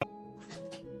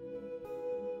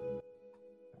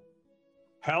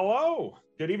Hello.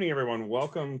 Good evening, everyone.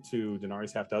 Welcome to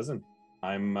Denari's Half Dozen.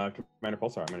 I'm Commander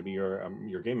Pulsar. I'm going to be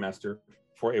your game master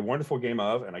for a wonderful game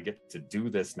of, and I get to do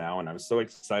this now, and I'm so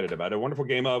excited about it. A wonderful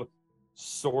game of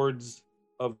Swords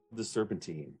of the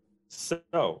Serpentine. So,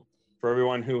 for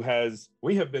everyone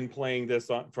we have been playing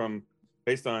this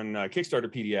based on Kickstarter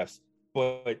PDFs,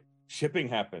 but shipping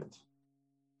happened.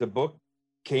 The book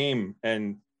came,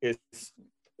 and it's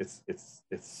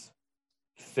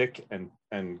thick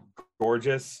and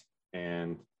gorgeous,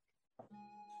 and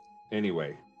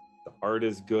anyway, the art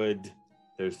is good.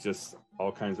 There's just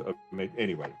all kinds of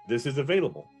anyway, this is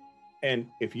available, and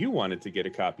if you wanted to get a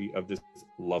copy of this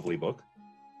lovely book,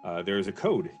 there is a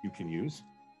code you can use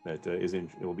that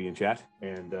it will be in chat,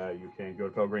 and you can go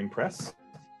to Pelgrane Press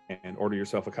and order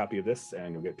yourself a copy of this,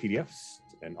 and you'll get PDFs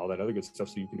and all that other good stuff,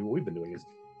 so you can do what we've been doing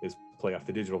is play off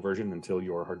the digital version until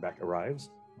your hardback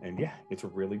arrives. And yeah, it's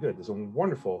really good. It's a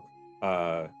wonderful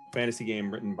fantasy game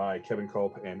written by Kevin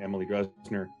Culp and Emily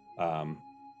Dresner,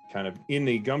 kind of in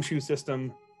the Gumshoe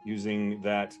system, using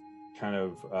that kind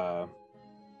of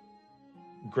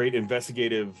great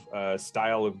investigative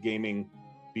style of gaming,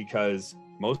 because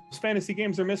most fantasy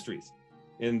games are mysteries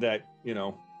in that,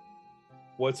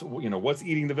 what's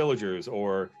eating the villagers,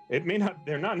 or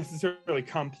they're not necessarily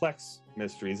complex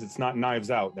mysteries. It's not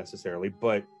Knives Out necessarily,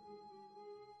 but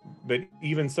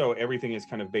even so, everything is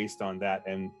kind of based on that,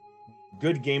 and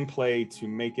good gameplay to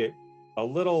make it a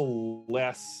little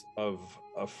less of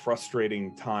a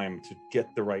frustrating time to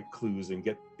get the right clues and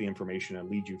get the information and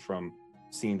lead you from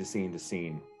scene to scene to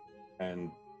scene.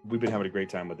 And we've been having a great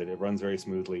time with it. It runs very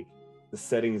smoothly. The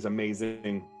setting is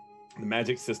amazing. The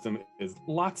magic system is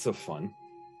lots of fun.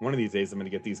 One of these days, I'm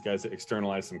going to get these guys to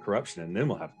externalize some corruption, and then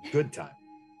we'll have a good time.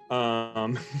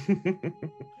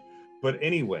 But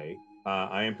anyway,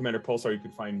 I am Commander Pulsar. You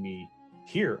can find me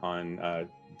here on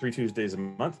 3 Tuesdays a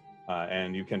month,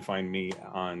 and you can find me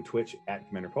on Twitch at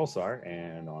Commander Pulsar,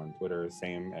 and on Twitter,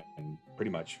 same, and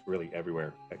pretty much really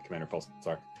everywhere at Commander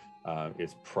Pulsar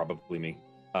is probably me.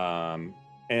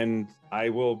 And I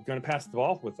will going to pass the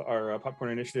ball with our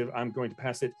popcorn initiative. I'm going to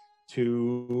pass it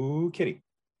to Kitty.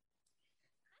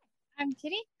 I'm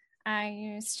Kitty. I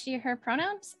use she, her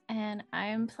pronouns, and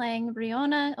I'm playing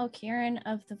Riona O'Kieran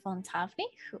of the Von Tavni,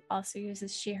 who also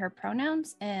uses she, her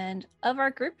pronouns. And of our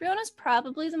group, Riona's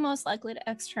probably the most likely to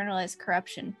externalize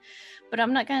corruption, but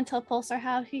I'm not going to tell Pulsar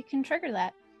how he can trigger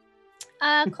that.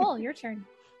 Cole, your turn.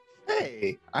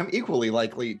 Hey, I'm equally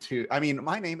likely to.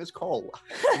 My name is Cole.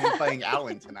 I'm playing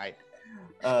Alan tonight.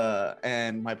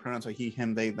 And my pronouns are he,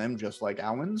 him, they, them, just like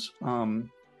Alan's. And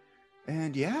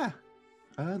yeah.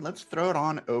 Let's throw it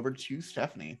on over to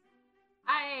Stephanie.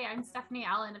 Hi, I'm Stephanie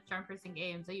Allen of Charm Person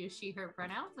Games. I use she, her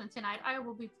pronouns, and tonight I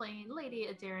will be playing Lady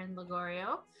Adarin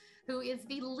Ligorio, who is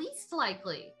the least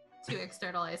likely to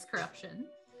externalize corruption.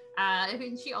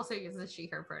 And she also uses she,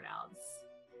 her pronouns.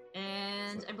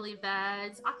 And I believe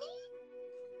that's Aki?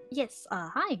 Yes,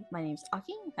 hi, my name's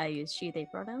Aki. I use she, they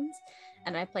pronouns,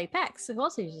 and I play Pax, who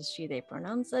also uses she, they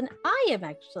pronouns, and I am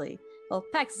actually... Well,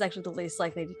 Pax is actually the least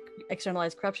likely to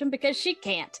externalize corruption because she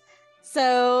can't.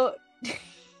 So,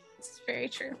 it's very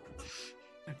true.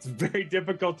 It's very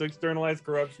difficult to externalize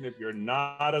corruption if you're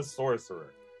not a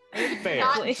sorcerer. Fair.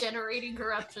 Not generating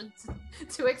corruption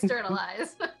to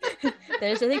externalize.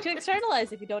 There's nothing to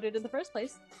externalize if you don't do it in the first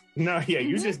place. No, yeah,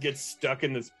 you just get stuck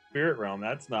in the spirit realm.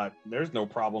 There's no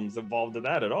problems involved in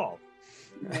that at all.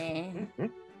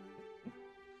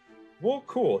 Well,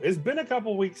 cool. It's been a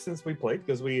couple weeks since we played,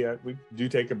 because we do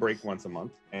take a break once a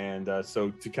month, and so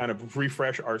to kind of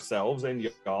refresh ourselves and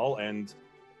y'all, and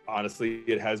honestly,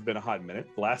 it has been a hot minute.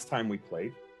 Last time we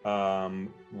played,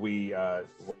 Riona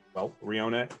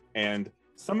and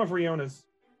some of Riona's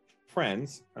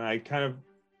friends, and I kind of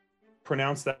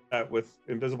pronounced that with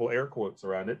invisible air quotes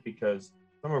around it, because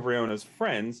some of Riona's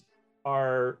friends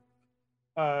are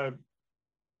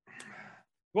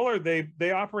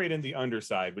they operate in the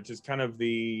underside, which is kind of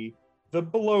the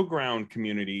below ground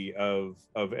community of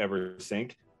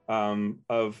Eversink,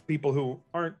 of people who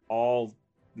aren't all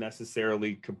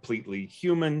necessarily completely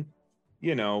human,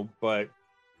 but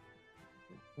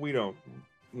we don't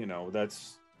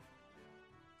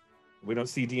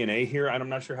see DNA here. I'm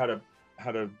not sure how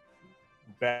to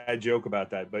bad joke about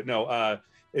that, but no,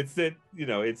 it's that,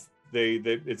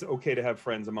 it's okay to have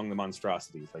friends among the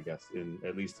monstrosities, I guess,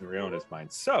 at least in Riona's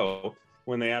mind. So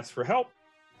when they asked for help,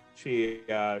 she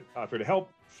offered to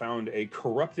help, found a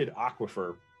corrupted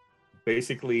aquifer.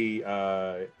 Basically,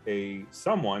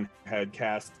 someone had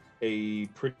cast a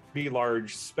pretty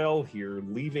large spell here,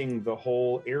 leaving the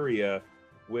whole area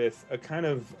with a kind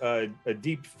of a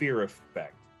deep fear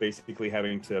effect, basically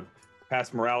having to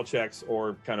pass morale checks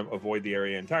or kind of avoid the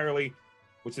area entirely,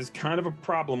 which is kind of a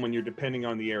problem when you're depending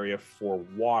on the area for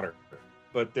water.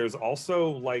 But there's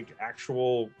also like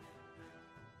actual,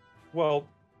 well,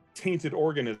 tainted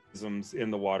organisms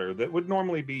in the water that would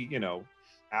normally be, you know,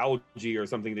 algae or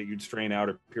something that you'd strain out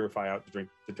or purify out to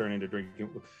turn into drinking.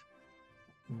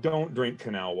 Don't drink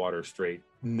canal water straight.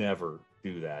 Never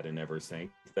do that and never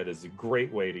sink. That is a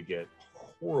great way to get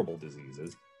horrible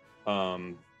diseases.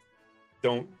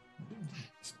 Don't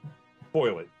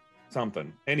boil it,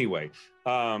 something. Anyway,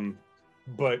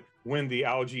 but when the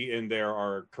algae in there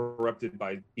are corrupted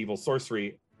by evil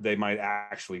sorcery, they might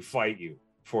actually fight you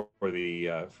for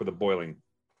the boiling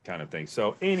kind of thing.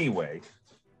 So anyway,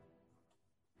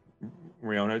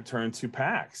 Riona turned to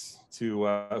Pax,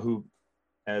 who,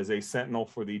 as a sentinel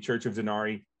for the Church of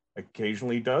Denari,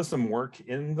 occasionally does some work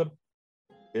in the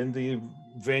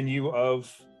venue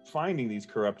of finding these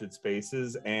corrupted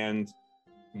spaces and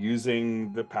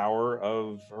using the power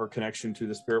of her connection to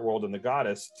the spirit world and the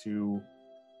goddess to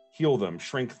heal them,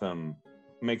 shrink them,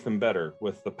 make them better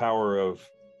with the power of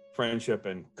friendship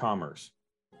and commerce.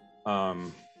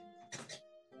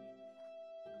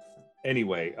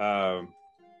 Anyway,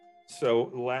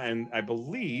 so, and I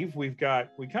believe we kind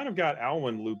of got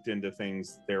Alwyn looped into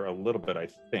things there a little bit, I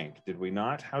think. Did we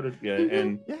not? How did,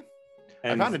 and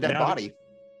I found a dead body.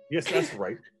 Yes, that's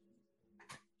right.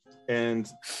 And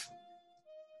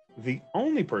the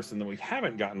only person that we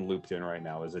haven't gotten looped in right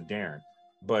now is a Darren.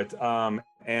 But,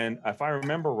 and if I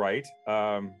remember right,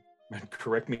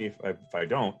 correct me if I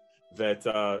don't, that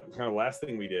kind of last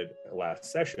thing we did last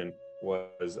session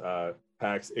was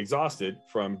Pax exhausted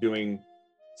from doing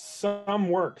some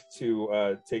work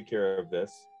to take care of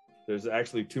this. There's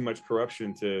actually too much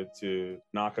corruption to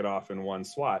knock it off in one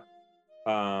swat.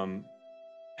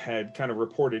 Had kind of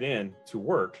reported in to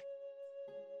work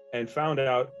and found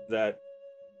out that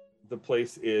the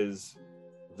place is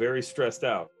very stressed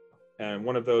out, and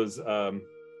one of those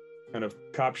kind of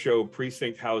cop show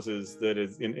precinct houses that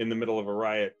is in the middle of a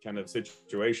riot kind of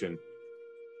situation,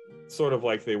 sort of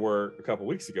like they were a couple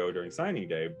weeks ago during signing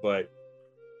day. But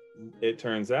it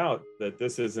turns out that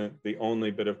this isn't the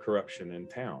only bit of corruption in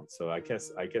town. So I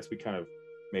guess we kind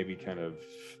of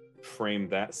framed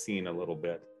that scene a little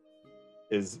bit.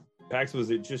 Is Pax, was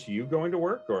it just you going to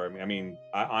work? Or I mean,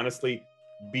 I honestly,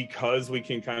 because we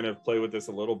can kind of play with this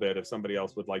a little bit, if somebody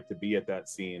else would like to be at that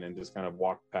scene and just kind of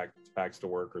walk Pax to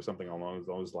work or something along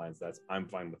those lines, I'm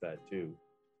fine with that too.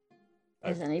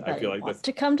 Does anybody want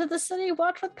to come to the city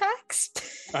watch with Pax?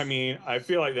 I mean, I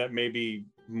feel like that may be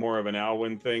more of an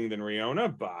Alwyn thing than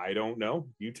Riona, but I don't know.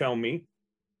 You tell me.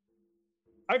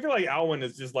 I feel like Alwyn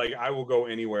is just like, I will go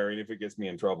anywhere, and if it gets me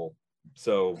in trouble.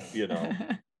 So, you know.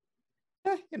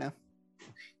 You know.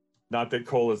 Not that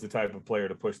Cole is the type of player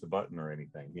to push the button or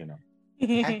anything, you know.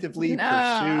 Actively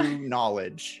pursue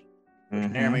knowledge, which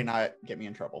may or Mm-hmm. may not get me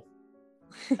in trouble.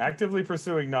 Actively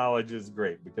pursuing knowledge is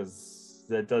great because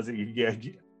that doesn't,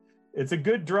 it's a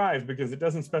good drive because it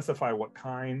doesn't specify what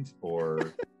kind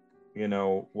or, you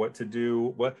know, what to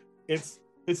do. What it's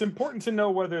important to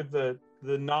know whether the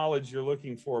knowledge you're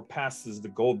looking for passes the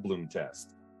Goldblum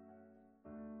test.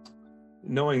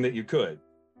 Knowing that you could,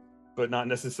 but not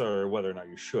necessarily whether or not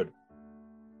you should.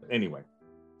 Anyway.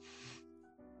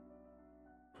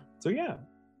 So yeah.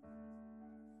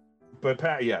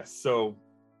 But yes. So,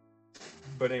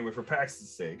 but anyway, for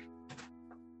Pax's sake,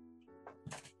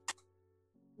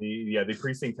 the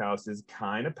precinct house is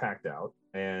kind of packed out,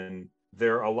 and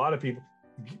there are a lot of people.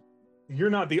 You're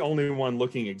not the only one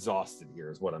looking exhausted here,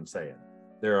 is what I'm saying.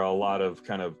 There are a lot of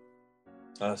kind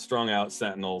of strung out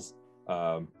sentinels.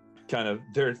 Kind of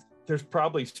there's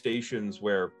probably stations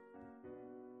where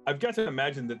I've got to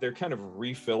imagine that they're kind of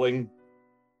refilling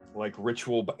like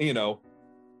ritual, you know,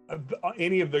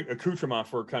 any of the accoutrement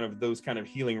for kind of those kind of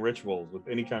healing rituals with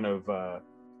any kind of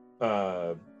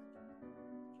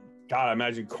God, I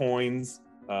imagine coins,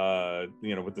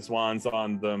 you know, with the swans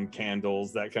on them,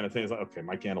 candles, that kind of thing. It's like, okay,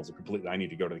 my candles are completely, I need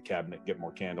to go to the cabinet, get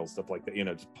more candles, stuff like that, you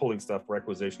know, just pulling stuff,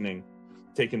 requisitioning,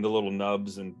 taking the little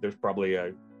nubs, and there's probably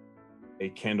a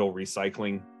candle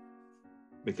recycling,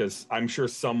 because I'm sure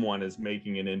someone is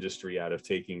making an industry out of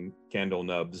taking candle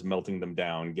nubs, melting them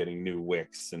down, getting new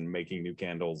wicks and making new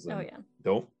candles.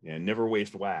 And never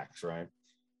waste wax, right?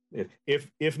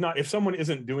 If someone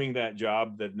isn't doing that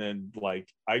job, then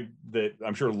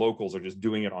I'm sure locals are just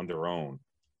doing it on their own,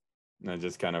 and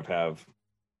just kind of have,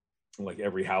 like,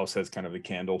 every house has kind of a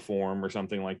candle form or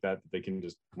something like that they can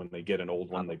just, when they get an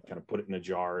old one, they kind of put it in a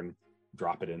jar and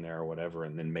drop it in there or whatever,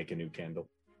 and then make a new candle.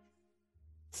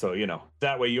 So, you know,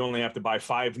 that way you only have to buy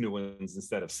 5 new ones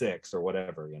instead of 6 or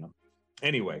whatever, you know.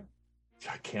 Anyway,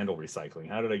 candle recycling.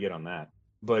 How did I get on that?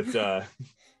 But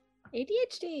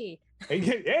ADHD.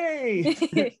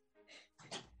 hey,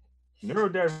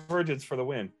 neurodivergence for the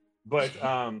win. But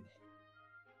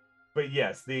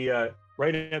yes, the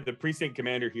right at the precinct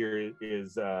commander here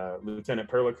is Lieutenant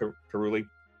Perla Caruli,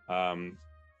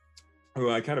 who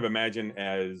I kind of imagine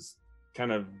as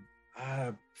kind of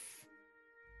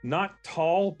not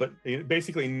tall, but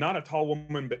basically not a tall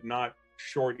woman, but not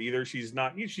short either. She's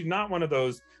not one of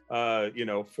those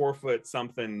 4 foot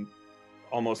something,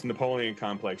 almost Napoleon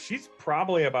complex. She's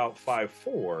probably about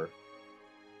 5'4",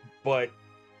 but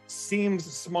seems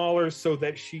smaller so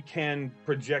that she can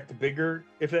project bigger,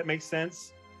 if that makes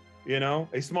sense.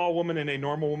 A small woman in a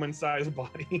normal woman sized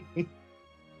body.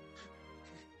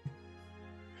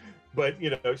 But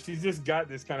she's just got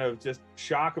this kind of just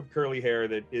shock of curly hair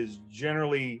that is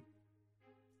generally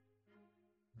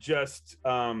just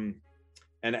an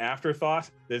afterthought.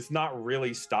 That's not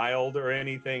really styled or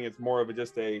anything. It's more of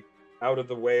just a out of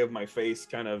the way of my face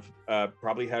kind of,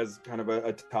 probably has kind of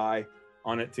a tie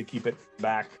on it to keep it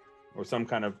back, or some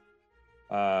kind of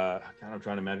kind of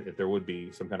trying to imagine if there would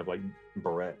be some kind of like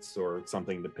barrettes or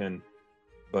something to pin,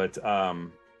 but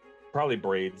probably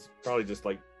braids, probably just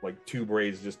like 2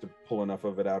 braids just to pull enough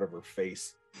of it out of her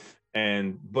face.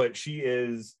 But she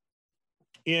is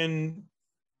in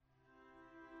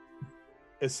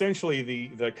essentially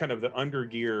the kind of the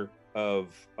undergear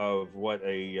of what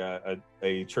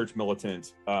a church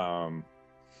militant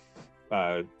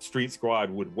street squad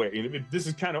would wear. This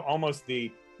is kind of almost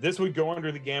this would go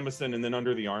under the gambeson and then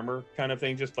under the armor kind of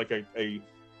thing, just like a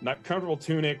not comfortable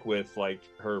tunic with like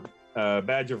her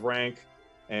badge of rank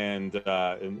and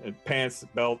pants,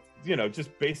 belt,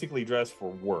 just basically dressed for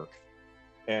work.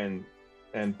 And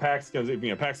Pax comes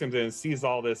in, sees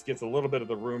all this, gets a little bit of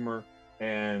the rumor,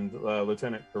 and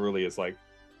Lieutenant Caruli is like,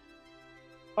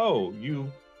 "Oh,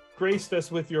 you graced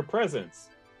us with your presence.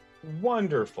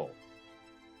 Wonderful."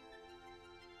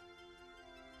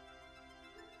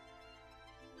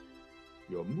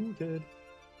 You're muted.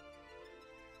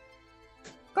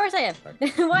 Of course I am.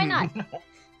 Why not?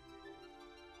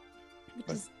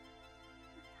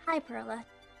 Hi, Perla.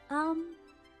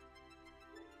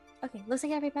 Okay, looks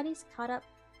like everybody's caught up.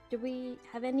 Do we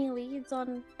have any leads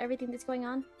on everything that's going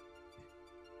on?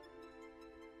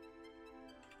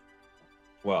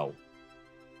 Well,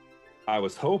 I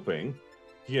was hoping,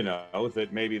 that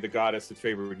maybe the goddess had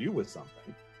favored you with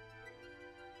something.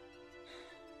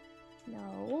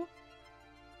 No.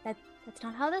 That's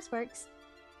not how this works.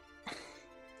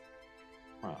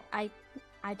 Wow. We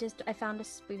found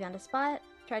a spot,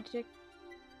 tried to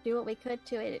do what we could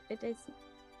to it.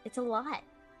 It's a lot.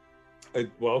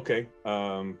 Well, okay.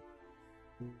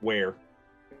 Where,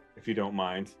 if you don't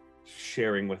mind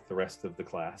sharing with the rest of the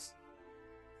class?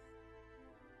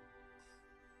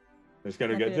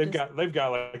 They've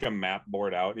got like a map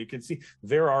board out. You can see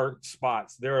there are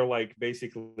spots. There are like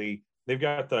basically they've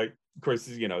got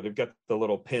they've got the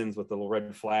little pins with the little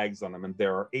red flags on them, and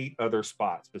there are 8 other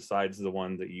spots besides the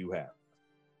one that you have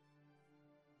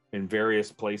in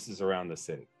various places around the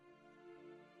city.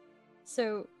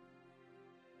 So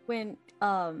when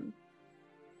I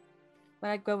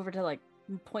go over to like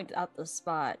point out the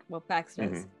spot, what Pax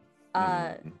does,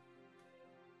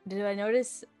 do I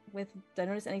notice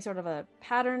any sort of a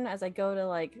pattern as I go to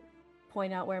like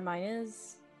point out where mine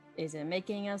is? Is it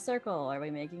making a circle? Are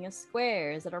we making a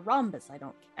square? Is it a rhombus? I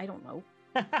don't know.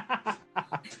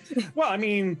 Well, I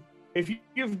mean, if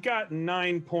you've got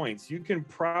 9 points, you can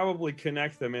probably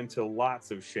connect them into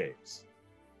lots of shapes.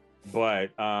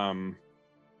 But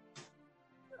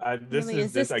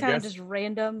is this kind of just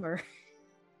random, or?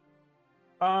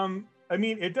 I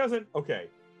mean, it doesn't. Okay,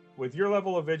 with your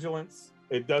level of vigilance,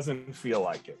 it doesn't feel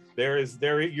like it.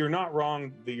 You're not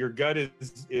wrong. Your gut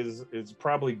is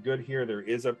probably good here. There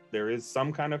is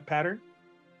some kind of pattern.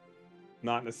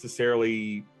 Not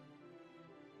necessarily.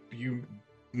 You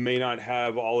may not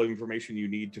have all the information you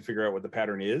need to figure out what the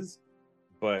pattern is,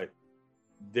 but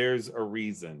there's a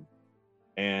reason,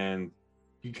 and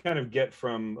you kind of get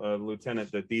from Lieutenant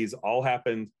that these all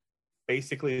happened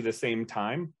basically the same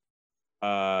time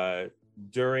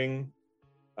during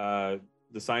the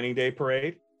signing day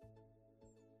parade.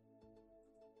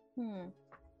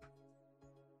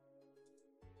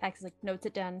 Pax like notes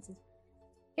it down and says,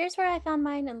 "Here's where I found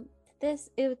mine, and this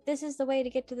is the way to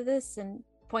get to this," and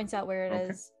points out where it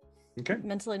is. Okay.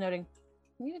 Mentally noting,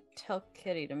 I need to tell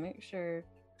Kitty to make sure.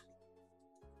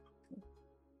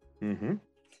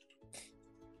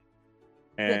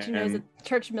 That she knows that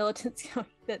church militants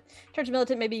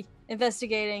may be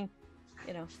investigating,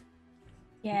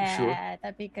 Yeah, Sure.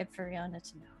 that'd be good for Rihanna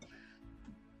to know.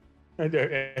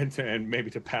 and maybe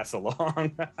to pass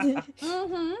along.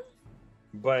 Mm-hmm.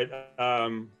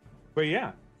 But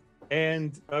yeah,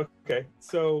 and okay,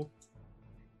 so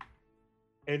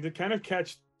and to kind of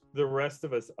catch the rest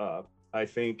of us up, I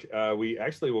think we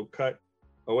actually will cut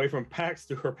away from Pax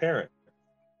to her parent,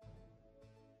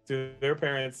 to their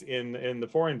parents in the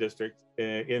foreign district,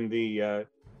 in the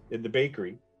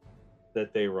bakery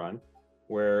that they run,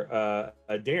 where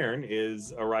Darren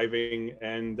is arriving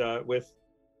and with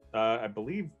I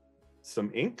believe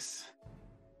some inks.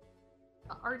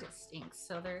 Artist inks,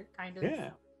 so they're kind of, Yeah.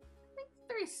 I think,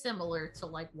 very similar to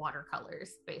like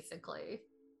watercolors, basically.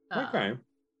 Okay.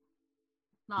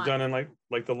 Not Done in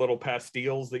like the little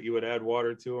pastilles that you would add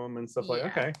water to them and stuff like. Yeah.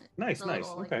 Okay, nice, the nice.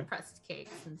 little, Okay. like, pressed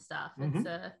cakes and stuff. Mhm.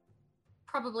 It's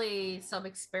probably some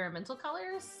experimental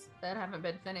colors that haven't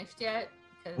been finished yet,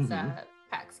 because Mhm.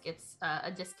 PAX gets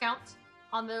a discount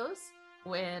on those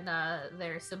when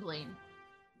their sibling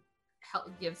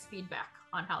gives feedback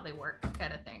on how they work,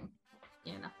 kind of thing.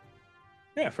 You know,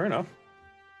 Yeah, fair enough.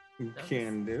 Those-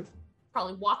 Can do.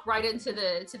 probably walk right into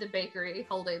the bakery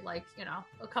holding, like, you know,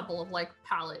 a couple of like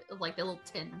like the little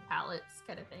tin pallets,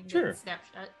 kind of thing. Sure. That snap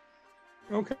shut.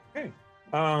 Okay.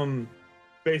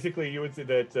 Basically, you would say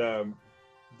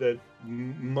that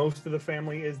most of the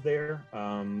family is there.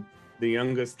 The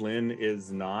youngest Lynn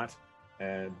is not,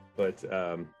 but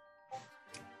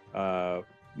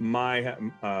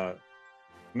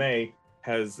May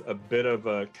has a bit of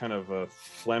a kind of a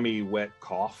phlegmy, wet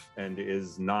cough and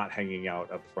is not hanging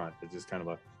out up front. It's just kind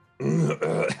of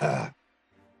a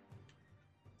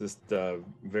just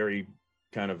very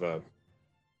kind of a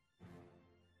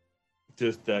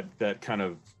just that kind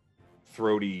of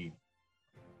throaty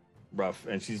rough,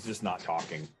 and she's just not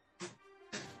talking.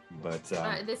 But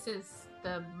This is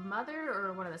the mother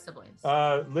or one of the siblings?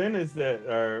 Lynn is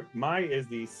Mai is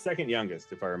the second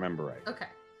youngest, if I remember right. Okay.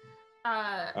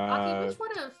 Aki, which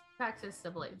one of Pax's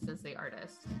siblings is the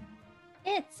artist?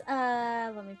 It's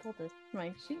let me pull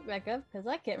my sheet back up because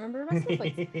I can't remember my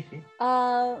siblings.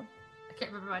 I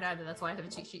can't remember mine either. That's why I have a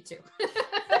cheat sheet too.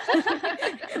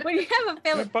 When you have a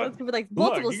family with like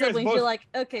multiple you guys siblings, both- you're like,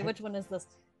 okay, which one is this?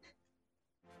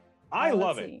 I let's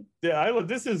love it. see. Yeah,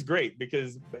 this is great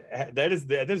because that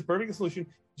is perfect solution.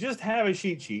 Just have a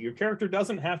cheat sheet. Your character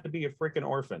doesn't have to be a freaking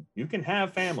orphan. You can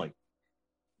have family.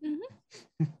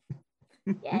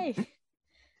 Yay!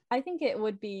 I think it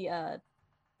would be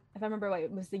if I remember right,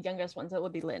 it was the youngest one, so it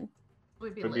would be Lynn.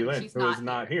 Would be Would be Lynn. Lynn, She's who is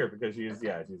not here because she's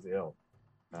Okay. she's ill.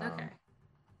 Okay.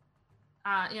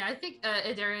 Yeah, I think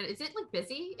Darren, is it like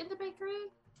busy in the bakery?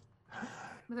 Are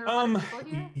there a lot of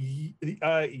people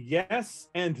here? Yes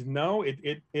and no.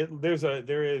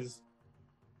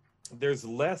 There's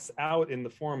less out in the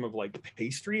form of like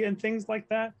pastry and things like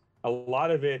that. A lot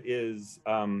of it is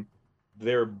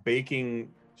they're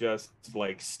baking just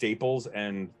like staples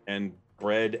and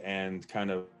bread and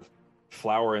kind of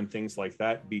flour and things like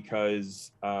that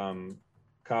because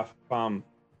Kafam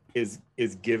is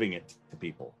giving it to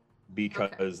people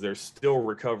because they're still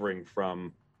recovering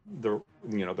from the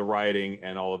rioting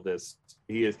and all of this.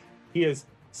 He is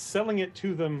selling it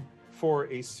to them for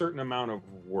a certain amount of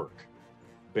work.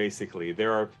 Basically,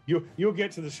 you'll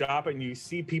get to the shop and you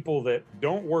see people that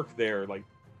don't work there, like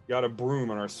got a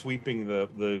broom and are sweeping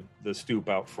the stoop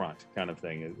out front, kind of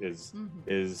thing. Is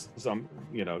some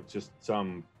just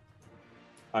some,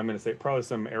 I'm going to say probably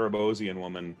some Arabosian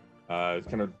woman,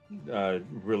 kind of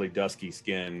really dusky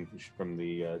skin from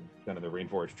the kind of the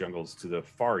rainforest jungles to the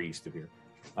far east of here.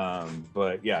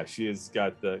 But yeah, she has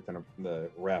got the kind of the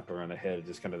wrap around the head,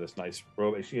 just kind of this nice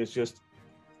robe. And she is just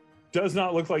does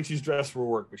not look like she's dressed for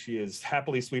work, but she is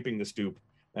happily sweeping the stoop.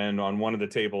 And on one of the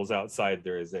tables outside,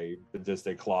 there is just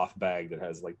a cloth bag that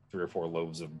has like 3 or 4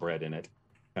 loaves of bread in it,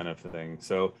 kind of thing.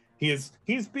 So he's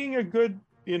being a good,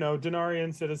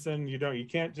 Denarian citizen. You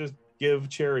can't just give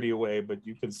charity away, but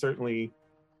you can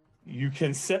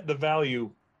set the value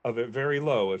of it very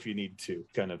low if you need to,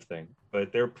 kind of thing.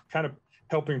 But they're kind of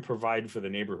helping provide for the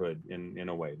neighborhood in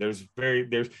a way.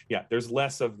 There's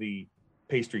less of the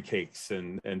pastry cakes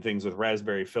and things with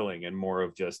raspberry filling and more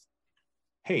of just,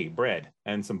 hey, bread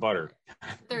and some butter.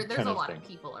 There's a lot of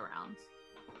people around.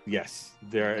 Yes,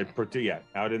 they're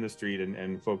out in the street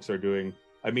and folks are doing,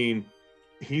 I mean,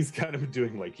 he's kind of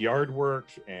doing like yard work,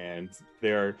 and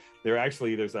they're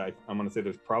actually I'm gonna say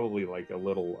there's probably like a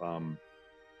little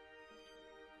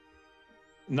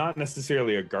not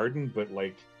necessarily a garden, but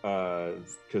like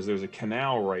because there's a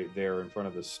canal right there in front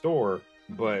of the store,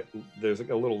 but there's like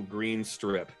a little green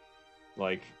strip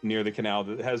like near the canal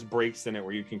that has breaks in it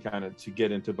where you can kind of to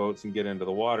get into boats and get into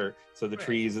the water. So the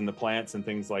trees and the plants and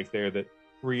things like there that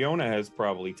Riona has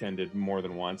probably tended more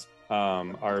than once,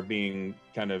 are being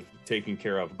kind of taken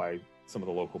care of by some of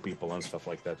the local people and stuff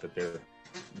like that. That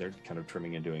they're kind of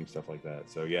trimming and doing stuff like that.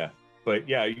 So yeah, but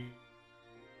yeah.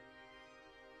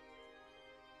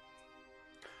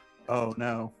 Oh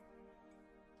no.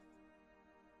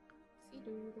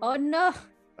 Oh no.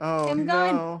 Oh I'm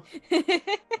no.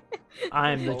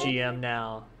 I'm the GM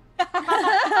now.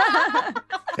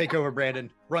 Take over, Brandon.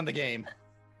 Run the game.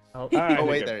 Oh, All right, Oh,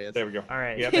 wait, okay. there he is. There we go. all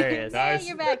right. Yep. There he is. Yay, Nice.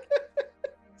 you're back.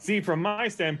 See, from my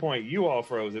standpoint, you all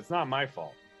froze. It's not my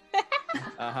fault.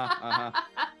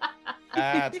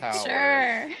 That's how.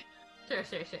 Sure.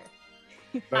 Sure.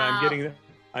 But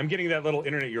I'm getting that little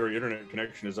internet. Your internet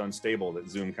connection is unstable that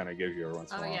Zoom kind of gives you every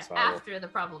once in a Oh while. yeah, So I will- after the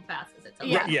problem passes, it's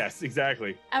Yeah. Right, yes,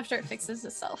 exactly. After it fixes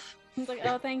itself. It's like,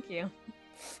 oh, thank you. I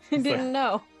It's like- didn't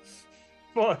know.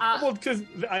 Well, because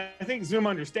I think Zoom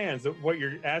understands that what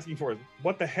you're asking for is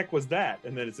what the heck was that,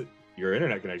 and then it's your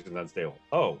internet connection is unstable.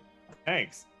 Oh,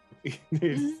 thanks.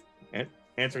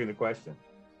 Answering the question.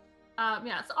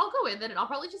 Yeah, so I'll go in then and I'll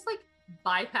probably just like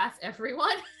bypass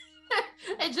everyone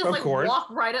and just Of like course. walk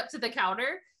right up to the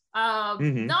counter.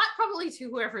 Mhm. Not probably to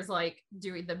whoever's like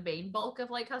doing the main bulk of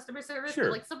like customer service, Sure.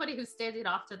 but like somebody who's standing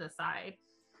off to the side.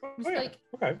 I'm just Oh, yeah. like,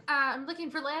 Okay. I'm looking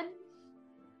for Lynn.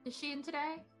 Is she in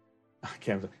today? I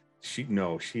can't.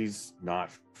 She's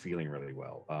not feeling really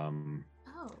well. Oh,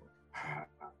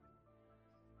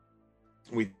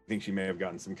 We think she may have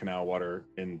gotten some canal water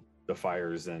in the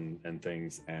fires and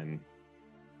things,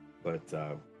 but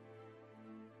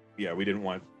yeah, we didn't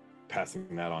want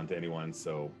passing that on to anyone.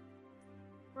 So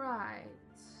right.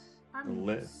 I'm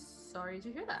Lynn. sorry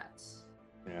to hear that.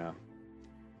 yeah,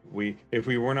 if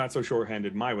we were not so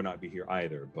short-handed, Mai would not be here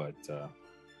either. But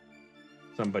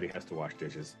somebody has to wash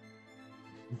dishes.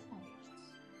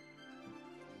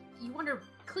 You wonder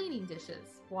cleaning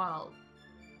dishes while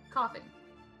coughing.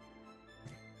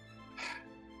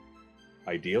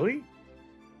 Ideally,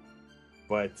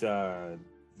 but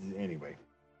anyway.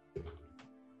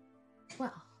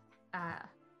 Well,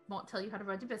 won't tell you how to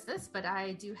run your business, but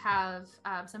I do have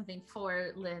something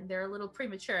for Lynn. They're a little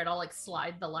premature, and I'll like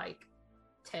slide the like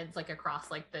tins like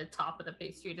across like the top of the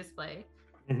pastry display.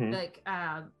 Mhm. Like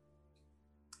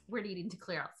we're needing to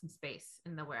clear out some space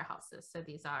in the warehouses, so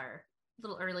these are a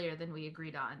little earlier than we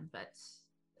agreed on, but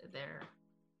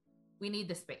we need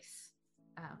the space.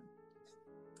 I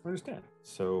understand.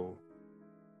 So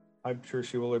I'm sure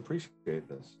she will appreciate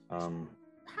this.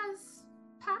 Has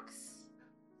Pax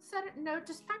said it? No,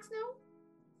 does Pax know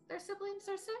their siblings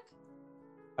are sick?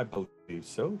 I believe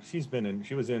so.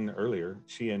 She was in earlier.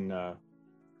 She and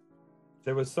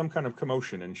there was some kind of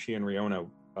commotion, and she and Riona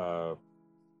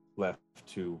left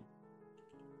to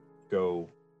go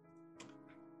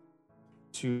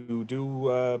to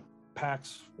do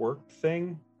Pax work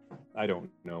thing. I don't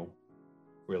know,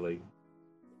 really.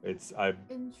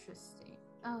 Interesting.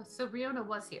 Oh, so Riona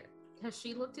was here. Has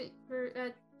she looked at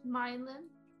Mai and Lynn?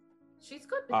 She's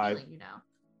good with healing, you know.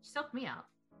 She's helped me out.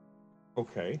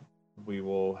 Okay. We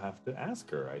will have to ask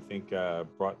her. I think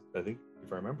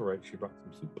if I remember right, she brought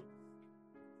some soup.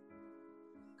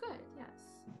 Good, yes.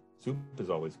 Soup is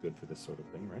always good for this sort of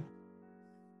thing, right?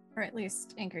 Or at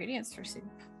least ingredients for soup.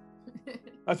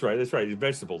 That's right.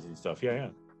 Vegetables and stuff. Yeah.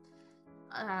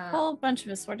 A whole bunch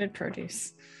of assorted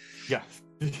produce. Yeah.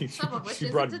 Some of which she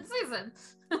isn't brought in season.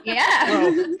 Yeah.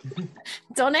 Well-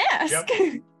 Don't ask.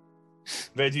 Yep.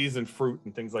 Veggies and fruit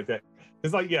and things like that.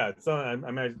 It's like, yeah. So I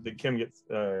imagine that Kim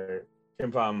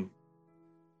Pham,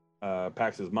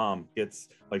 Pax's mom gets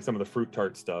like some of the fruit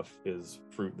tart stuff is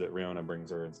fruit that Riona brings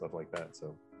her and stuff like that.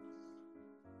 So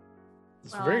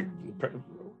it's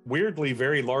weirdly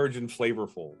very large and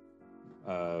flavorful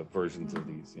versions of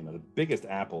these. You know, the biggest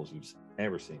apples you've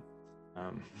ever seen.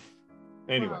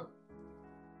 Anyway. Well,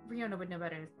 Riona would know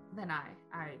better than I.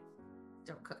 I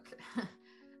don't cook.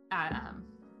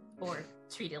 Or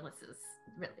treat illnesses,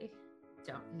 really.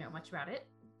 Don't know much about it.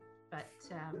 But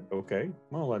Okay.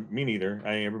 Well, me neither.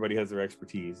 Everybody has their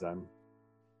expertise. where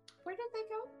did they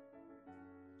go?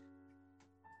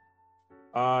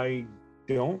 I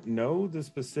don't know the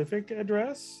specific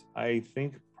address. I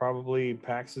think probably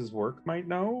Pax's work might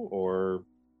know, or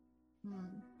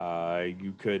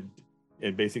you could.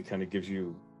 It basically kind of gives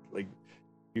you like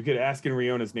you could ask in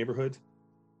Riona's neighborhood.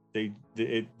 They're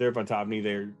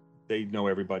Fontavni. They know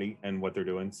everybody and what they're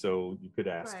doing, so you could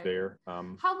ask Right. there. How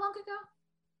long ago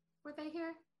were they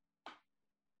here? A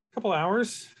couple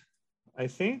hours, I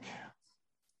think.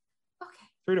 Okay,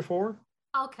 3 to 4.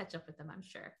 I'll catch up with them, I'm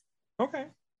sure. Okay.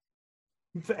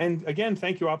 And again,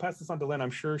 thank you. I'll pass this on to Lynn.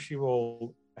 I'm sure she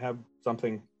will have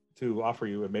something to offer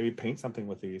you and maybe paint something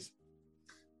with these.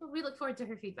 Well, we look forward to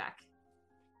her feedback.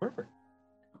 Perfect.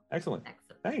 Excellent.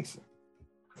 Excellent. Thanks.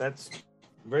 That's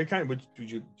very kind. Do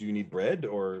you need bread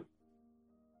or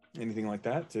anything like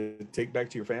that to take back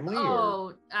to your family?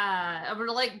 Oh, I'm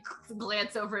gonna like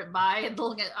glance over at Mai and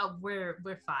look at. Oh,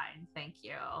 we're fine, thank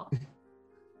you.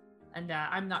 And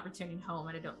I'm not returning home,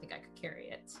 and I don't think I could carry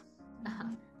it.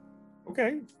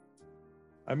 Okay.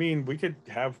 I mean, we could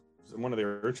have one of the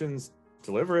urchins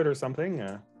deliver it or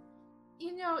something.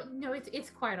 No, it's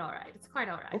quite all right. It's quite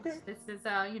all right. Okay. This is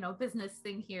business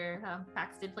thing here.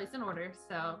 Pax did place an order,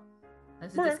 so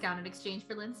there's a All right. discount in exchange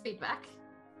for Lynn's feedback.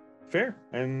 Fair.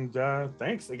 And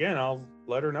thanks again. I'll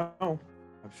let her know. I'm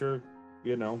sure,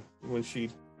 when she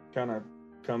kind of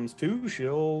comes to,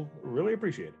 she'll really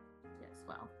appreciate it. Yes,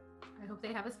 well, I hope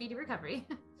they have a speedy recovery.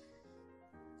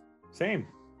 Same.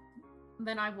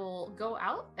 Then I will go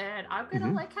out, and I'm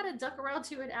gonna like kind of duck around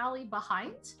to an alley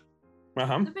behind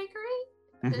the bakery.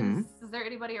 Is there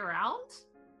anybody around?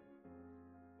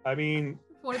 I mean,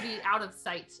 I want to be out of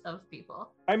sight of people.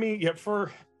 I mean, yeah,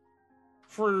 for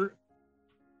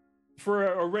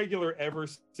a regular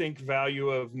Eversink value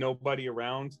of nobody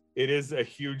around, it is a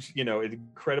huge,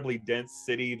 incredibly dense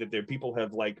city that people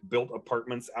have like built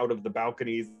apartments out of the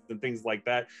balconies and things like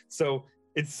that. So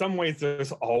in some ways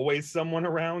there's always someone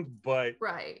around, but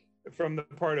Right. from the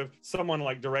part of someone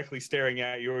like directly staring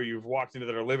at you, or you've walked into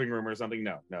their living room or something,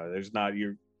 no, there's not.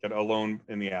 You're alone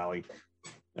in the alley.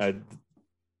 Okay,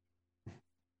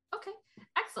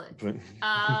 excellent.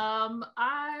 I'm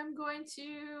going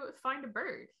to find a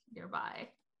bird nearby.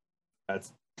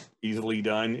 That's easily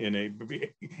done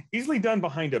easily done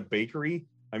behind a bakery.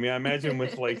 I mean, I imagine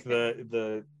with like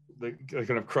the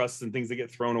kind of crusts and things that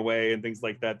get thrown away and things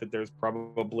like that, that there's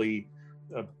probably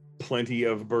plenty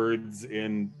of birds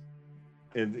in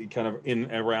kind of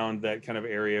in around that kind of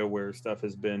area where stuff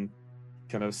has been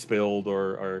kind of spilled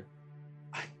or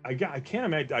I can't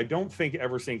imagine. I don't think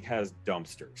Eversink has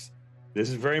dumpsters. This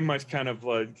is very much kind of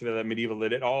like that medieval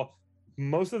that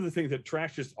most of the things that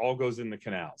trash just all goes in the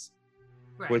canals,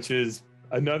 Right. which is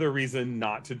another reason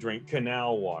not to drink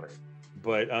canal water.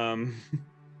 But so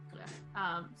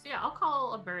yeah, I'll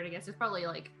call a bird. I guess it's probably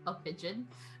like a pigeon.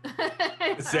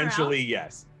 essentially, around.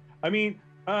 yes. I mean,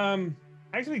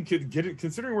 actually,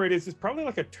 considering where it is, it's probably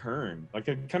like a tern, like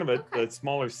a kind of a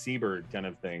smaller seabird kind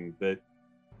of thing. That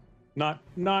not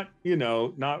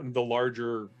the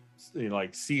larger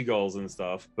like seagulls and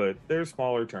stuff, but they're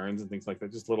smaller terns and things like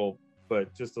that. Just a little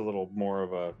more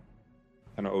of a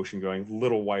kind of ocean going,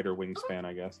 little wider wingspan,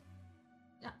 I guess.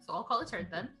 Yeah, so I'll call it turned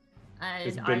then. And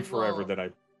It's been forever that I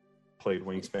played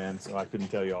Wingspan, so I couldn't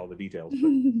tell you all the details.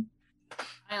 But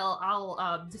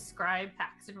I'll describe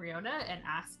Pax and Riona and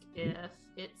ask if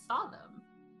it saw them.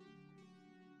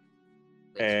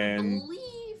 Which I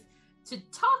believe to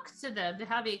talk to them, to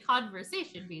have a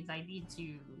conversation, means I need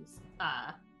to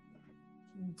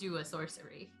do a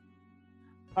sorcery.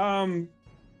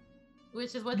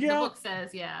 Which is what the book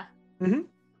says, yeah.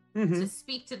 To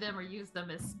speak to them or use them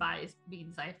as spies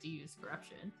means I have to use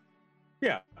corruption.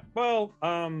 Yeah, well,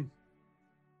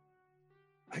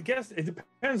 I guess it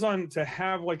depends on to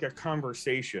have like a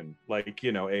conversation, like,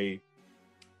 you might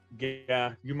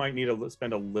need to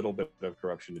spend a little bit of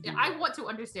corruption to do that. I want to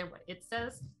understand what it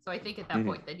says, so I think at that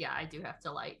point, then I do have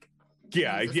to like.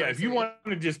 If you want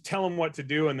to just tell them what to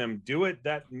do and them do it,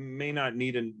 that may not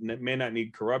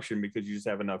need corruption because you just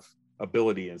have enough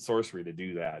ability and sorcery to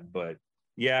do that. But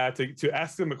to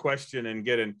ask them a question and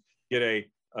get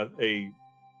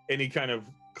any kind of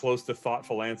close to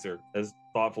thoughtful answer, as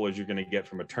thoughtful as you're going to get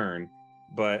from a turn,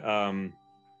 but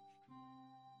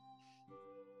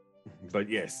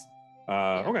yes,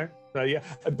 okay,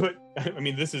 but I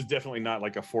mean, this is definitely not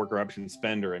like a 4 corruption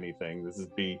spend or anything. This is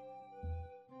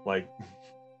like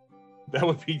that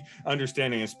would be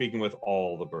understanding and speaking with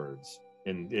all the birds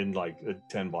in like a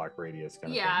 10 block radius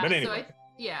kind of thing. But anyway,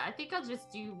 so I think I'll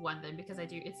just do one then, because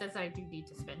it says that I do need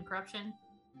to spend corruption.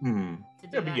 To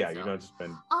do that, you don't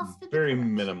spend very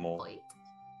minimal point.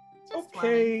 Just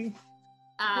okay.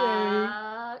 One.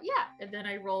 And then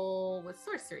I roll with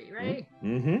sorcery, right?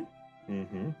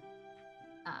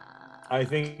 I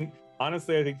think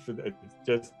honestly, for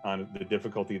just on the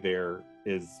difficulty there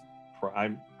is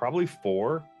I'm probably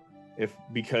 4,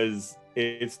 because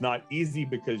it's not easy,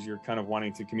 because you're kind of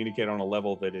wanting to communicate on a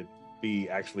level that it'd be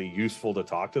actually useful to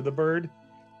talk to the bird,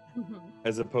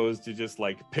 as opposed to just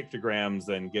like pictograms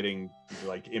and getting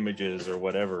like images or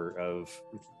whatever of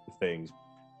things.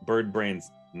 Bird brains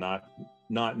not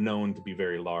known to be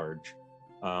very large,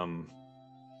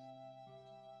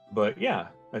 but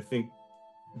I think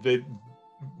that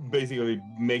basically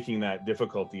making that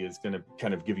difficulty is going to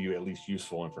kind of give you at least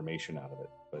useful information out of it,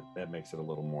 but that makes it a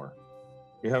little more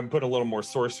You haven't put a little more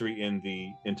sorcery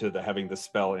into the having the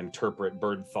spell interpret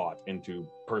bird thought into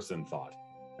person thought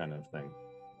kind of thing.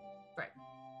 Right.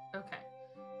 Okay.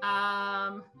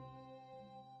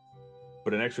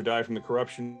 But an extra die from the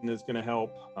corruption is going to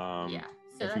help. Yeah.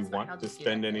 So if that's you fine. want I'll to just do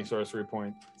spend that any then. sorcery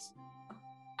points.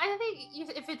 I think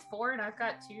if it's 4 and I've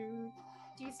got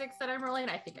 2d6 that I'm rolling,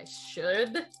 I think I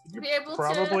should be able to.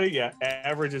 Probably, yeah.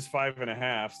 Average is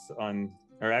 5.5 on,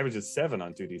 or average is 7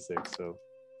 on 2d6. So.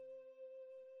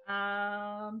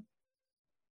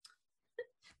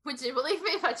 Would you believe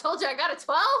me if I told you I got a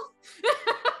 12?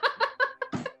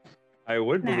 I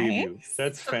would believe you. Nice.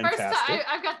 That's The first fantastic. time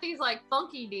I've got these like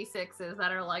funky d6s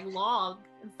that are like long.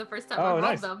 It's the first time I Oh, rolled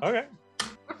nice. them. Okay.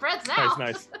 We're friends now.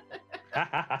 Nice.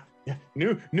 Yeah.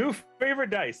 New favorite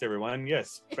dice, everyone.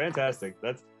 Yes, fantastic.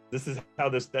 That's how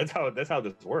this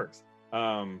works.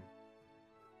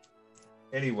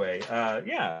 Anyway,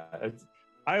 yeah.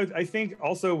 I think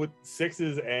also with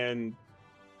 6s and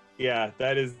yeah,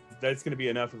 that's going to be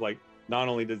enough of like not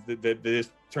only does this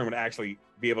turn would actually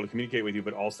be able to communicate with you,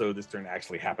 but also this turn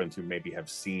actually happen to maybe have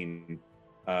seen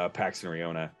Pax and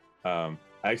Riona.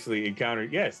 Actually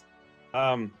encountered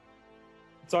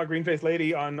saw a green-faced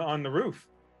lady on the roof.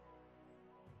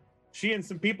 She and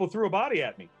some people threw a body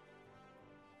at me.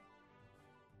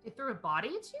 They threw a body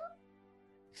at you?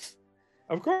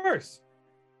 Of course.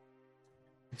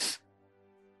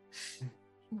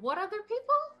 What other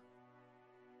people?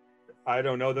 I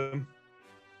don't know them.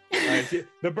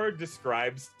 The bird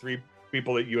describes 3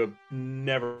 people that you have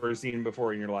never seen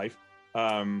before in your life.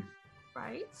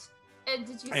 Right. And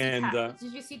did you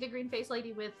see the green-faced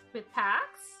lady with Pax?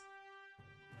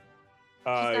 Is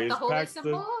that the holy Pax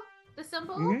symbol? The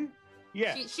symbol? Mm-hmm.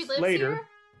 Yeah. She lives later.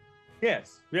 here?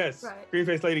 Yes. Right.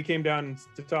 Green-faced lady came down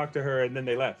to talk to her, and then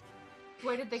they left.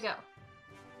 Where did they go?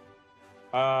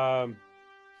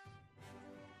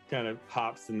 Kind of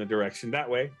hops in the direction that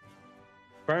way.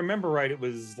 If I remember right, it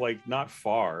was like not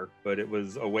far, but it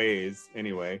was a ways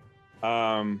anyway.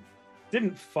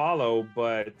 Didn't follow,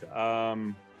 but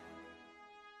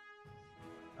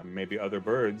maybe other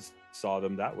birds saw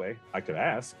them that way. I could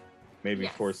ask. Maybe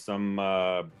Yes. for some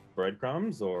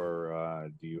breadcrumbs, or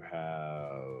do you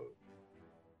have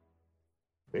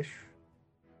fish?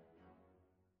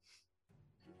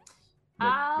 Would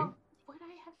I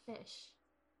have fish?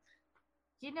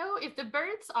 You know, if the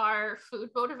birds are food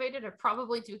motivated, I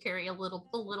probably do carry a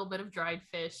little bit of dried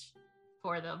fish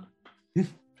for them.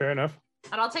 Fair enough.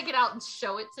 And I'll take it out and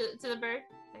show it to the bird.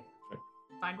 Like,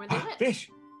 find where they went. Fish.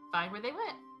 Find where they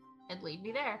went. And lead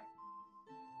me there.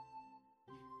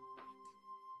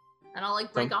 And I'll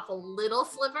like break off a little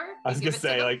sliver. I was gonna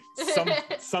say like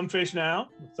some fish now.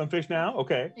 Some fish now.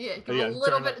 Okay. Yeah, give a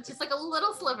little bit, just like a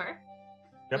little sliver.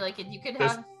 Yep. Like, and you could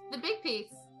have the big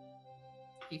piece.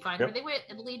 You find where they went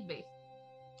and lead me.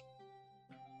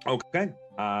 Okay.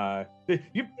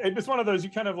 It's one of those you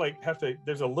kind of like have to.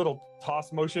 There's a little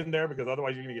toss motion there because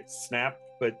otherwise you're gonna get snapped.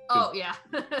 But oh yeah,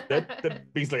 the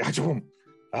beast like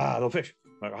little fish.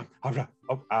 I'll find.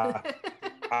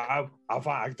 I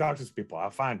can talk to some people. I'll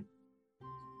find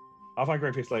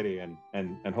Great Face Lady and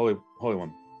Holy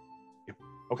One. Yep.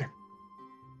 Okay.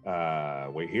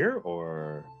 Wait here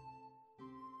or.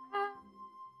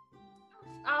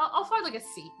 I'll find like a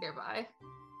seat nearby. So,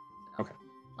 okay.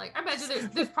 Like I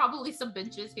imagine there's probably some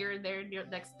benches here and there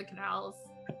next to the canals.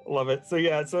 Love it. So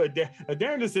yeah, so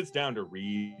Darren just sits down to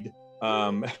read.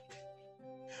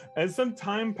 As some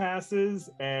time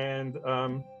passes, and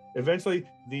eventually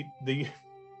the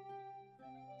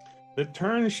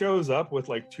turn shows up with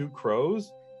like 2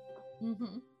 crows.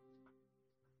 Mm-hmm.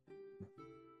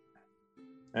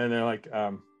 And they're like,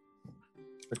 the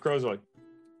crows are like,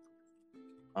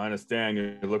 I understand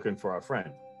you're looking for our friend.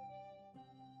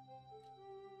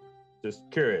 Just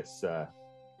curious,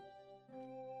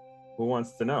 who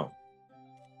wants to know?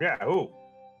 Yeah, who?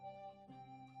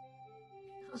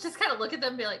 I'll just kind of look at them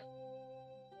and be like,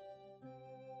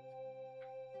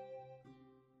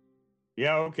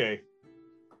 yeah, okay.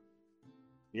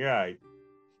 Yeah.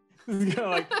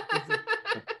 Like,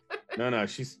 no,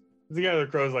 she's the other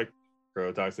crow's like,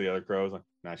 crow talks to the other crows like,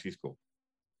 nah, she's cool.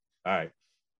 All right.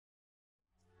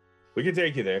 We can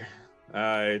take you there.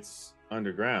 It's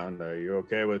underground. Are you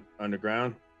okay with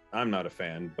underground? I'm not a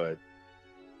fan, but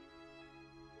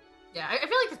yeah, I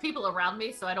feel like there's people around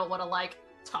me, so I don't want to like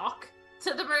talk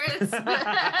to the birds.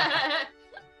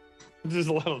 just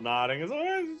a little nodding. It's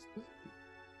like,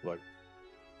 look,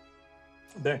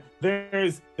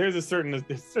 there's a certain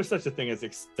there's such a thing as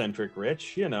eccentric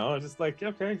rich, you know. Just like,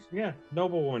 okay, yeah,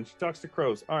 noble woman. She talks to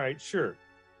crows. All right, sure.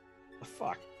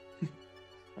 Fuck,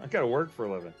 I gotta work for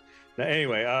a living. Now,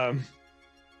 anyway,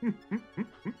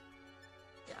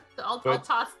 I'll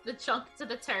toss the chunk to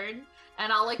the turn,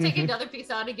 and I'll like take another piece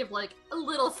out and give like a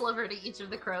little sliver to each of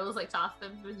the crows, like toss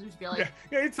them, and just be like,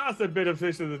 yeah, you toss a bit of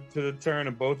fish to the turn,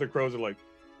 and both the crows are like,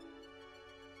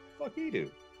 "Fuck you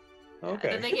do."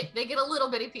 Okay. And then they get a little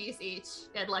bitty piece each,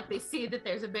 and like they see that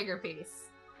there's a bigger piece.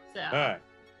 So. All right.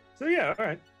 So yeah, all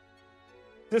right.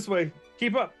 This way,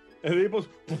 keep up, and they both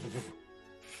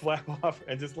flap off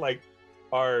and just like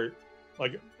are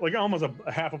like almost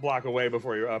a half a block away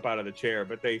before you're up out of the chair,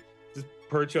 but they just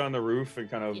perch on the roof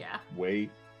and kind of wait.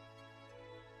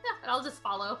 Yeah, and I'll just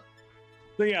follow.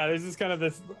 So yeah, there's just kind of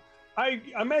this. I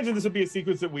imagine this would be a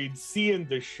sequence that we'd see in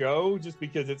the show, just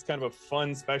because it's kind of a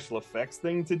fun special effects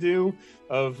thing to do.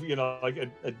 Of like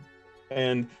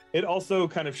and it also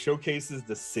kind of showcases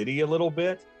the city a little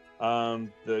bit,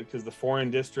 because the foreign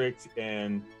district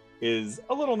is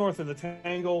a little north of the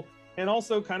Tangle. And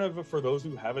also kind of for those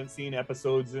who haven't seen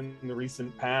episodes in the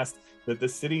recent past, that the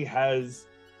city has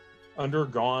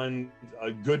undergone a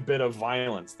good bit of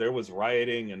violence. There was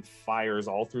rioting and fires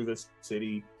all through the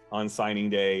city on signing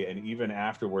day. And even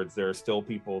afterwards, there are still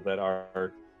people that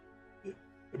are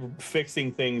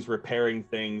fixing things, repairing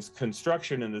things.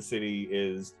 Construction in the city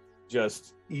is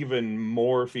just even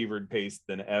more fevered paced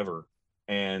than ever.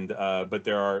 And but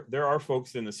there are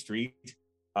folks in the street.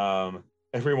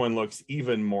 Everyone looks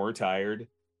even more tired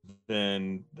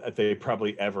than they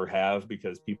probably ever have,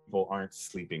 because people aren't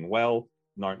sleeping well,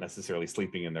 aren't necessarily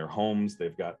sleeping in their homes.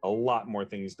 They've got a lot more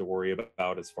things to worry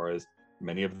about, as far as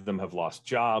many of them have lost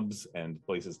jobs and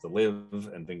places to live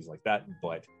and things like that.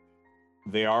 But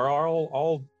they are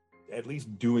all at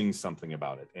least doing something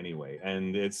about it anyway.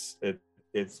 And it's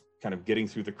kind of getting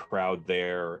through the crowd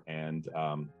there, and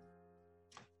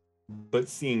but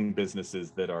seeing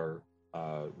businesses that are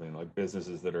like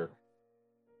businesses that are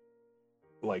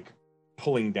like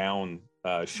pulling down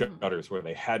shutters where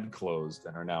they had closed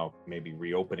and are now maybe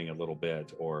reopening a little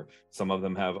bit, or some of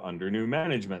them have under new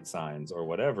management signs or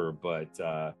whatever. But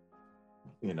that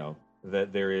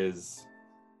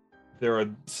there are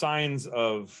signs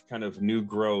of kind of new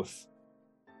growth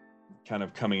kind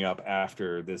of coming up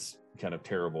after this kind of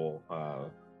terrible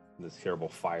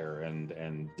fire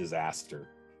and disaster.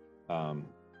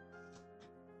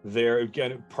 There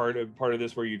again, part of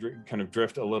this where you kind of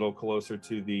drift a little closer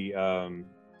to the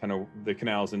kind of the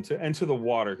canals and to the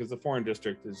water, because the foreign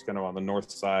district is kind of on the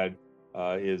north side.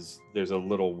 There's a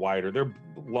little wider, there are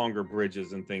longer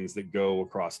bridges and things that go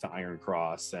across to Iron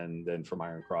Cross, and then from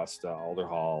Iron Cross to Alder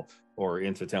Hall or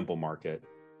into Temple Market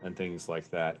and things like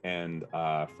that. And if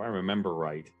I remember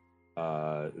right,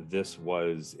 this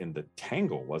was in the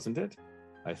Tangle, wasn't it?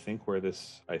 I think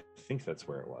that's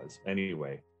where it was.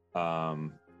 Anyway,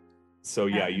 so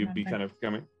yeah, you'd be kind of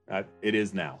coming. It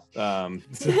is now.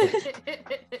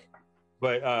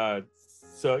 But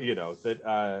so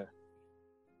that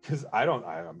because I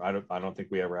don't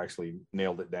think we ever actually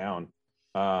nailed it down.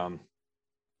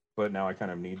 But now I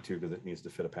kind of need to, because it needs to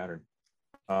fit a pattern.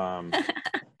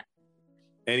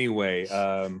 Anyway,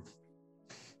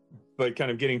 but kind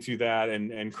of getting to that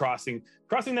and crossing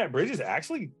that bridge is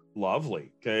actually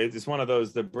lovely. Okay, it's one of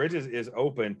those. The bridge is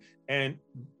open, and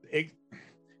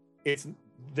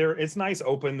it's nice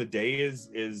open. The day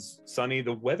is sunny.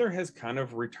 The weather has kind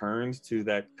of returned to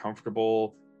that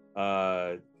comfortable,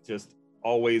 just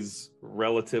always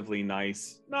relatively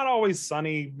nice, not always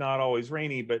sunny, not always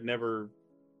rainy, but never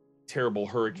terrible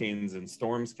hurricanes and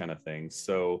storms kind of thing.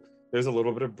 So there's a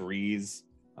little bit of breeze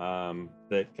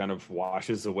that kind of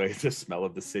washes away the smell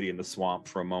of the city and the swamp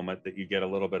for a moment, that you get a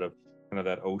little bit of kind of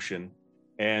that ocean.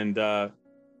 And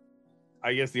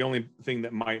I guess the only thing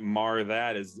that might mar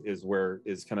that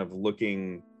is kind of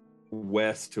looking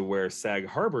west to where Sag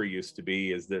Harbor used to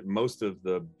be, is that most of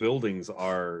the buildings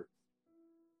are,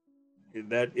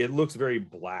 that it looks very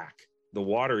black. The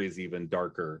water is even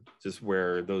darker, just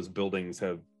where those buildings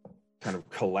have kind of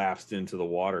collapsed into the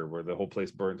water, where the whole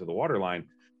place burned to the water line.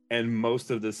 And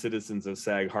most of the citizens of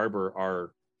Sag Harbor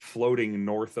are floating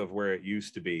north of where it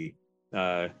used to be,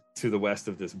 to the west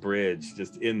of this bridge,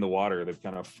 just in the water. They've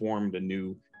kind of formed a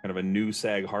new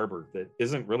Sag Harbor that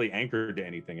isn't really anchored to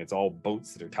anything. It's all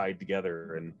boats that are tied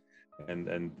together, and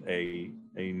a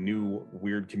new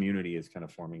weird community is kind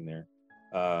of forming there.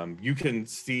 You can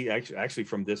see actually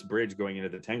from this bridge going into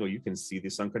the Tangle, you can see the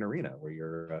sunken arena where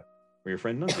your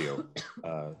friend Nunzio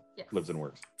Yes. lives and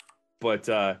works. But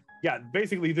yeah,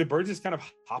 basically the birds just kind of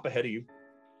hop ahead of you,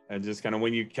 and just kind of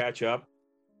when you catch up,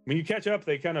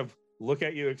 they kind of look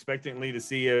at you expectantly to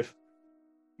see if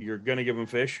you're gonna give them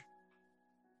fish,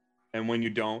 and when you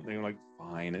don't, they're like,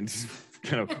 fine, and just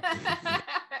kind of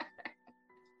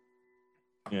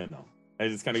I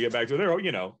just kind of get back to it. They're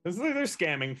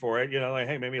scamming for it, like,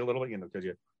 hey, maybe a little bit, because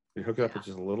We hook it up with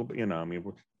just a little bit, I mean,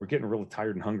 we're getting really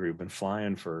tired and hungry. We've been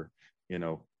flying for,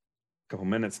 a couple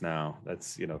minutes now.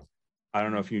 That's, I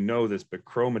don't know if you know this, but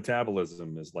crow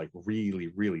metabolism is like really,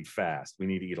 really fast. We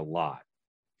need to eat a lot.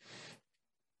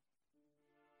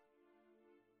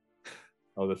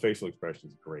 Oh, the facial expression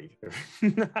is great.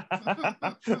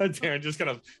 Darren just kind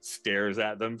of stares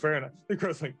at them. Fair enough. The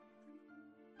crow's like,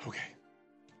 okay.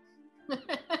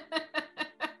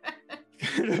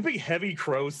 The big heavy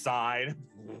crow sigh.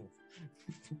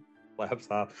 Flaps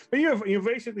off. But you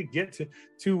basically get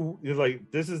to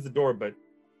like, this is the door, but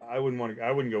I wouldn't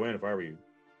go in if I were you.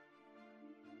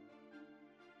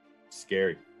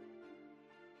 Scary.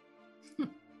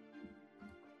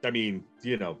 I mean,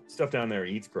 stuff down there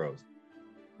eats crows.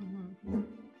 Mm-hmm.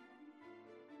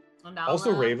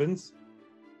 Also ravens.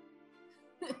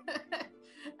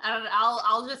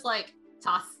 I'll just like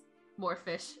toss more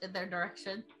fish in their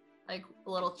direction, like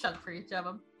a little chunk for each of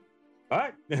them. All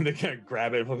right, and they kind of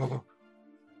grab it. All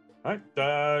right,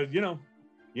 you know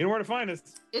where to find us.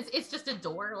 It's just a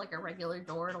door, like a regular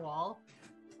door in a wall.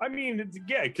 I mean,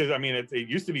 because it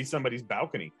used to be somebody's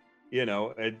balcony.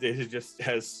 It just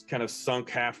has kind of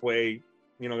sunk halfway.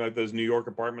 Like those New York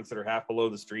apartments that are half below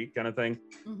the street, kind of thing.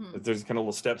 Mm-hmm. There's kind of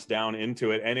little steps down into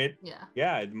it, and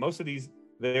most of these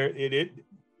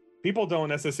people don't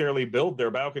necessarily build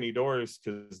their balcony doors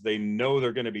because they know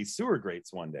they're going to be sewer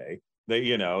grates one day.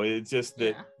 It's just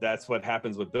that's what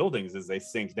happens with buildings is they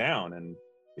sink down, and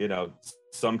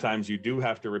sometimes you do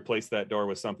have to replace that door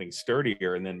with something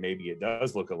sturdier, and then maybe it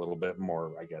does look a little bit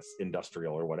more, I guess,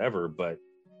 industrial or whatever. But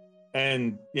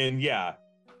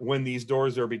when these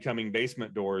doors are becoming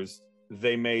basement doors,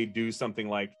 they may do something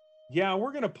like,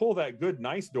 we're going to pull that good,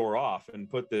 nice door off and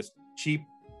put this cheap,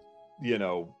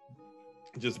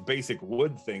 just basic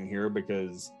wood thing here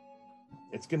because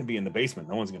it's going to be in the basement.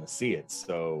 No one's going to see it.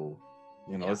 So,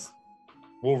 we'll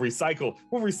recycle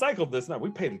this. Now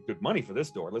we paid good money for this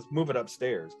door. Let's move it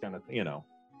upstairs kind of,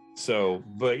 So,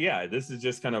 but this is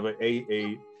just kind of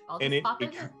it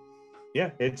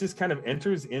just kind of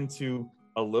enters into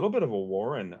a little bit of a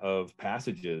warren of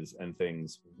passages and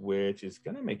things, which is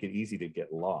going to make it easy to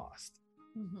get lost.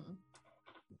 Mm-hmm.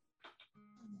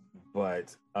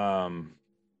 But,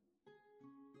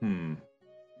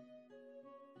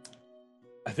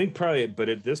 I think probably, but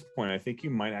at this point, I think you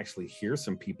might actually hear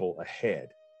some people ahead,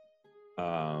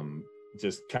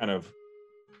 just kind of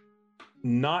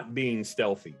not being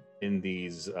stealthy in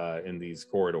these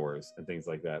corridors and things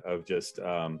like that. Of just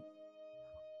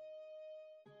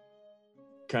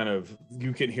kind of,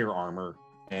 you can hear armor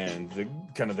and the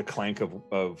kind of the clank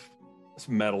of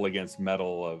metal against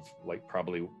metal of like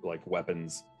probably like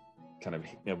weapons, kind of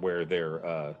where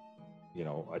they're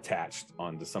attached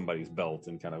onto somebody's belt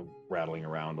and kind of rattling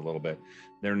around a little bit.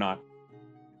 They're not,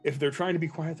 if they're trying to be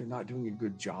quiet, they're not doing a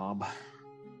good job.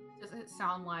 Does it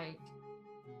sound like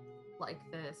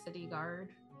the city guard?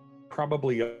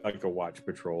 Probably like a watch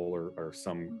patrol or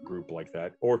some group like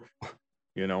that, or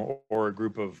a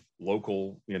group of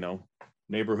local,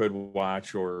 neighborhood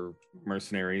watch or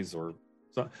mercenaries or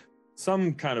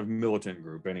some kind of militant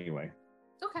group anyway.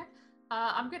 Okay.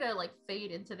 I'm gonna like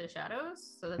fade into the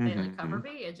shadows so that they like cover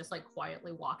me and just like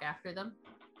quietly walk after them.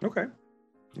 Okay.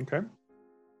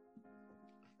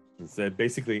 So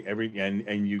basically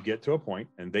and you get to a point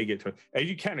and they get to, and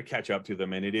you kind of catch up to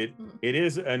them, and it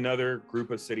is another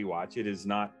group of City Watch. It is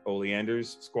not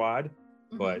Oleander's squad,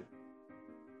 but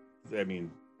I mean,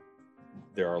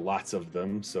 there are lots of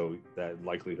them, so that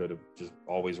likelihood of just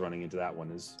always running into that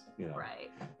one is, right.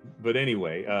 But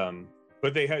anyway,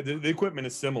 but they have the equipment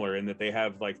is similar in that they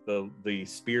have like the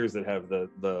spears that have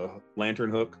the lantern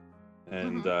hook,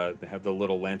 and they have the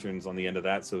little lanterns on the end of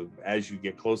that. So as you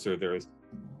get closer,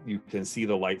 you can see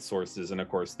the light sources, and of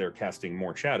course they're casting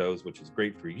more shadows, which is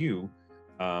great for you.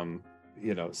 So I'm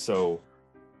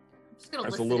just gonna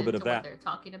there's listen a little bit of what that they're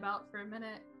talking about for a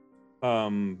minute.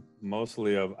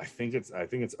 Mostly of I think it's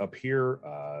up here.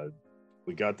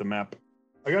 We got the map.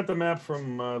 I got the map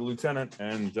from Lieutenant,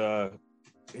 and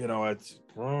it's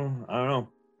I don't know.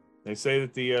 They say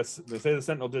that the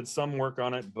Sentinel did some work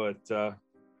on it, but that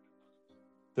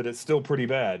it's still pretty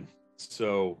bad.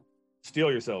 So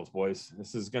steel yourselves, boys.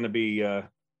 This is going to be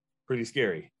pretty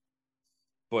scary.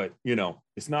 But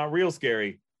it's not real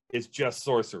scary. It's just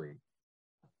sorcery.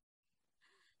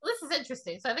 This is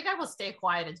interesting. So I think I will stay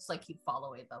quiet and just like keep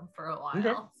following them for a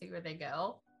while, see where they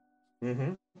go.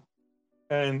 Mm-hmm.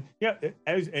 And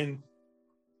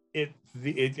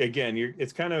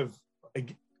it's kind of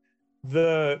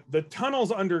the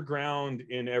tunnels underground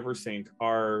in Eversink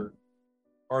are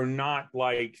not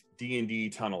like D&D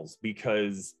tunnels,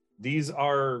 because these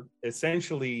are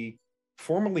essentially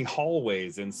formerly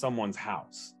hallways in someone's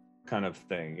house kind of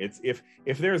thing. It's if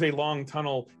there's a long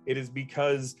tunnel, it is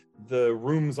because the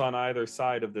rooms on either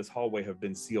side of this hallway have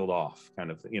been sealed off, kind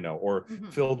of, or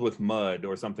filled with mud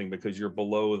or something because you're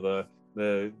below the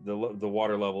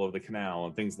water level of the canal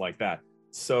and things like that.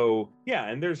 So yeah,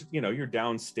 and there's you're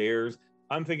downstairs.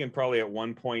 I'm thinking probably at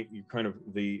one point you kind of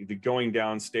the going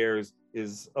downstairs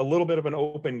is a little bit of an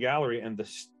open gallery, and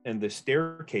the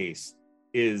staircase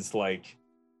is like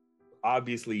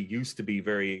obviously used to be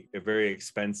very, very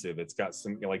expensive. It's got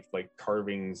some like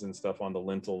carvings and stuff on the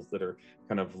lintels that are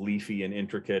kind of leafy and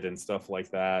intricate and stuff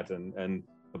like that, and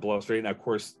the balustrade. And of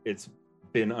course, it's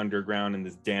been underground in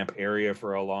this damp area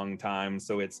for a long time,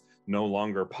 so it's no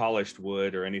longer polished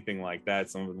wood or anything like that.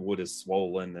 Some of the wood is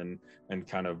swollen and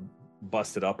kind of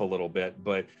busted up a little bit,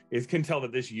 but it can tell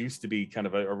that this used to be kind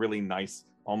of a really nice,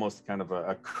 almost kind of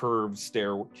a curved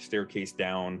staircase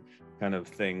down kind of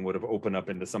thing, would have opened up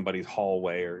into somebody's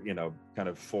hallway or kind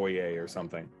of foyer or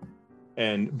something.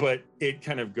 But it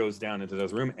kind of goes down into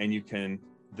this room, and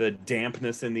the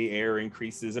dampness in the air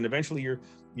increases, and eventually you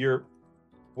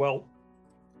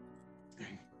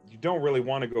don't really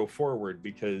want to go forward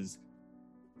because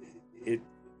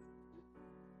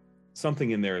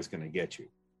something in there is going to get you.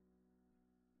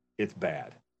 It's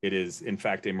bad. It is, in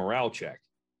fact, a morale check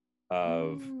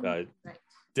of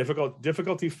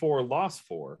difficulty 4, loss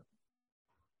 4,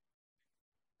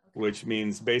 which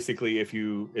means basically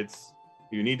you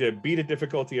need to beat a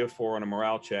difficulty of 4 on a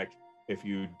morale check. If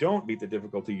you don't beat the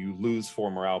difficulty, you lose 4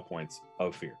 morale points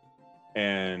of fear.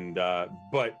 And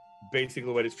but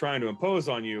basically what it's trying to impose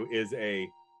on you is a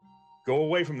go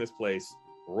away from this place,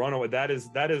 run away. That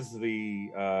is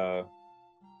the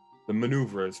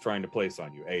maneuver it's trying to place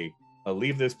on you. A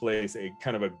leave this place, a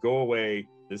kind of a go away,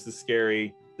 this is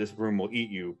scary, this room will eat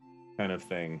you kind of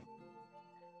thing.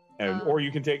 And or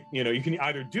you can take, you can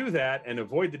either do that and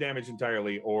avoid the damage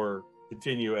entirely, or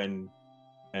continue and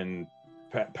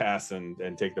pass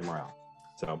and take the morale.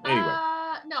 So anyway.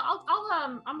 No,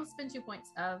 I'm gonna spend 2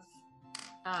 points of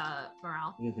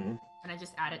morale, and I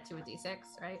just add it to a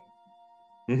d6, right?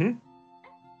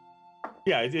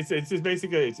 Yeah, it's just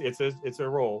basically it's a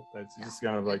roll. It's just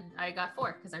kind of like I got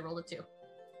 4 because I rolled a 2.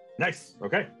 Nice.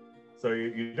 Okay, so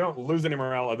you don't lose any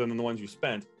morale other than the ones you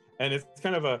spent, and it's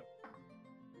kind of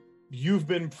you've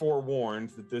been forewarned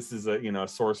that this is a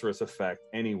sorceress effect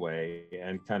anyway,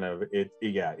 and kind of it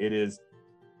is,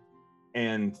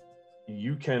 and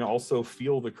you can also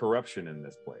feel the corruption in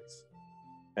this place.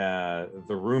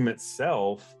 The room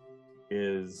itself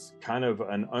is kind of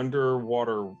an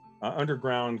underground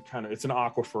kind of, it's an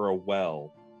aquifer, a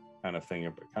well kind of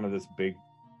thing, kind of this big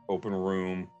open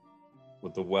room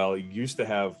with the well. It used to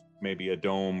have maybe a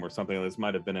dome or something. This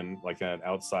might have been in like an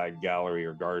outside gallery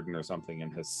or garden or something,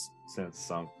 and has since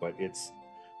sunk, but it's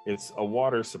a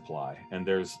water supply, and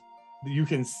you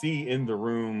can see in the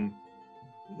room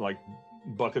like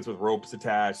buckets with ropes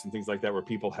attached and things like that, where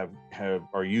people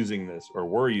are using this or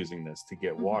were using this to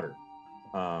get water.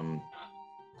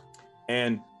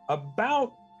 And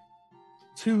about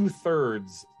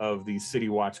 2/3 of the City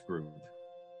Watch group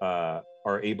are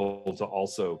able to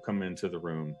also come into the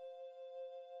room.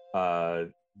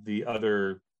 The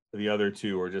other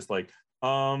 2 are just like,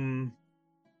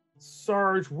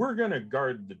 Sarge, we're gonna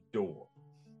guard the door.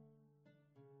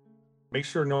 Make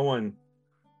sure no one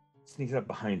sneaks up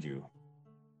behind you.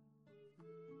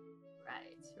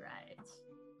 Right.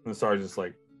 And the sergeant's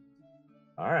like,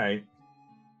 all right,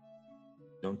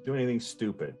 don't do anything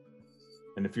stupid.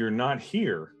 And if you're not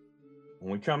here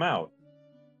when we come out,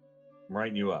 I'm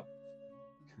writing you up.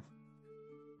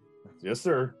 Yes,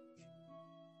 sir.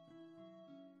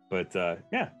 But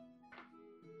yeah.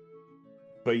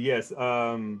 But yes,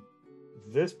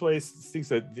 this place thinks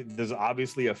that there's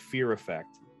obviously a fear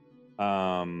effect.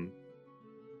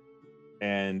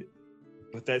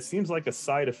 But that seems like a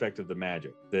side effect of the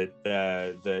magic. That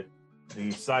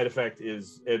the side effect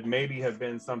is, it maybe have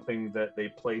been something that they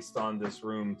placed on this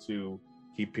room to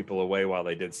keep people away while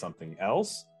they did something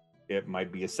else. It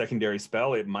might be a secondary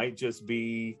spell. It might just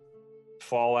be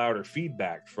fallout or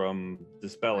feedback from the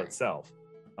spell itself.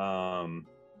 But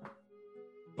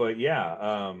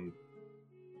yeah,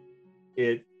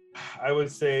 I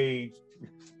would say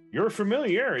your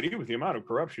familiarity with the amount of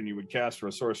corruption you would cast for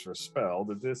a sorcerer's spell,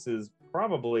 that this is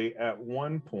probably at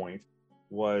one point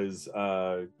would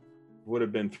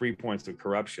have been 3 points of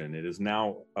corruption. It is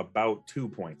now about 2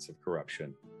 points of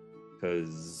corruption,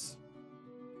 because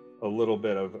a little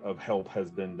bit of help has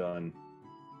been done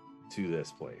to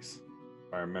this place.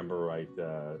 If I remember right,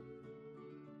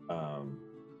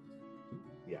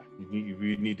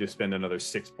 you need to spend another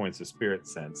 6 points of spirit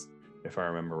sense if I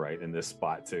remember right, in this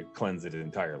spot to cleanse it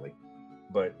entirely.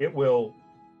 But it will,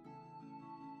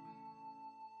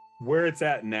 where it's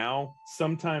at now,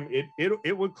 sometime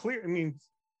it would clear. I mean,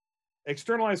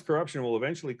 externalized corruption will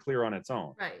eventually clear on its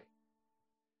own. Right.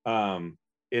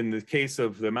 In the case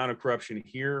of the amount of corruption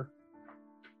here,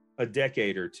 a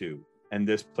decade or two, and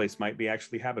this place might be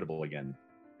actually habitable again,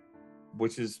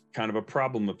 which is kind of a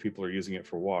problem if people are using it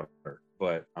for water.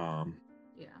 But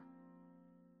Yeah.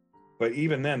 but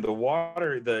even then, the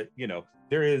water,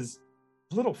 there is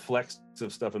little flecks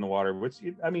of stuff in the water, which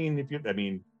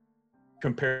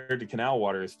compared to canal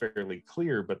water is fairly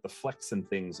clear, but the flecks and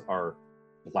things are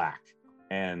black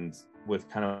and with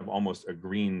kind of almost a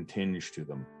green tinge to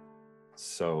them.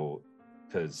 So,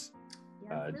 because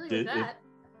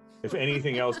if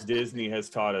anything else, Disney has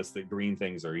taught us that green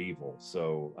things are evil.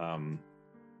 So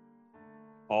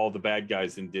all the bad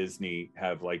guys in Disney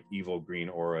have like evil green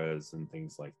auras and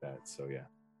things like that. So yeah.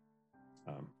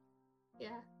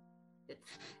 Yeah. It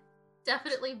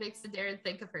definitely makes Darren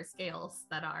think of her scales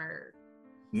that are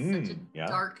such a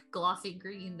dark, glossy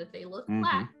green that they look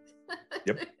black.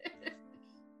 Yep.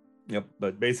 Yep.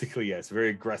 But basically, yes, very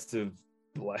aggressive.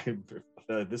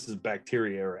 This is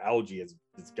bacteria or algae.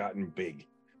 It's gotten big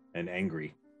and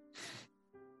angry.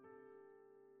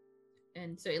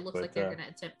 And so it looks like they're going to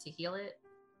attempt to heal it.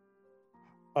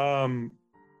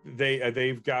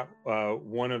 They've got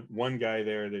one guy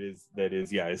there that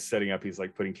is setting up. He's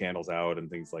like putting candles out and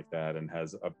things like that, and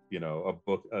has a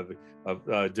book of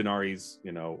Denari's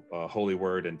holy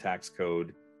word and tax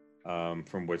code,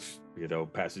 from which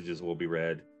passages will be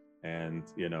read, and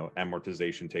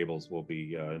amortization tables will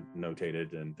be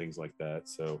notated and things like that.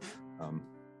 So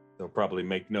they'll probably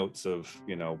make notes of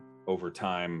over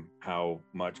time how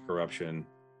much corruption,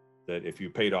 that if you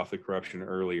paid off the corruption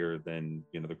earlier, then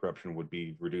the corruption would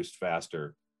be reduced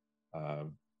faster,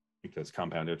 because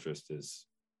compound interest is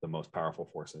the most powerful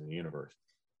force in the universe.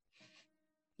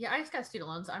 Yeah, I just got student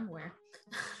loans. I'm aware.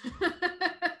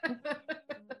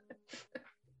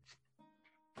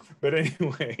 But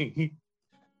anyway,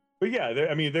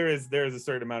 there is a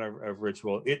certain amount of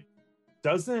ritual. It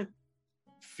doesn't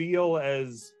feel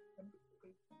as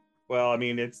well. I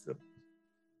mean, it's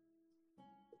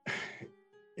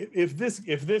if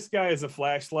this guy is a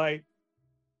flashlight,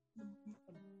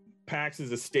 Pax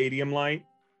is a stadium light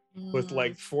with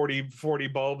like 40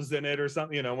 bulbs in it or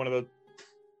something, one of the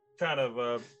kind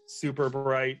of super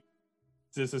bright,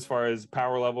 just as far as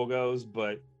power level goes.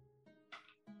 But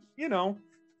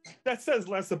that says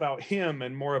less about him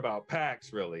and more about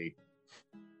Pax, really.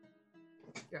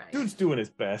 Right. Dude's doing his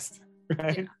best,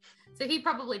 right? Yeah. So he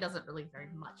probably doesn't really very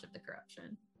much of the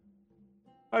corruption.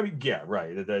 I mean, yeah,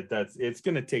 right. That's it's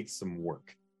gonna take some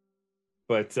work,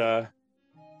 but yeah.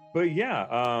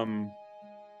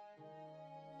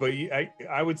 But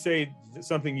I would say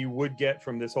something you would get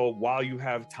from this whole, while you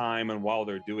have time and while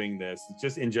they're doing this,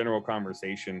 just in general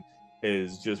conversation,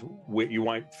 is just you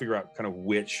want to figure out kind of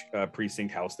which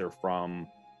precinct house they're from,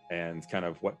 and kind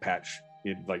of what patch,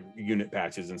 like unit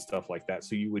patches and stuff like that,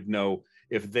 so you would know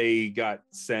if they got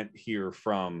sent here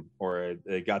from, or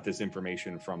they got this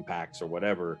information from PAX or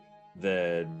whatever,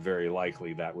 then very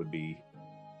likely that would be,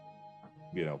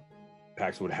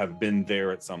 PAX would have been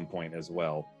there at some point as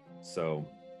well. So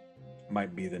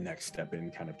might be the next step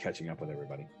in kind of catching up with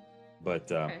everybody. But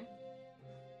okay.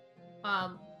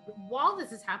 While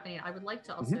this is happening, I would like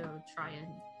to also try and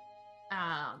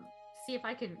see if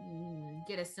I can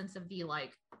get a sense of the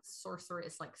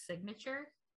sorceress signature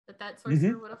that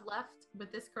sorcerer would have left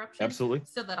with this corruption. Absolutely.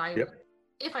 So that I would,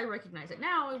 if I recognize it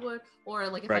now, I would, or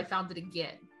if I found it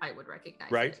again, I would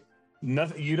recognize it.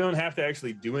 Nothing. You don't have to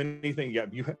actually do anything. Yeah.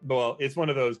 Well, it's one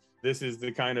of those. This is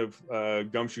the kind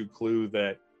of gumshoe clue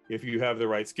that if you have the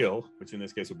right skill, which in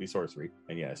this case would be sorcery,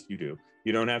 and yes, you do,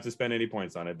 you don't have to spend any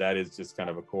points on it. That is just kind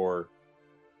of a core.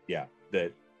 Yeah.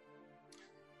 That.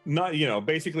 Not,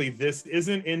 basically this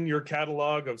isn't in your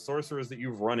catalog of sorcerers that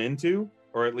you've run into,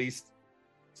 or at least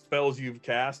spells you've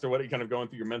cast, or what, kind of going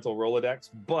through your mental Rolodex,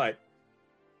 but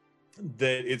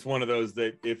that it's one of those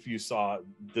that if you saw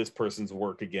this person's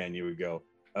work again, you would go,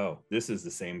 oh, this is the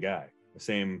same guy. This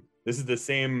is the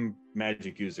same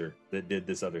magic user that did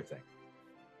this other thing.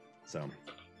 So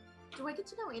do I get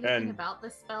to know anything about the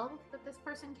spell that this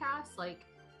person cast?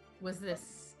 Was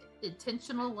this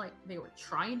intentional, they were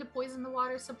trying to poison the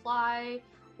water supply,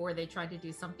 or they tried to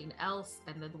do something else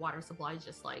and then the water supply is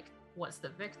just what's the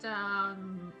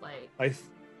victim?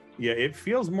 It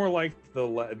feels more like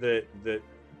what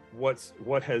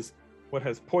has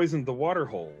poisoned the water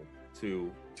hole,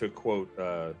 to quote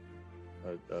a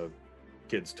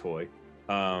kid's toy,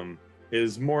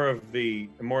 is more of the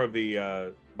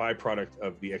byproduct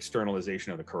of the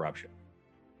externalization of the corruption.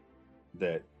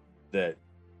 That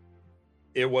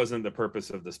it wasn't the purpose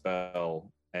of the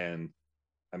spell, and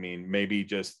I mean maybe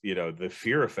just the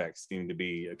fear effects seem to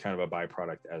be a kind of a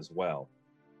byproduct as well.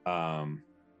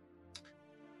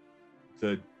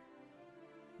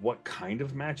 What kind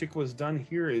of magic was done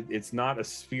here? It's not a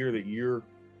sphere that you're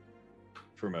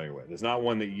familiar with. It's not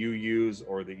one that you use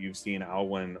or that you've seen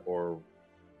Alwyn or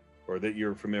that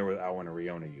you're familiar with Alwyn or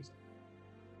Riona using.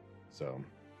 So,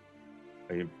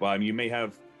 you may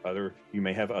have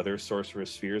other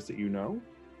sorceress spheres that you know.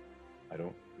 I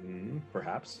don't,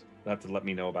 perhaps. You'll have to let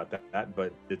me know about that,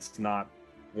 but it's not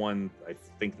one I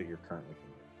think that you're currently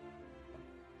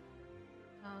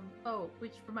familiar.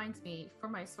 Which reminds me, for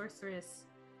my sorceress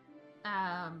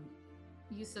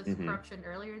use of corruption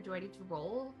earlier, do I need to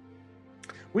roll?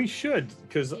 We should,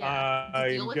 because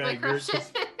deal with my corruption.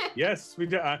 Yes, we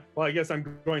do. Well, I guess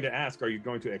I'm going to ask: are you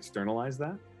going to externalize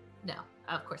that? No,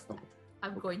 of course not.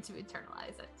 I'm going to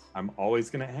internalize it. I'm always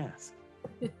going to ask.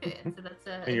 So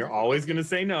that's and you're always going to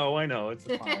say no. I know it's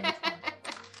fine. It's fine.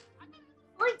 I'm looking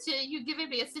forward to you giving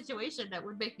me a situation that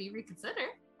would make me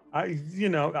reconsider.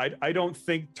 I don't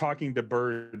think talking to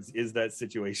birds is that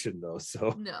situation though.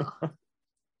 So no.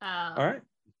 All right.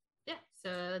 Yeah.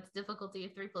 So it's difficulty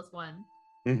of 3 + 1.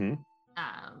 Mm-hmm.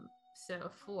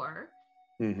 So 4.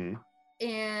 Mm-hmm.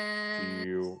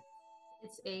 And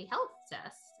it's a health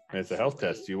test. Actually. It's a health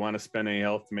test. Do you want to spend any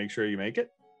health to make sure you make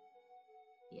it?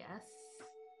 Yes.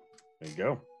 There you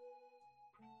go.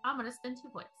 I'm gonna spend 2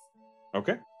 points.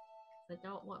 Okay. I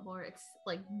don't want more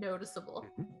noticeable.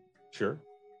 Mm-hmm. Sure.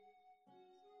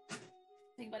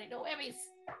 Anybody know whammies?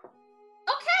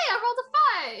 Okay, I rolled a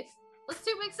 5. Let's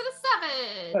 2 makes it a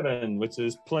 7. 7, which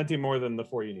is plenty more than the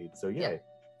 4 you need. So yay.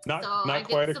 Yeah. Not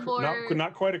quite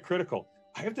a critical.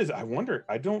 I have this. I wonder.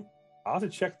 I'll have to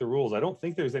check the rules. I don't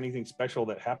think there's anything special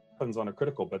that happens on a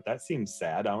critical, but that seems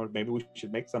sad. Maybe we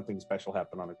should make something special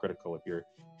happen on a critical. If you're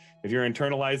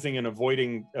internalizing and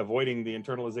avoiding the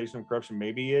internalization of corruption,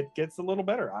 maybe it gets a little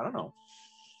better. I don't know.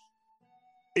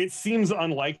 It seems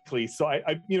unlikely. So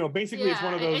I basically it's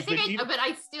one of those.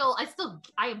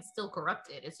 I am still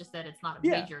corrupted. It's just that it's not a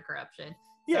major corruption.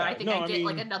 So I think I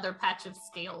get another patch of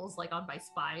scales on my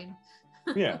spine.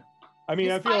 Yeah. I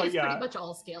mean, I feel like pretty much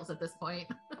all scales at this point.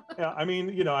 Yeah, I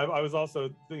mean, I was also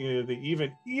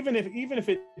thinking even if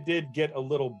it did get a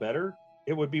little better,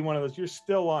 it would be one of those. There's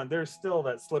still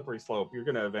that slippery slope. You're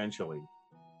going to eventually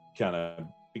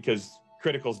because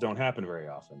criticals don't happen very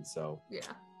often. So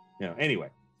anyway,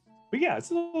 but yeah,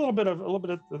 it's a little bit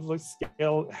of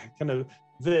scale kind of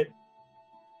that.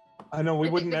 I know we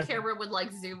wouldn't. The camera would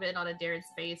zoom in on a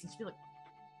Darren's face and she'd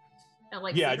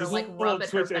be and just rub at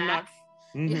her back.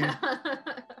 Mm-hmm.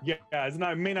 Yeah, it's not.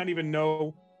 I may not even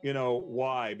know,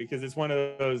 why, because it's one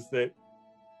of those that,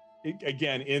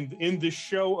 again, in the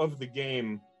show of the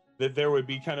game, that there would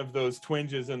be kind of those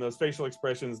twinges and those facial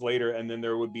expressions later, and then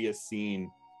there would be a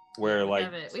scene where we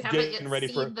haven't getting ready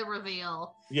for the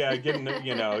reveal. Yeah, getting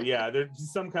there's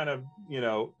some kind of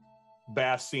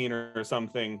bath scene or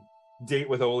something, date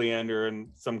with Oleander and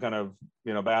some kind of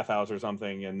bathhouse or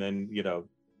something, and then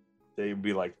they'd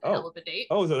be like, so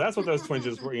that's what those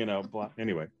twinges were,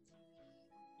 anyway.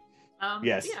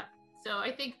 Yes. Yeah. So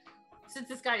I think since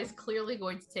this guy is clearly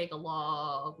going to take a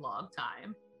long, long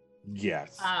time.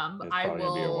 Yes. I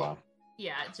will.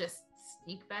 Yeah, just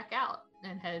sneak back out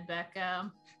and head back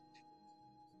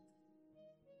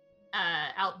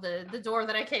out the door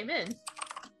that I came in.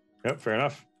 Yep. Fair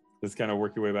enough. Just kind of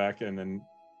work your way back and then,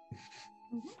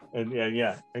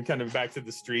 and kind of back to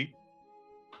the street.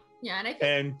 Yeah, and I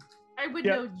think I would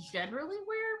know generally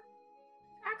where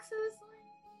Axe's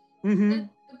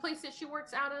the place that she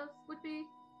works out of would be.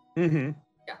 Mm-hmm.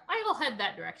 Yeah, I'll head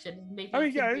that direction. Maybe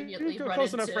you're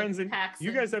close enough friends, and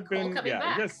you guys have been.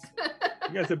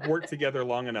 You guys have worked together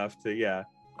long enough to.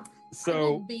 So I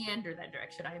will meander that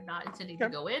direction. I am not intending to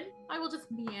go in. I will just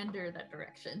meander that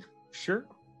direction. Sure.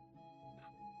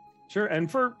 And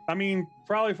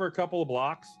probably for a couple of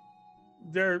blocks,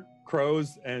 there are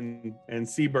crows and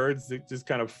seabirds that just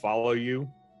kind of follow you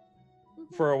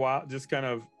for a while. Just kind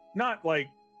of not like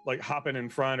hopping in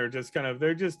front or just kind of,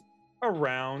 they're just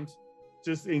around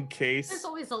just in case. There's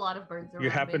always a lot of birds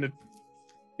around.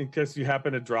 In case you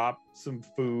happen to drop some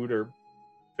food or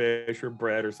fish or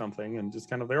bread or something, and just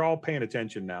kind of, they're all paying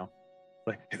attention now.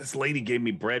 Like, hey, this lady gave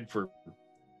me bread for,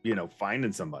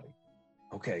 finding somebody.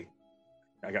 Okay,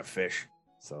 I got fish,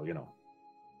 so good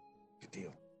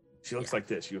deal. She looks like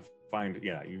this. You find,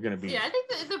 you're gonna be. Yeah, I think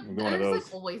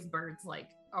there's always birds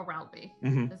around me.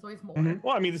 Mm-hmm. There's always more. Mm-hmm.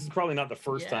 Well, this is probably not the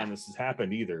first time this has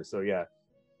happened either. So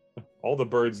all the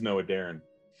birds know a Darren.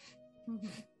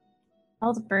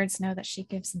 All the birds know that she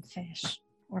gives them fish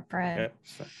or bread.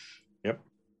 Yep.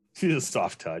 She's a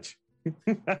soft touch.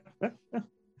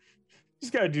 She's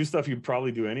got to do stuff you'd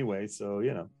probably do anyway. So,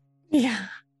 Yeah.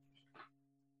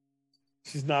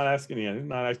 she's not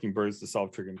asking birds to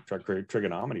solve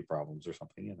trigonometry problems or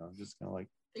something, just kind of like,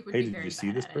 hey, did you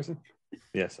see this person?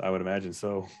 Yes, I would imagine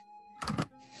so.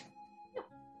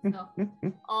 So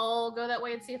I'll go that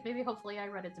way and see if maybe hopefully I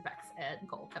run into Bex and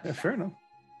Cole. Fair enough.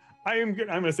 I'm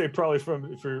going to say probably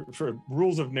for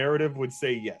rules of narrative would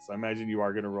say yes. I imagine you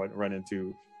are going to run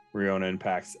into Riona and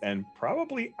Pax and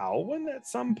probably Alwyn at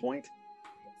some point.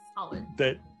 Solid.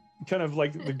 That kind of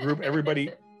like the group,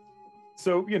 everybody.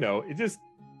 So, it just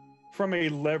from a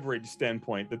leverage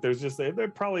standpoint that they're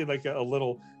probably like a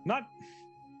little, not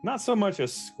so much a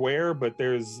square, but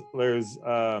there's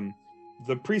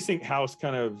the precinct house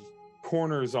kind of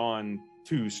corners on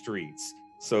 2 streets.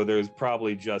 So there's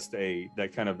probably just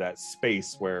that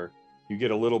space where you get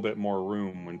a little bit more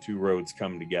room when 2 roads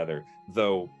come together.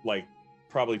 Though, like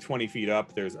probably 20 feet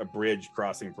up, there's a bridge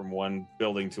crossing from one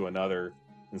building to another,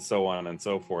 and so on and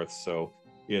so forth. So,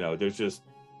 there's just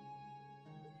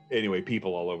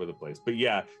people all over the place. But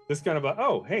yeah, this kind of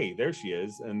oh, hey, there she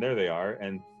is, and there they are,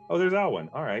 and oh, there's Alwyn.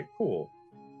 All right, cool.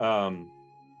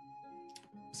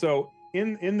 So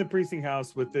in the precinct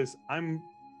house with this, I'm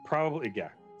probably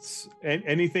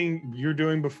anything you're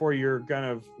doing before you're kind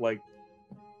of like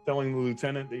telling the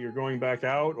lieutenant that you're going back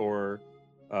out, or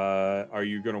are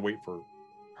you going to wait for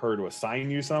her to assign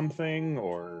you something,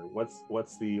 or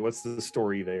what's the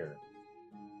story there?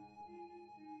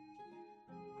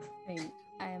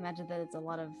 I imagine that it's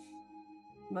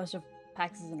most of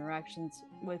Pax's interactions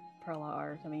with Perla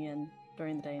are coming in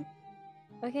during the day.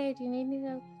 Okay, do you need me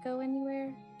to go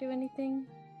anywhere? Do anything?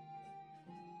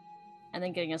 And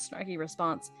then getting a snarky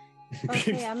response.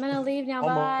 Okay, I'm gonna leave now.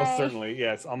 Almost bye. certainly,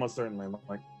 yes, almost certainly.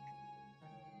 Like,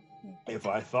 if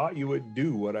I thought you would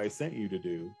do what I sent you to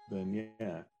do, then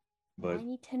yeah. But I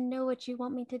need to know what you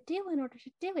want me to do in order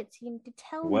to do it. So you need to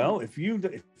tell me. Well, if you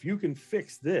can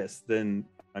fix this, then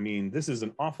this is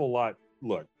an awful lot.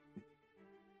 Look,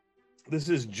 this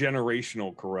is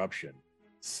generational corruption.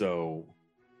 So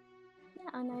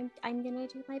yeah, and I'm gonna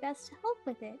do my best to help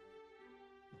with it.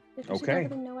 Because okay. I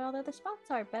don't really know what all the other spots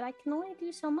are, but I can only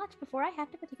do so much before I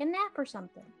have to go take a nap or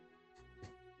something.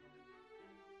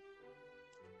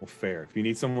 Well, fair. If you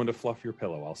need someone to fluff your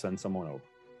pillow, I'll send someone over.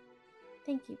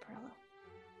 Thank you, Perla.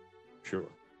 Sure.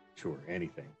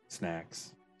 Anything.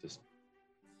 Snacks. Just.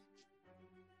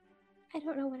 I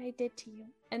don't know what I did to you.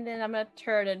 And then I'm gonna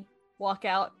turn and walk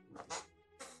out.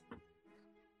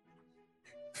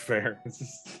 Fair.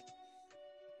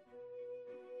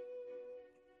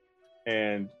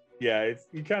 And yeah, it's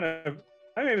you kind of.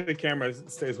 Maybe the camera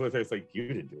stays with her. It's like you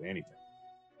didn't do anything.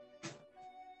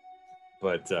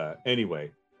 But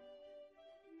anyway.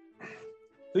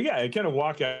 So yeah, I kind of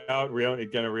walk out.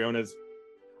 Riona's.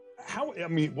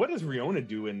 What does Riona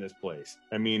do in this place?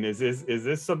 Is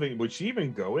this something? Would she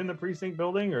even go in the precinct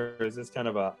building, or is this kind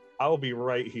of I'll be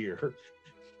right here?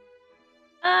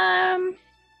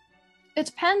 It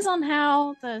depends on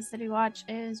how the City Watch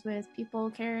is with people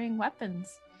carrying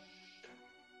weapons.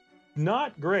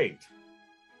 Not great.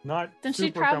 Not. Then super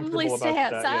she'd probably stay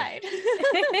outside.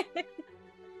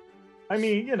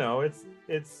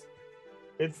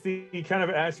 It's the you kind of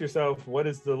ask yourself, what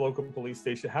is the local police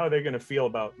station? How are they going to feel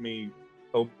about me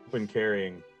open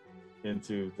carrying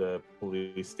into the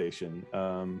police station?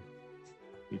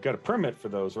 You've got a permit for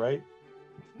those, right?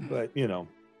 But even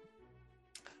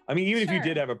if you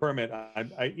did have a permit,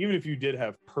 even if you did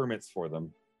have permits for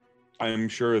them, I'm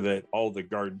sure that all the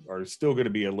guards are still going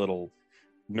to be a little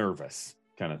nervous,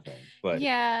 kind of thing. But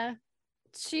yeah,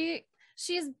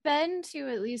 she's been to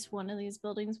at least one of these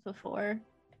buildings before.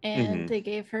 And they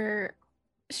gave her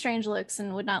strange looks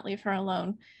and would not leave her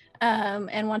alone,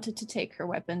 and wanted to take her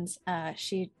weapons.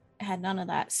 She had none of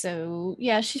that. So,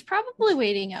 yeah, she's probably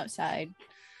waiting outside.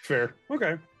 Fair.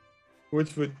 Okay.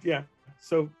 Which would, yeah.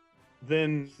 So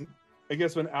then I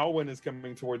guess when Alwyn is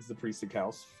coming towards the precinct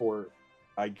house for,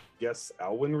 I guess,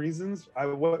 Alwyn reasons,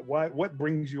 what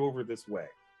brings you over this way?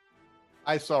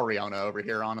 I saw Riona over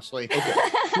here, honestly. Okay,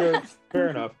 sure, fair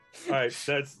enough. All right,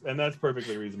 that's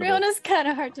perfectly reasonable. Riona's kind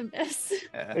of hard to miss.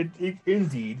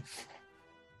 Indeed.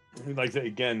 Like I said,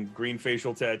 again, green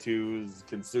facial tattoos,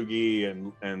 kintsugi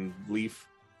and leaf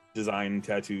design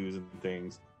tattoos and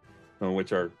things,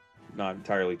 which are not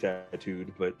entirely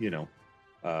tattooed, but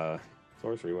sorcery.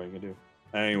 What are you gonna do?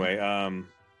 Anyway,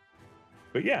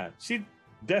 but yeah, she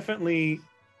definitely.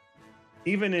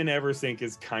 Even in Eversync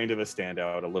is kind of a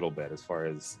standout a little bit as far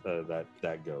as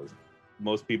that goes.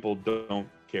 most people don't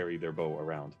carry their bow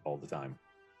around all the time,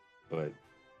 but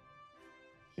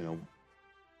you know,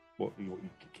 you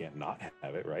can't not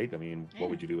have it, right? I mean, what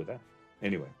would you do with that?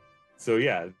 Anyway, so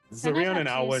yeah, so Then I'd Riona and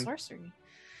have to use Alwyn. sorcery.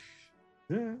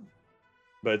 Yeah.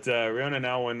 But Riona and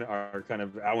Alwyn are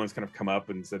Alwyn's kind of come up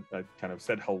and said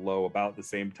hello about the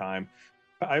same time.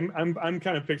 I'm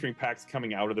kind of picturing Pax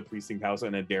coming out of the precinct house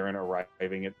and then Darren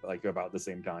arriving at like about the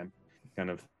same time,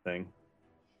 kind of thing.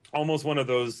 Almost one of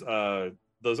those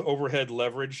overhead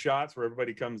leverage shots where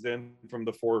everybody comes in from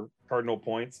the 4 cardinal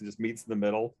points and just meets in the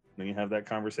middle, and then you have that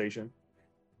conversation.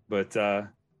 But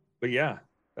yeah.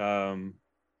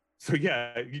 So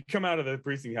yeah, you come out of the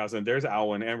precinct house and there's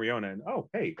Alwyn and Riona, and oh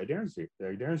hey,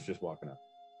 Darren's just walking up.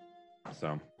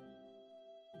 So.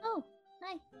 Oh,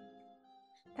 hi.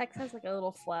 Pex has like a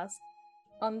little flask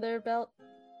on their belt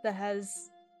that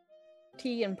has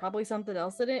tea and probably something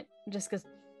else in it. Just goes.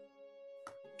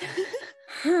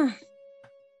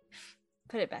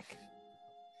 Put it back.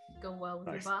 Go well with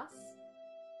Nice. your boss.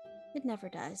 It never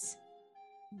does.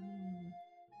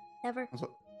 Ever.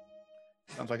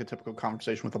 Sounds like a typical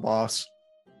conversation with a boss.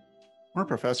 We're a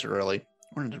professor, really.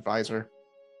 We're an advisor.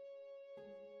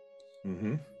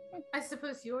 Mm-hmm. I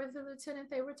suppose you're the lieutenant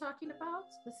they were talking about,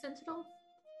 the Sentinel.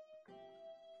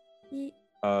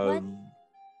 What?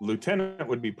 Lieutenant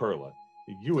would be Perla.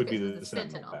 You would Okay, be so the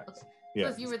Sentinel. Pax. Okay. Yeah,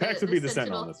 Because you were Pax the would be the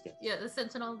Sentinel in this case. Yeah, the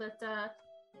Sentinel that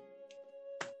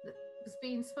was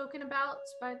being spoken about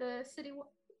by the City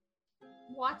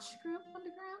Watch group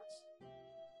underground.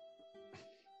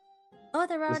 Oh,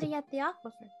 they're already at the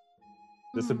aquifer.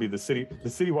 This would be the city. The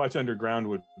City Watch Underground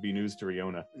would be news to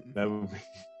Riona. That would be.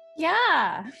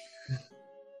 Yeah.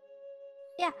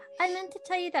 Yeah, I meant to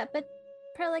tell you that, but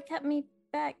Perla kept me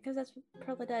back because that's what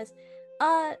Perla does.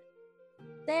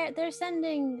 They're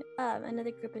sending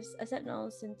another group of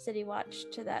sentinels and City Watch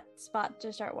to that spot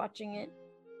to start watching it.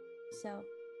 So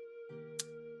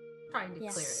Trying to Yeah.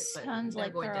 clear it, but Sounds they're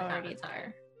like going they're to have already a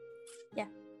time. there.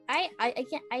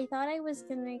 I thought I was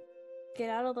gonna get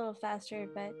out a little faster,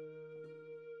 but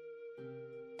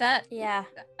That yeah,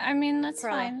 I mean, that's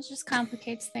Perla. fine. It just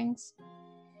complicates things.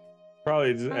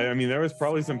 Probably. I mean, there was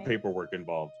probably some Sorry. paperwork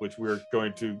involved, which we're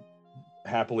going to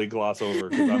happily gloss over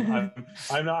because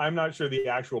I'm not sure the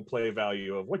actual play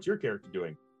value of what's your character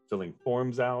doing. Filling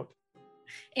forms out.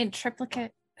 In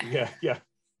triplicate. Yeah.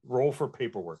 Roll for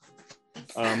paperwork.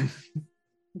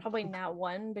 probably not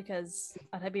one because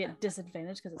I'd be at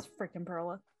disadvantage because it's freaking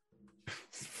Perla.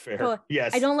 Fair. Perla,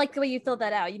 Yes. I don't like the way you filled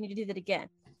that out. You need to do that again.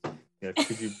 Yeah,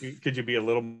 could you be a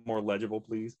little more legible,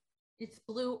 please? It's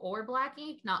blue or black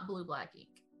ink, not blue black ink.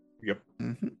 Yep.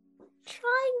 Mm-hmm.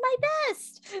 Trying my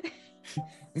best.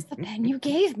 It's the pen you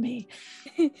gave me.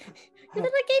 You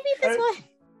literally gave me this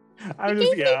one. I'm You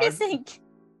just gave me this ink.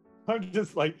 I'm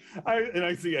just like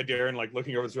I see Darren like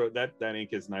looking over his throat. That ink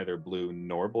is neither blue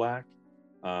nor black.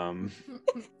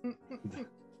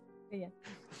 Yeah.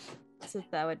 So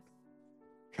that would.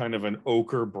 Kind of an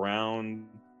ochre brown.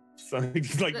 Something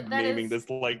just like That naming is- this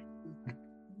like.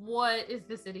 What is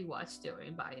the City Watch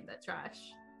doing buying that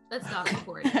trash? That's not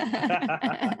important.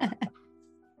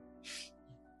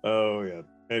 Oh yeah.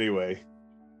 Anyway,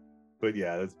 but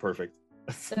yeah, that's perfect.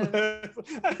 I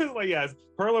was like, yes,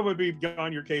 Perla would be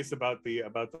on your case about the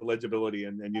legibility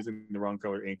and using the wrong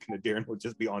color ink, and Darren would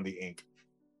just be on the ink.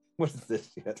 What is this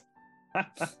shit?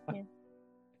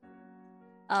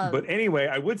 But anyway,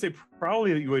 I would say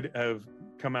probably that you would have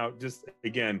come out just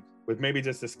again with maybe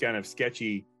just this kind of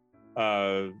sketchy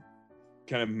kind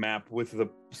of map with the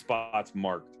spots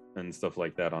marked and stuff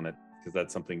like that on it, because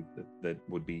that's something that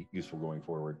would be useful going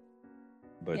forward.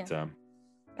 But Yeah.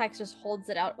 Pax just holds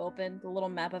it out open, the little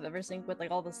map of Eversink with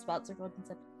like all the spots circled and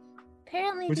said,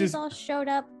 apparently Which these is- all showed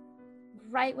up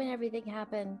right when everything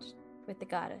happened with the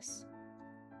goddess.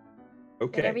 But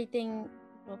okay, everything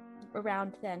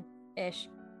around then ish.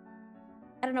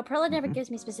 I don't know. Perla never Mhm. gives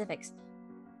me specifics.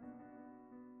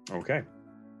 okay,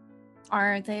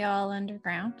 Are they all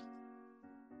underground?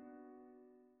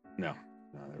 no,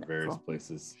 there are various Cool.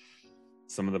 places.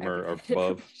 Some of them are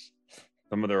above.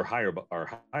 Some of them are high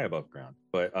above ground.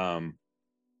 But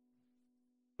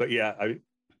yeah, I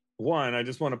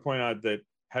just want to point out that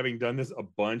having done this a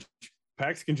bunch,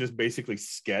 Pax can just basically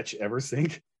sketch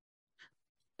Eversink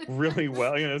really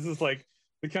well. This is like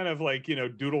the kind of like,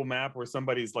 doodle map where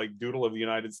somebody's like doodle of the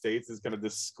United States is kind of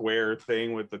this square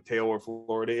thing with the tail where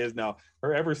Florida is. Now, her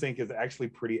Eversink is actually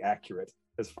pretty accurate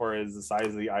as far as the size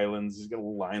of the islands. She's got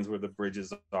little lines where the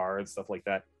bridges are and stuff like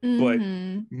that.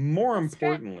 Mhm. More A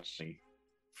stretch. importantly,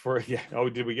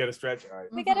 did we get a stretch? All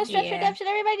right. We got a stretch Yeah. redemption.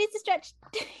 Everybody needs to stretch.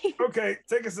 Okay,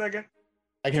 take a second.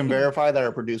 I can verify that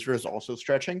our producer is also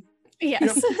stretching.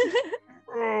 Yes.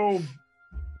 Oh.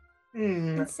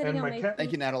 And sitting on my my cat.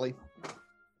 Thank you, Natalie.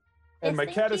 And Yes, my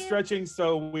thank cat is you. stretching,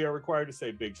 so we are required to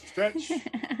say big stretch.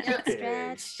 Yep. Big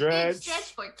Stretch. stretch. Big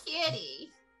stretch for Kitty.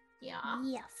 Yeah.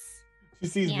 Yes. She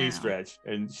sees me Yeah. stretch,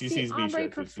 and she See, sees me Aubrey stretch.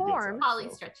 And she gets performed. up, Polly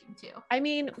so. stretching too. I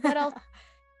mean, what else?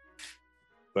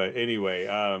 But anyway,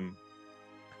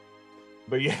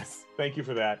 but yes, thank you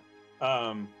for that.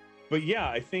 But yeah,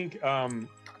 I think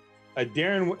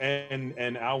Darren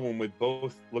and Alwyn would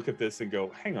both look at this and go,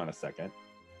 "Hang on a second."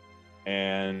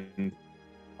 And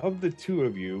of the two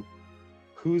of you,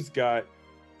 who's got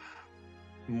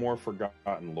more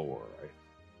forgotten lore? Right?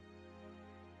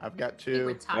 I've got I think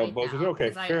we're two. tied both of now, you?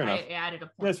 Okay, 'cause fair enough. I added a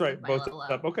point. That's to right, my both level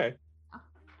up. Okay. Oh.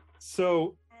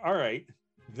 So, all right,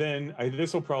 then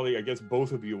this will probably, I guess,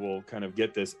 both of you will kind of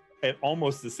get this at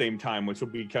almost the same time, which will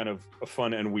be kind of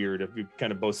fun and weird if you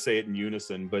kind of both say it in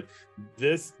unison. But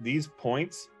these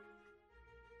points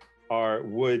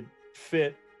would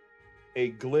fit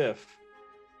a glyph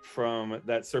from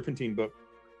that Serpentine book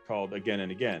called Again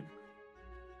and Again.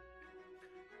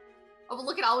 Oh, but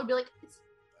look at all would be like, it's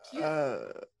cute.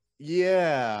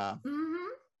 Yeah.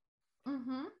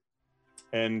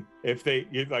 And if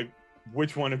you're like,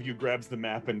 which one of you grabs the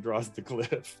map and draws the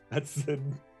glyph? That's the.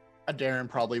 Darren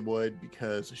probably would,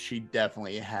 because she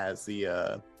definitely has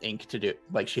the ink to do.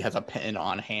 Like, she has a pen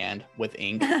on hand with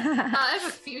ink. I have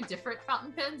a few different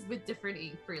fountain pens with different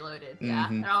ink preloaded. Yeah, Mhm.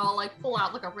 and I'll like pull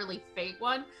out like a really fake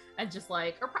one and just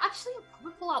like, or actually, I'll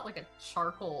probably pull out like a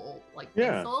charcoal like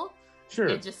Yeah. pencil Sure.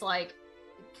 and just like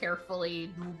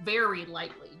carefully, very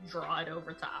lightly draw it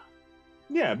over top.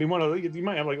 Yeah, it'd be one of you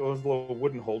might have like those little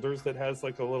wooden holders that has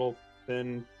like a little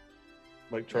thin,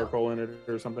 like charcoal in it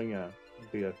or something. Yeah,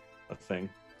 it'd be a thing.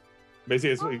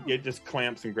 Basically, it just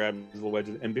clamps and grabs the little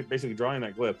wedges, and basically drawing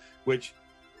that glyph. Which,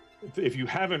 if you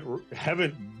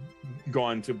haven't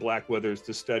gone to Blackwithers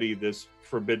to study this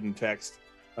forbidden text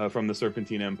from the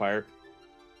Serpentine Empire,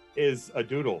 is a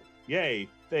doodle. Yay!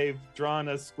 They've drawn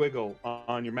a squiggle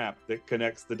on your map that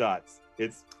connects the dots.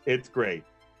 It's great.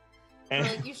 And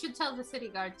Like, you should tell the city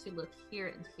guard to look here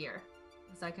and here,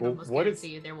 because I can Well, almost what guarantee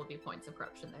you there will be points of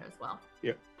corruption there as well.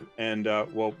 Yeah, and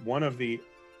well, one of the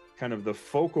kind of the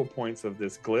focal points of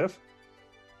this glyph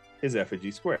is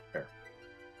Effigy Square.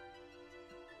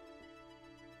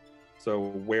 So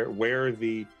where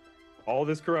all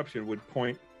this corruption would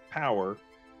point power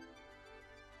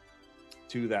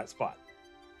to that spot.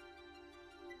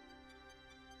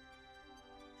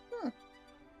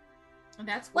 And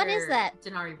that's What where is that?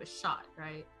 Denari was shot,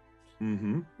 right?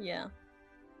 Mm-hmm. Yeah.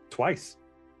 Twice.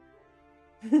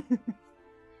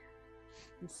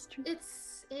 It's true.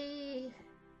 It's a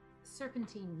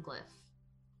serpentine glyph.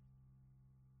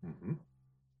 Mm-hmm.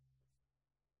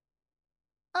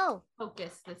 Oh,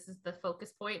 Focus. This is the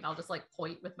focus point, and I'll just like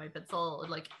point with my pencil, and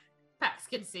like Pax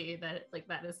can see that like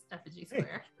that is Effigy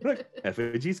Square. Look,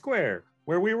 Effigy Square,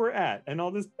 where we were at, and all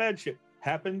this bad shit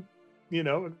happened,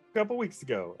 a couple weeks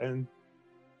ago, and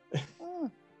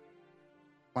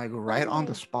Like right on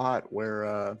the spot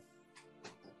where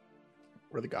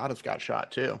the goddess got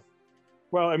shot too.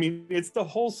 well, I mean, it's the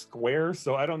whole square,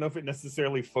 so I don't know if it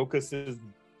necessarily focuses.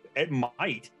 It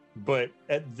might, but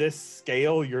at this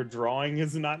scale, your drawing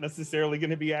is not necessarily going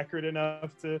to be accurate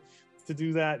enough to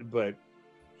do that. But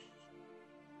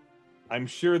I'm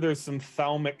sure there's some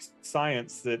thalamic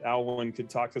science that Alwyn could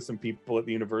talk to some people at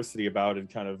the university about and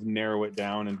kind of narrow it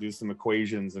down and do some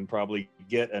equations and probably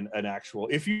get an actual,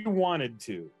 if you wanted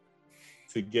to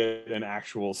get an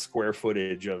actual square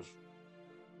footage of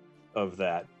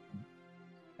that.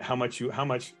 How much I've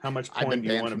coin been do you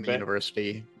banned want to from the bet?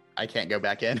 university. I can't go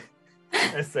back in.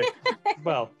 I say,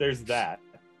 well, there's that.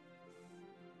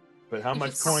 But how You much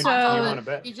just coin So- do you want to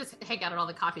bet? You just hang out at all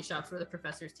the coffee shops where the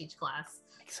professors teach class.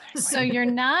 Exactly. So you're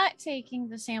not taking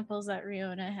the samples that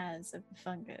Riona has of the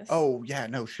fungus. Oh yeah,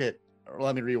 no shit.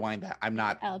 Let me rewind that. I'm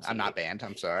not Algae. banned.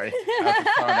 I'm sorry. I was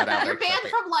just throwing that out You're there 'cause I banned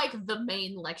think- from like the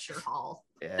main lecture hall.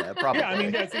 Yeah, probably. Yeah, I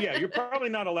mean, you're probably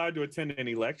not allowed to attend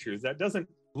any lectures. That doesn't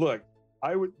look.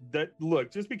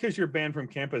 Just because you're banned from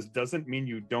campus doesn't mean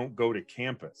you don't go to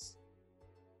campus.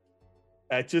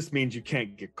 That just means you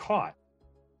can't get caught.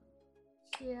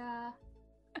 Yeah.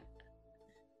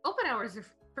 Open hours are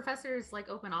professors, like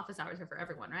open office hours are for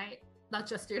everyone, right? Not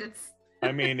just students.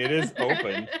 I mean, it is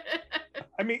open.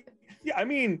 I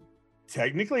mean,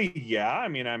 technically, yeah. I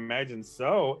mean, I imagine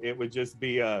so. It would just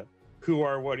be who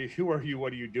are you?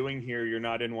 What are you doing here? You're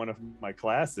not in one of my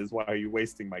classes. Why are you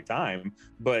wasting my time?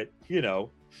 But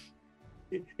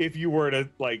if you were to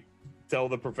like tell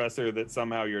the professor that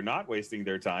somehow you're not wasting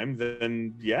their time,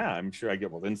 then yeah, I'm sure I get,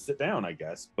 well, then sit down, I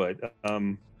guess. But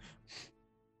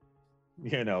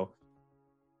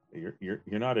You're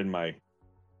not in my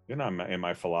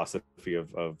philosophy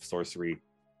of sorcery,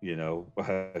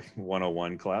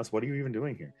 101 class. What are you even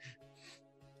doing here?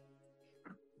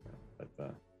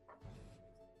 But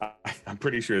I'm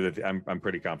pretty sure that I'm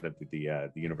pretty confident that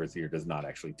the university here does not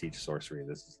actually teach sorcery.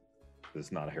 This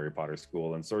is not a Harry Potter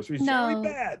school, and sorcery is generally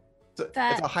bad. It's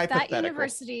a hypothetical. That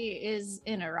university is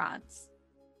in Iran's.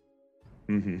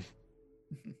 Mm-hmm.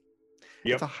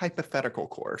 Yep. It's a hypothetical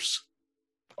course.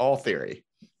 All theory.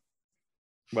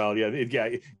 Well, yeah.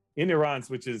 In Iran's,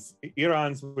 which is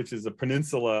a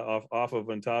peninsula off of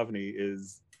Antavni,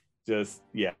 is just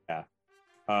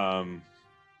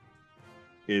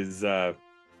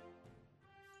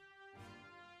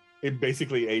it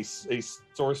basically a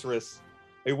sorceress,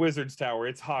 a wizard's tower.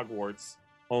 It's Hogwarts,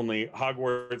 only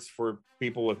Hogwarts for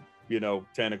people with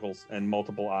tentacles and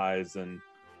multiple eyes and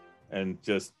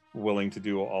just willing to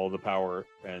do all the power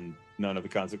and none of the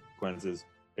consequences,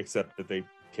 except that they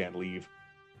can't leave.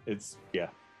 It's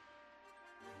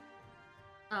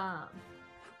I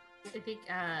think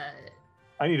I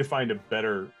need to find a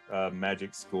better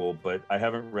magic school, but I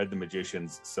haven't read The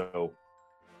Magicians, so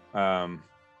you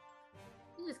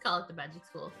just call it the magic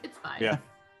school. It's fine. yeah.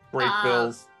 Break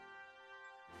Bills.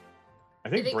 I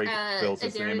think Break Bills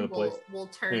is the name of the place. We'll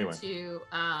turn Anyway.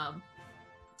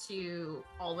 to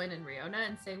Alwyn and Riona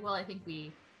and say, well, I think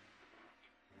we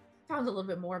found a little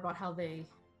bit more about how they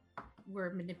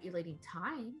were manipulating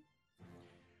time.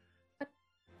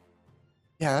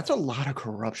 Yeah, that's a lot of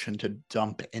corruption to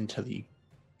dump into the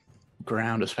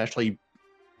ground, especially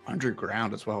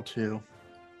underground as well, too.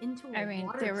 I mean,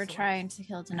 they were trying to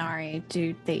kill Denari.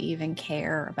 Do they even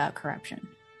care about corruption?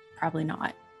 Probably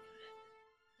not.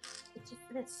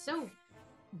 It's so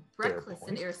reckless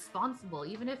and irresponsible.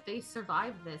 Even if they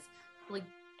survive this, like,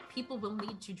 people will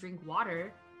need to drink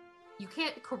water. You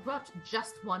can't corrupt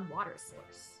just one water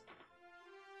source.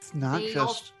 It's not they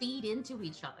all feed into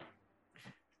each other.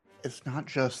 It's not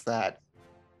just that.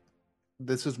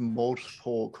 This is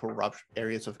multiple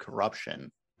areas of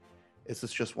corruption. Is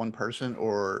this just one person,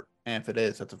 and if it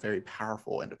is, that's a very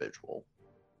powerful individual,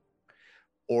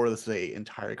 or this is an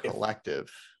entire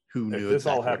collective who knew this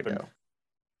all exactly where happened. to go?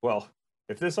 Well,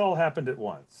 if this all happened at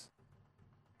once,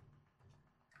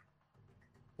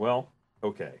 well,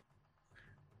 okay.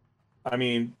 I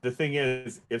mean, the thing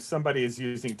is, if somebody is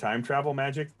using time travel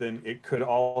magic, then it could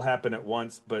all happen at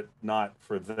once, but not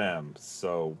for them.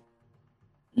 So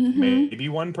maybe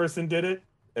one person did it.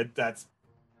 That's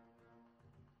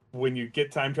when you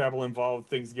get time travel involved,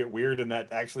 things get weird, and that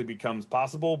actually becomes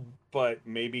possible. But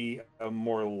maybe a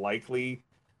more likely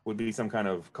would be some kind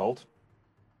of cult.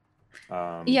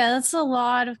 Yeah, that's a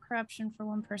lot of corruption for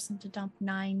one person to dump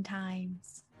 9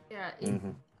 times. Yeah,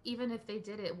 even if they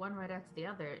did it one right after the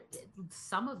other,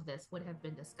 some of this would have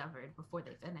been discovered before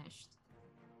they finished.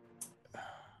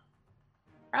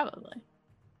 Probably.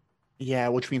 Yeah,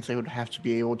 which means they would have to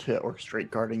be able to orchestrate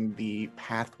guarding the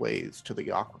pathways to the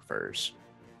aquifers.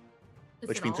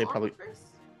 Which means they probably...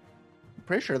 I'm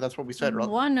pretty sure that's what we said, right?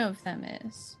 One of them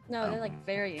is. No, they're like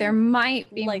very. There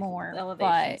might be like more,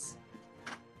 elevations.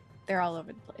 but they're all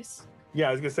over the place. Yeah,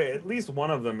 I was gonna say at least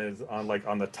one of them is on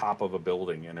the top of a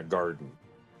building in a garden,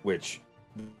 which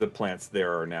the plants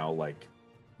there are now like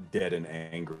dead and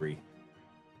angry.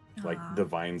 Like the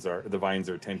vines are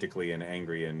tentacly and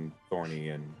angry and thorny,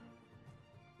 and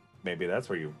maybe that's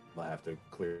where you will have to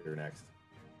clear next.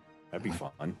 That'd be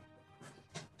fun.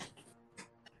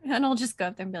 And I'll just go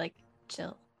up there and be like,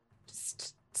 chill.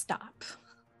 Just stop.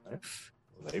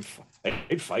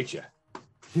 They'd fight you.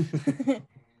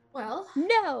 Well,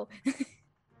 No.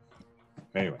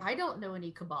 Anyway. I don't know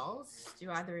any cabals.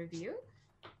 Do either of you?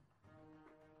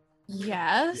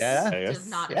 Yes. Yeah. Just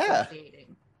not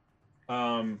associating.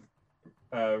 Riona,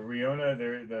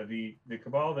 the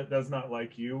cabal that does not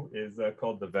like you is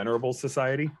called the Venerable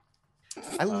Society.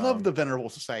 I love the Venerable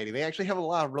Society. They actually have a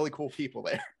lot of really cool people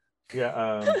there.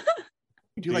 Yeah.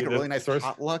 You do like a really nice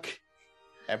potluck.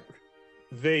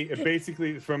 They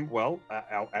basically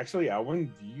actually,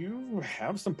 Alwyn, you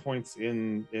have some points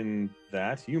in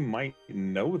that. You might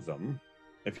know them.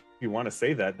 If you want to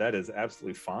say that, that is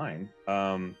absolutely fine.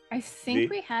 I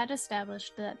think we had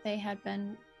established that they had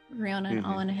been, Riona and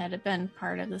Alwyn had been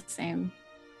part of the same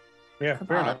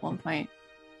cabal at one point.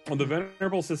 Well, the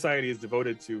Venerable Society is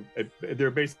devoted to,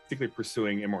 they're basically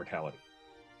pursuing immortality.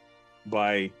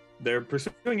 They're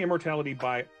pursuing immortality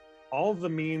by all the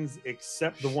means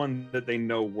except the one that they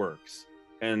know works.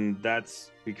 And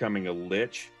that's becoming a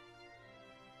lich.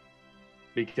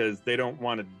 Because they don't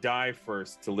want to die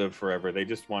first to live forever. They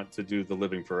just want to do the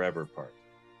living forever part.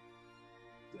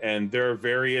 there are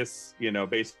various,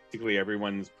 basically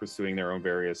everyone's pursuing their own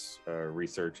various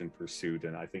research and pursuit.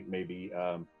 And I think maybe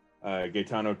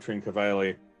Gaetano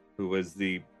Trincavale, who was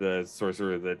the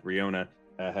sorcerer that Riona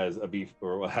has a beef,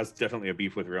 or has definitely a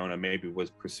beef with Riona, maybe was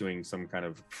pursuing some kind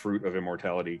of fruit of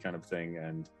immortality kind of thing,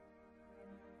 and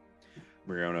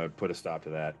Riona put a stop to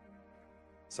that at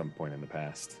some point in the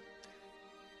past.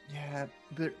 Yeah,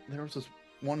 there was this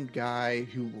one guy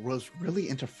who was really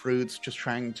into fruits, just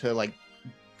trying to like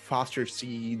foster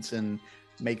seeds and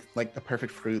make like the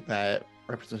perfect fruit that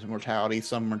represents immortality.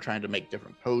 Some are trying to make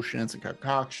different potions and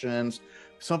concoctions.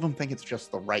 Some of them think it's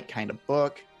just the right kind of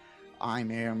book. I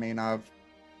may or may not have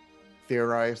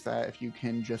theorized that if you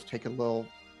can just take a little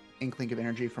inkling of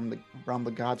energy from the realm of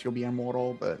the gods, you'll be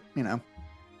immortal. But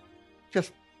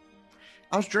just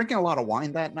I was drinking a lot of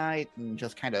wine that night and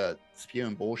just kind of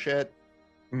spewing bullshit.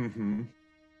 Mm-hmm.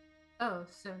 Oh,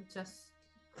 so just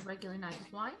a regular night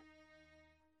of wine?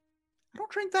 I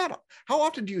don't drink that. How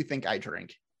often do you think I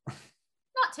drink?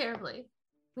 Not terribly.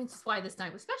 Which is why this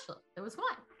night was special. There was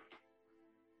wine.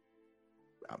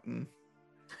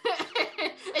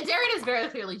 And Darren is very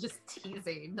clearly just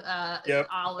teasing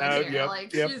Alwyn here.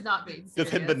 She's not being serious.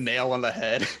 Just hit the nail on the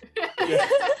head.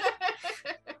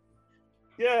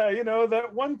 Yeah,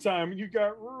 that one time you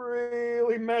got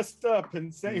really messed up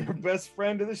and sent your best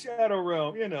friend to the Shadow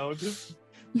Realm, just...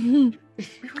 We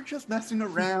were just messing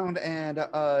around and,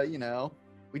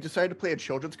 we decided to play a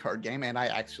children's card game and I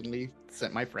accidentally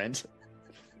sent my friend.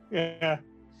 Yeah.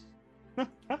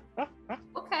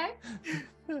 Okay.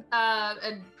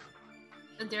 And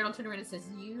Darren will turn around and says,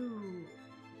 didn't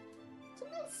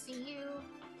I see you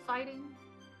fighting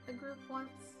a group once?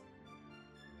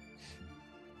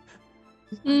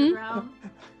 Underground?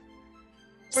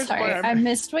 Sorry, I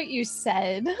missed what you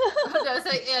said. No,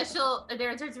 so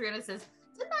Darren turns around and says,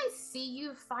 didn't I see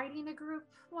you fighting a group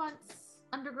once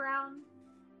underground?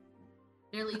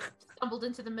 Nearly stumbled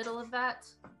into the middle of that.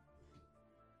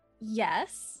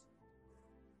 Yes.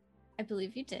 I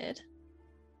believe you did.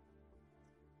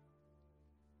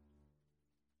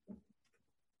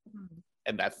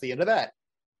 And that's the end of that.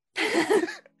 Do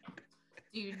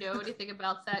you know anything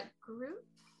about that group?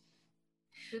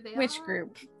 Which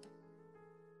group?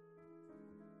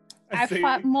 I've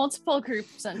fought multiple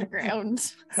groups underground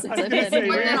since I've been here.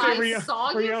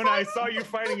 Riona, I saw you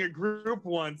fighting a group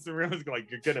once, and Riona's like,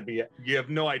 you have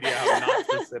no idea how not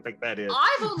specific that is.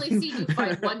 I've only seen you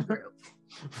fight one group.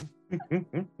 There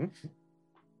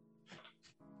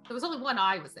was only one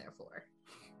I was there for.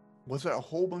 Was it a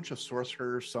whole bunch of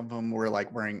sorcerers? Some of them were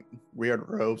like wearing weird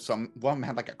robes. One of them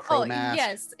had like a crow mask.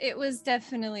 Yes, it was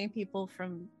definitely people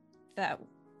from that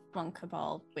one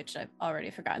cabal, which I've already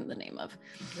forgotten the name of.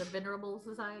 The Venerable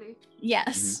Society?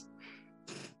 Yes.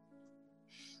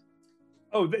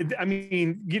 Oh, I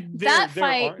mean, there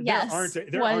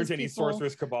aren't any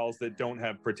sorceress cabals that don't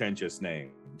have pretentious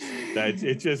names. That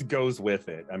it just goes with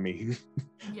it. I mean,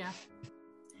 yeah.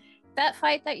 That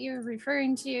fight that you're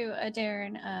referring to,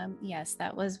 Darren, yes,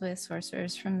 that was with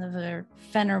sorcerers from the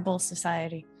Venerable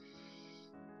Society.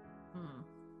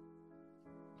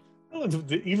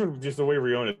 Even just the way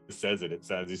Riona says it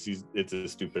sounds it's a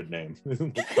stupid name.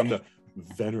 From the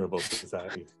Venerable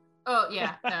Society. Oh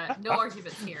yeah, no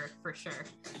arguments here for sure.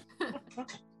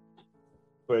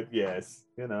 But yes,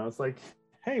 it's like,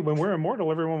 hey, when we're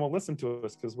immortal, everyone will listen to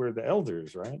us because we're the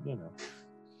elders, right?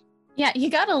 Yeah, you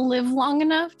gotta live long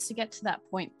enough to get to that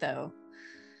point, though.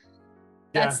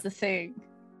 That's the thing.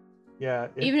 Yeah.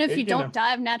 Even if you don't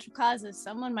die of natural causes,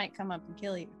 someone might come up and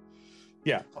kill you.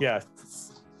 Yeah.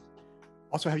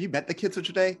 Also, have you met the kids of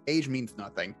today? Age means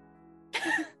nothing.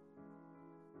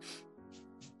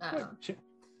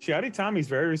 Shouty Tommy's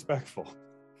very respectful.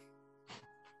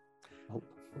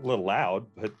 A little loud,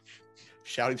 but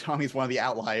Shouty Tommy's one of the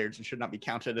outliers and should not be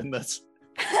counted in this.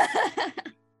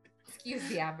 Excuse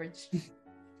the average.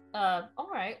 All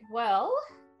right. Well,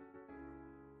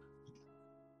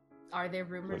 are there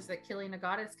rumors that killing a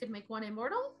goddess could make one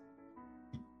immortal?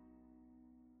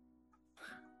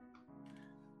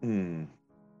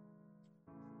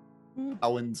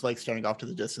 Owen's like staring off to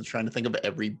the distance, trying to think of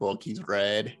every book he's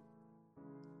read.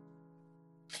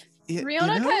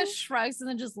 Riona kind of shrugs and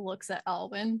then just looks at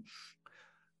Alwyn.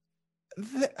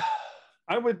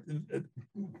 I would.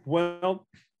 Well,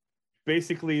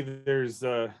 basically, there's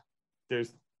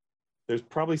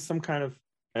probably some kind of,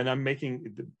 and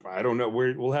I don't know.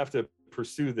 We'll have to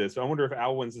pursue this. I wonder if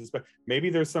Alwyn's maybe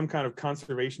there's some kind of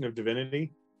conservation of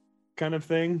divinity kind of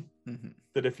thing. Mm-hmm.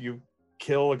 That if you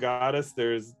kill a goddess,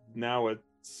 there's now a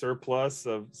surplus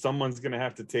of someone's going to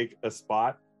have to take a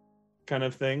spot kind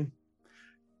of thing.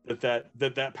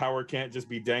 that power can't just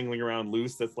be dangling around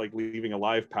loose. That's like leaving a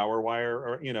live power wire,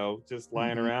 or just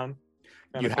lying around.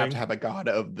 You have to have a god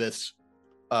of this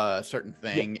certain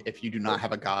thing. Yeah. If you do not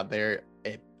have a god there,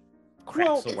 it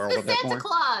cracks the world a bit more. Santa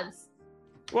Claus.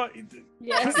 Well,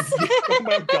 yes. Oh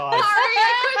my god. Sorry,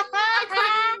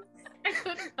 I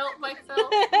couldn't help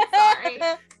myself. Sorry.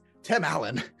 Tim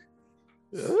Allen.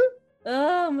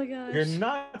 Oh my gosh. You're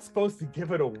not supposed to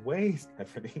give it away,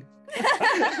 Stephanie.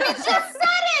 I just said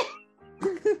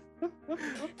it.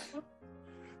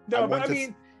 No, but I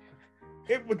mean,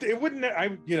 it wouldn't.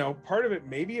 Part of it,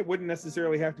 maybe it wouldn't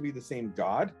necessarily have to be the same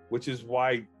god, which is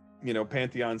why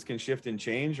pantheons can shift and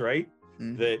change, right?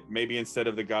 Mm-hmm. That maybe instead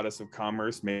of the goddess of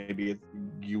commerce, maybe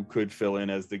you could fill in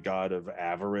as the god of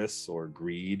avarice or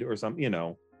greed or something.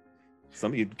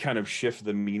 You'd kind of shift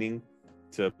the meaning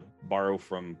to borrow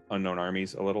from Unknown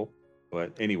Armies a little.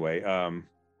 But anyway,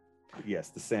 yes,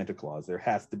 the Santa Claus. There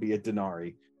has to be a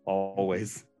Denari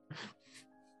always.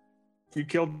 If you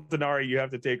kill Denari, you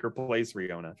have to take her place,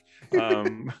 Riona.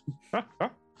 No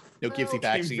givesy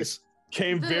backsies.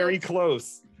 Came very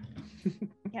close.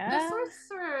 Yeah. The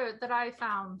sorcerer that I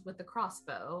found with the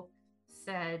crossbow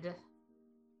said,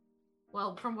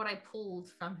 well, from what I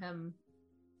pulled from him,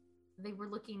 they were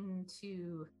looking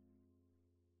to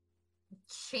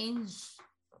change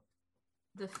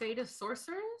the fate of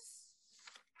sorcerers?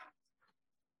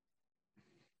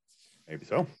 Maybe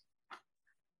so.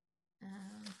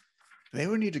 They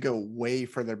would need to go way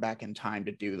further back in time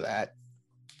to do that.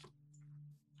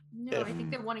 No, I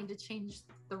think they're wanting to change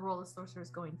the role of sorcerers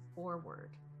going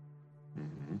forward.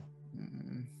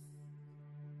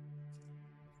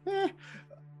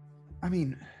 I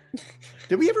mean,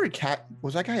 did we ever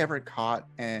was that guy ever caught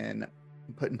and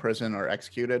put in prison or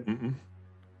executed?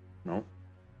 No.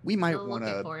 We might Still want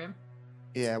looking for him.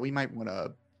 Yeah, we might want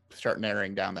to start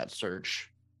narrowing down that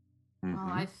search. Well,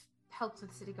 I've helped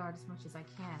with City Guard as much as I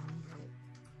can,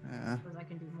 but I suppose I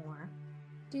can do more.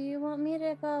 Do you want me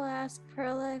to go ask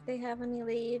Perla if they have any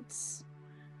leads?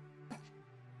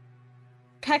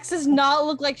 Pex does not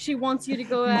look like she wants you to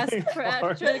go ask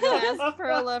Perla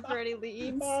for any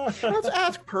leads. Let's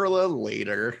ask Perla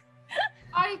later.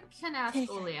 I can ask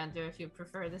Oleander if you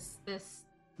prefer.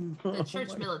 The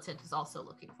church militant is also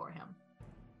looking for him.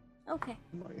 Okay.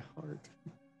 My heart.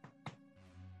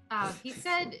 He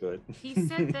said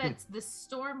that the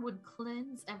storm would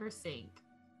cleanse Eversink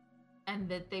and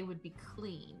that they would be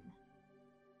clean.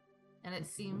 And it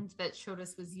seemed that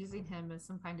Shodas was using him as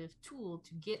some kind of tool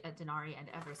to get at Denari and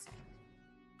Eversink.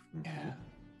 Yeah.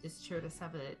 Does Shodas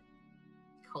have a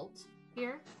cult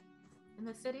here in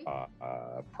the city?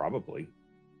 Probably.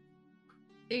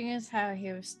 Seeing as how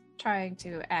he was trying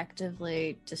to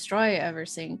actively destroy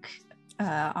Eversink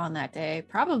on that day,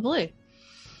 probably.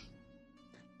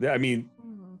 I mean,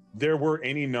 there were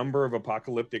any number of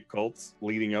apocalyptic cults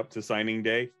leading up to signing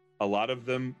day. A lot of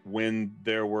them, when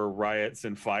there were riots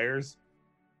and fires,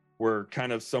 were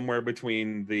kind of somewhere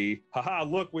between the haha,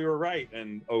 look, we were right,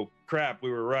 and oh crap, we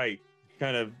were right,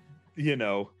 kind of,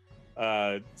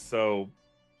 so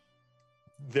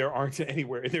there aren't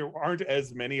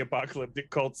as many apocalyptic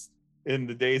cults in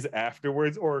the days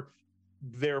afterwards, or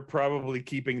they're probably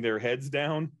keeping their heads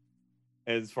down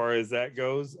as far as that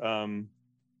goes.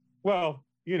 Well,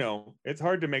 it's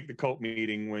hard to make the cult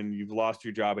meeting when you've lost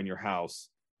your job in your house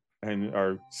and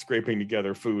are scraping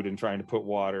together food and trying to put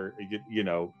water,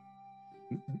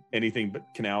 anything but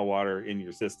canal water in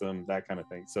your system, that kind of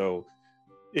thing. So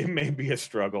it may be a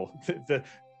struggle. The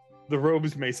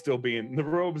robes may still be the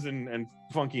robes and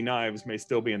funky knives may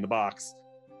still be in the box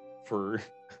for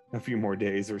a few more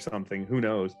days or something. Who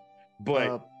knows?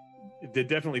 But it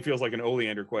definitely feels like an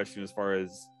Oleander question as far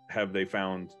as have they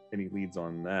found any leads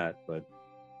on that, but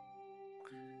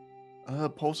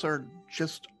Pulsar,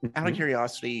 just out of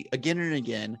curiosity, again and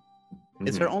again,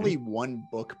 is there only one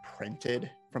book printed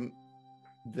from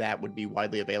that would be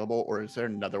widely available, or is there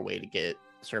another way to get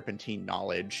Serpentine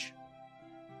knowledge?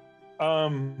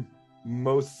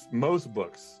 Most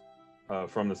books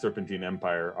from the Serpentine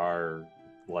Empire are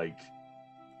like,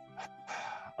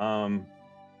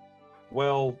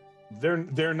 well,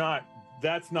 they're not.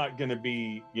 That's not going to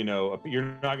be,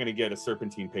 you're not going to get a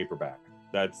Serpentine paperback.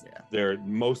 They're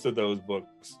most of those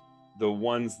books, the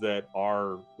ones that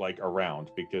are like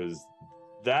around, because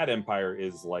that empire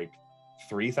is like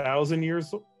 3,000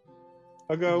 years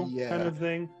ago, kind of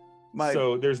thing.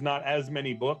 So there's not as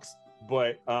many books,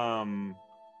 but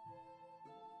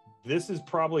this is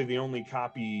probably the only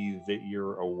copy that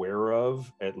you're aware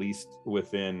of, at least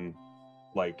within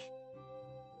like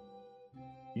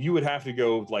you would have to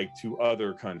go like to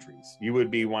other countries. You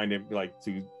would be winding like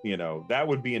to, that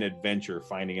would be an adventure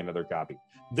finding another copy.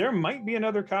 There might be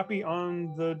another copy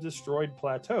on the destroyed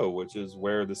plateau, which is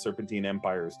where the Serpentine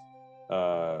Empire's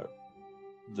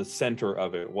the center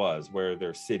of it was, where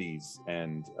their cities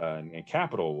and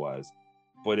capital was.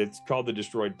 But it's called the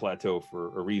destroyed plateau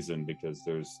for a reason, because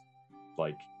there's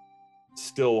like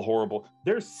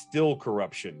there's still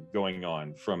corruption going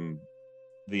on from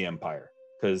the Empire,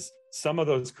 because some of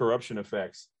those corruption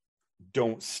effects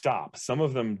don't stop. Some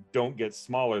of them don't get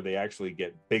smaller, they actually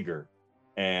get bigger.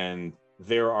 And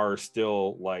there are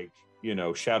still like,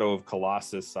 Shadow of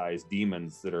Colossus sized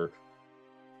demons that are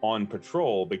on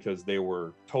patrol because they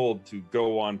were told to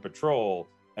go on patrol,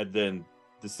 and then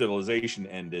the civilization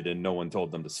ended and no one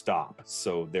told them to stop.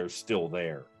 So they're still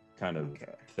there, kind of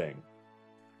thing.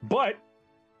 But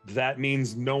that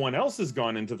means no one else has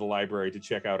gone into the library to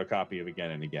check out a copy of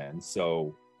Again and Again.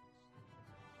 So,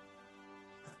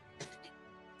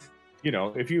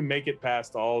 if you make it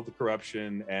past all the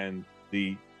corruption and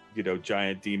the,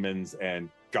 giant demons and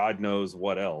God knows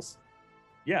what else,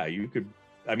 yeah, you could.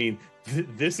 I mean,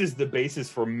 this is the basis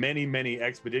for many, many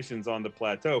expeditions on the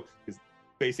plateau, because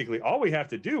basically all we have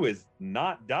to do is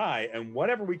not die, and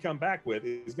whatever we come back with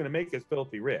is going to make us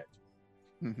filthy rich,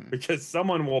 because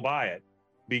someone will buy it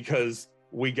because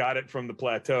we got it from the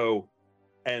plateau,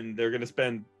 and they're going to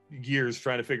spend years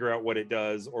trying to figure out what it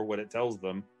does or what it tells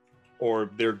them, or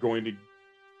they're going to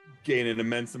gain an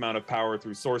immense amount of power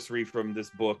through sorcery from this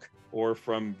book, or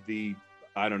from the,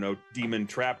 I don't know, demon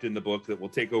trapped in the book that will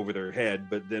take over their head,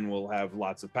 but then will have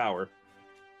lots of power.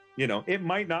 It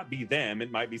might not be them,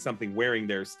 it might be something wearing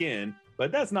their skin,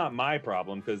 but that's not my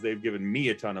problem, because they've given me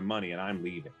a ton of money and I'm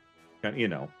leaving.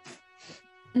 And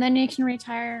then you can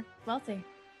retire wealthy.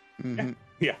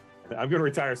 Yeah. I'm going to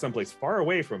retire someplace far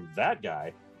away from that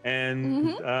guy,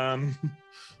 and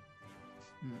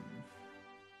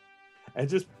and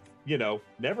just,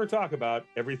 never talk about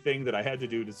everything that I had to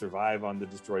do to survive on the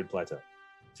destroyed plateau.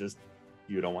 Just,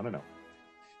 you don't want to know.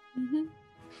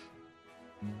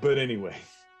 But anyway,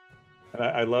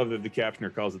 I love that the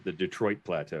captioner calls it the Detroit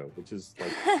Plateau, which is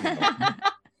like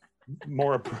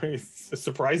more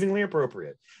surprisingly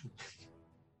appropriate.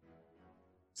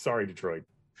 Sorry, Detroit.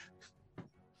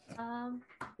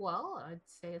 Well, I'd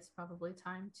say it's probably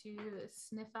time to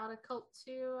sniff out a cult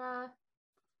to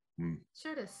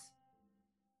shoot us.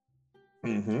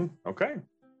 Okay.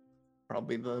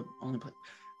 Probably the only place.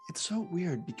 It's so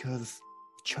weird because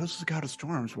Chose is God of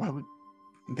Storms. Why would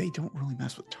they don't really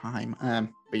mess with time?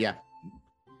 But yeah,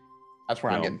 that's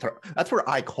where I'm getting thrown. That's where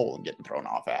Cole, am getting thrown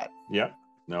off at. Yeah.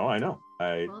 No, I know.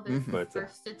 Well, the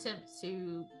first attempt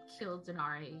to kill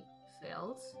Denari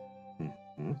failed.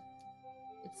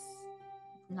 It's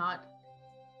not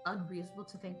unreasonable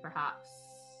to think perhaps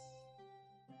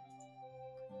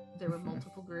there were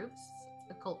multiple groups,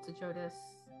 a cult to Jodas,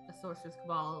 a sorcerer's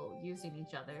cabal, using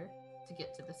each other to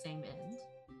get to the same end.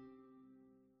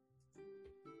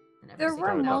 There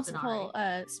were multiple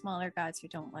smaller gods who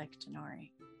don't like Denari.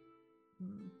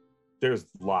 There's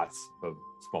lots of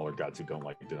smaller gods who don't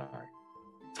like Denari.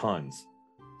 Tons.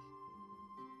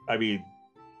 I mean,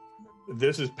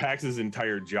 this is Pax's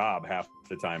entire job half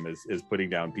the time is putting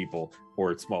down people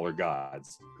or smaller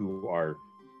gods who are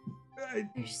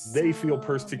they feel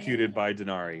persecuted by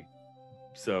Denari.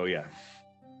 So yeah.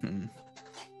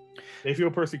 They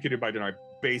feel persecuted by Denari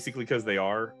basically because they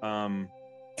are.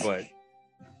 But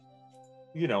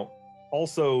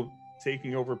also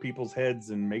taking over people's heads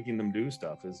and making them do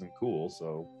stuff isn't cool.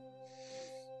 So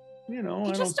you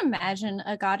just imagine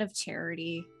a god of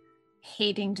charity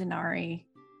hating Denari.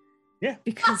 Yeah.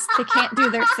 Because they can't do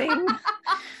their thing.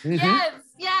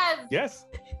 Yes,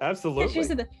 absolutely. She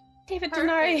said, David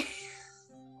Denari.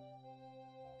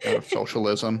 God of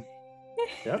socialism.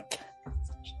 Yep.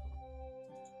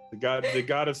 The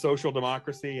god of social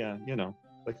democracy.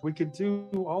 Like we could do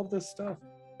all this stuff.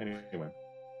 Anyway.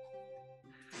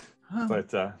 But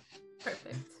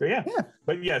perfect. So yeah.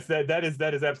 But yes, that is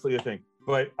absolutely a thing.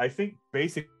 But I think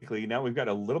basically now we've got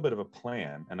a little bit of a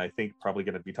plan, and I think probably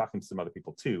going to be talking to some other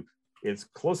people too. It's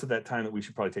close to that time that we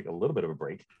should probably take a little bit of a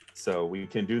break, so we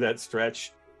can do that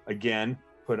stretch again,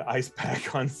 put an ice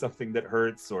pack on something that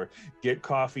hurts, or get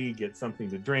coffee, get something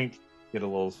to drink, get a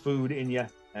little food in you,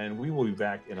 and we will be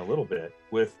back in a little bit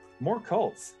with more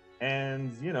cults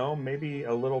and maybe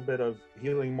a little bit of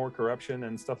healing more corruption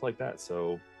and stuff like that.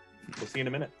 So we'll see you in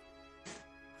a minute.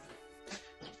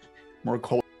 More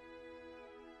cult.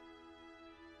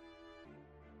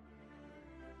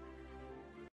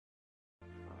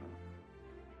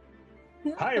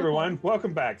 Hi everyone,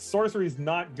 welcome back. Sorcery's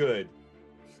not good.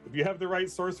 If you have the right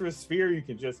sorcerer's sphere, you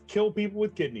can just kill people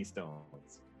with kidney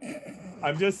stones.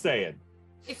 I'm just saying.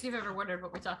 If you've ever wondered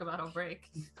what we talk about on break.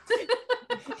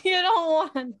 You don't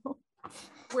want to know.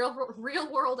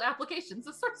 Real world applications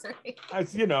of sorcery.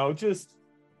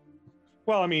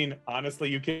 Well, I mean, honestly,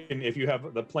 you can, if you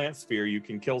have the plant sphere, you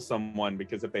can kill someone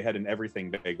because if they had an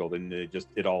everything bagel, then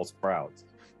it all sprouts.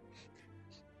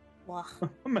 Wow.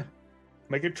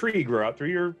 Make a tree grow out through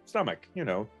your stomach,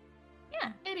 Yeah,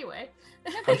 anyway.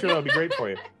 I'm sure that'll be great for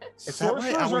you. Is that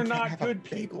why Sorcerers are Alan can't not have a good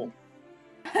bagel?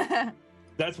 people.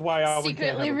 That's why I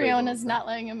Secretly, Riona's not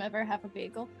letting him ever have a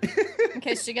bagel in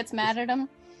case she gets mad at him.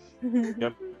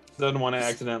 Yep. Doesn't want to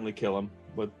accidentally kill him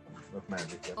with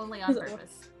magic. Yet. Only on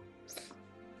purpose.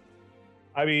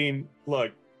 I mean,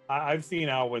 look, I've seen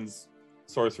Alwyn's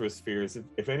sorcerer's spheres.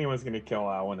 If anyone's going to kill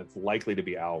Alwyn, it's likely to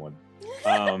be Alwyn.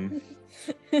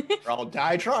 I'll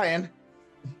die trying.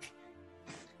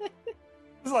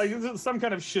 It's like some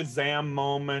kind of Shazam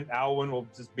moment. Alwyn will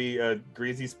just be a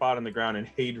greasy spot on the ground, and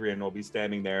Hadrian will be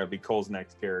standing there. It'll be Cole's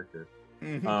next character.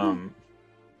 Mm-hmm.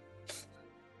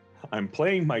 I'm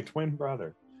playing my twin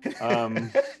brother.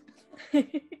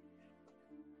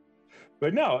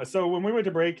 But no, so when we went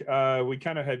to break, we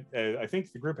kind of had, I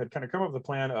think the group had kind of come up with a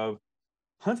plan of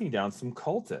hunting down some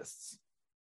cultists.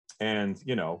 And,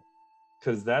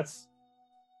 because that's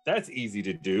easy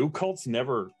to do. Cults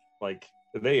never, like,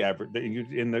 in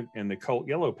the cult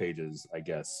yellow pages, I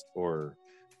guess, or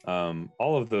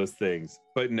all of those things.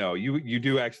 But no, you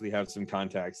do actually have some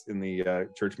contacts in the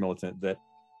church militant that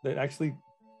actually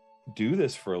do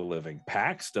this for a living.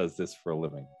 Pax does this for a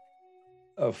living,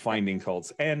 of finding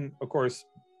cults. And of course,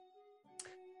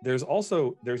 there's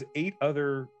 8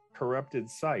 other corrupted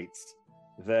sites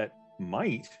that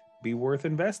might be worth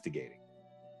investigating.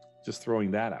 Just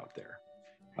throwing that out there.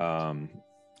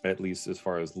 At least as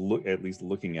far as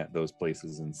looking at those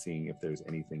places and seeing if there's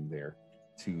anything there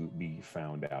to be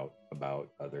found out about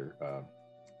other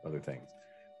things.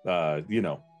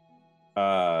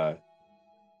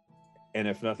 And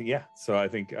if nothing, yeah. So I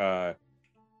think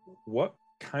what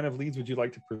kind of leads would you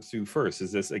like to pursue first?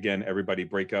 Is this, again, everybody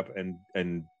break up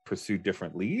and pursue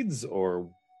different leads, or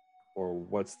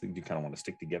do you kind of want to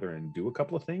stick together and do a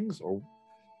couple of things, or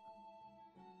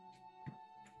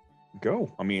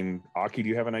go? I mean, Aki, do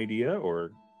you have an idea,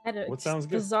 or what sounds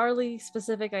good? Bizarrely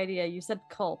specific idea. You said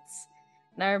cults,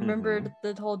 and I remembered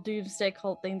the whole doomsday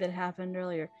cult thing that happened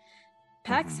earlier.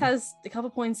 Pax has a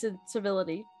couple points in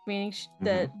civility, meaning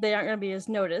that they aren't going to be as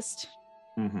noticed,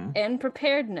 and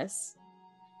preparedness,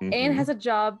 and has a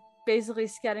job basically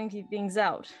scouting things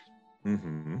out.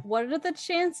 What are the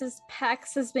chances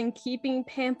Pax has been keeping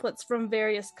pamphlets from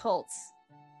various cults?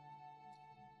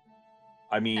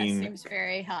 I mean, that seems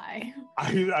very high.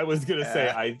 I was gonna say,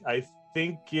 I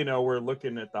think we're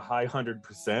looking at the high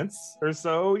 100% or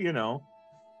so.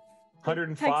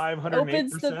 105, 108%.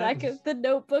 Opens the back of the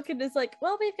notebook and is like,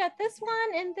 well, we've got this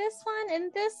one and this one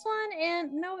and this one,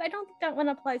 and no, I don't think that one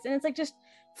applies. And it's like just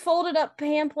folded up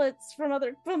pamphlets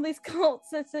from these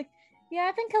cults. It's like, yeah,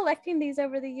 I've been collecting these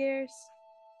over the years.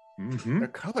 They're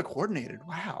color coordinated.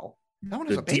 Wow. That one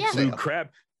is The a big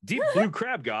deep blue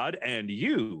crab god, and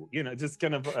just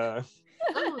kind of. Some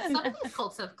of these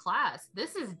cults have class.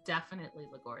 This is definitely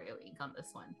Ligorio ink on this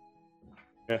one.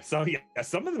 Yeah, so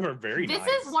some of them are very nice.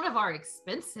 This is one of our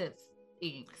expensive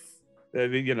inks.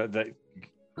 The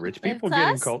rich people class,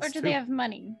 get in cults or do too. they have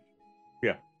money?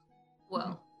 Yeah.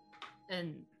 Well,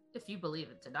 and if you believe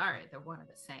in Denari, they're one of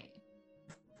the same.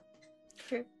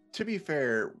 True. To be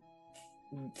fair,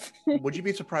 would you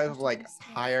be surprised if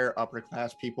higher upper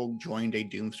class people joined a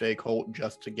doomsday cult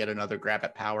just to get another grab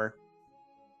at power?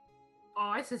 Oh,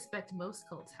 I suspect most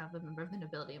cults have a member of the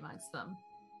nobility amongst them.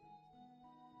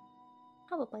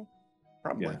 Probably.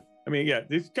 Yeah. I mean, yeah,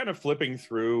 it's kind of flipping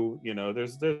through,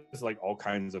 there's like all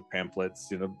kinds of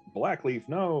pamphlets, Black Leaf,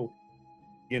 no,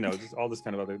 just all this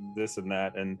kind of other this and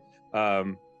that. And,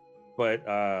 I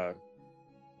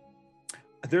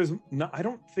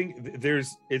don't think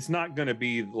it's not going to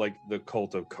be like the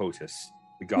cult of Kotus,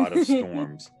 the god of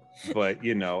storms, but,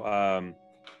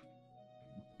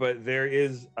 but there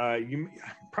is, you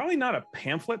probably not a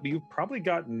pamphlet, but you've probably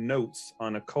got notes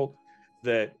on a cult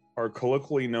that are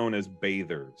colloquially known as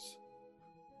bathers,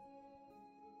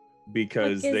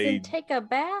 because they take a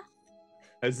bath,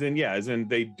 as in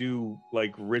they do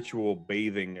like ritual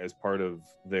bathing as part of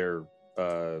their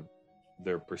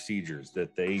procedures,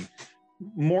 that they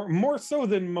more so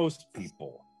than most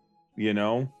people,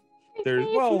 there's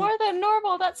more than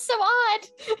normal. That's so odd.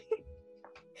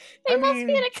 They must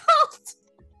be in a cult.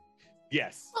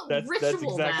 Yes, Well, that's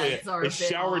ritual exactly baths it. are a They bit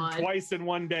showered odd. twice in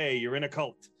one day. You're in a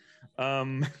cult.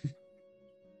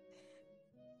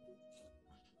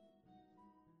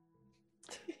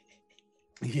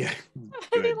 Yeah.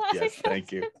 I'm Good. laughing Yes.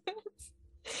 Thank you.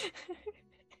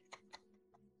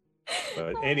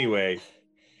 But anyway,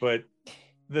 but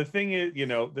the thing is,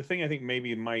 the thing I think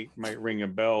maybe might ring a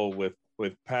bell with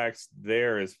PAX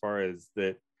there, as far as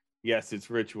that, yes, it's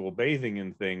ritual bathing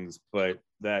and things, but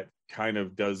that kind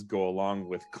of does go along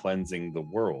with cleansing the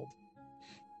world.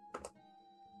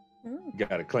 You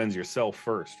got to cleanse yourself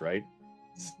first, right?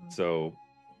 So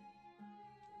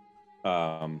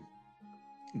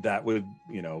that would,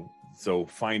 so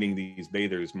finding these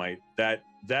bathers that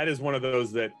is one of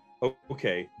those that,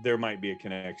 okay, there might be a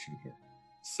connection here.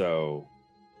 So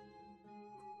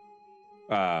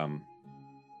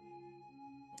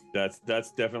that's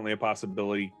definitely a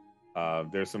possibility.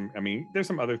 There's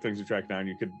some other things to track down.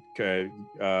 You could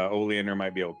Oleander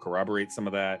might be able to corroborate some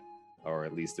of that, or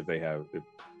at least if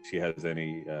she has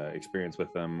any experience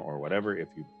with them or whatever. If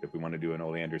we want to do an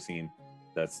Oleander scene,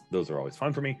 those are always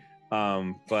fun for me.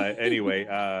 But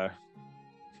anyway,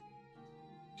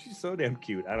 she's so damn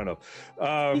cute. I don't know.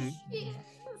 Yes.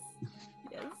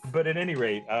 But at any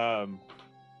rate,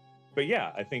 but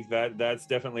yeah, I think that's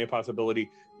definitely a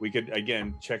possibility. We could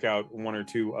again check out one or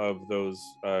two of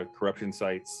those corruption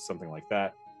sites, something like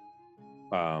that.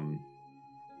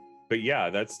 But yeah,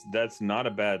 that's not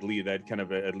a bad lead. That kind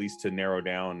of at least to narrow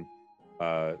down,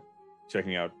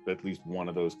 checking out at least one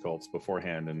of those cults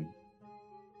beforehand, and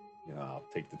I'll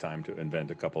take the time to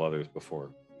invent a couple others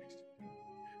before.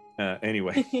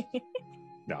 Anyway,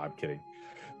 no, I'm kidding.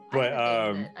 But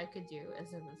that I could do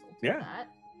as a result of that.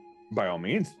 By all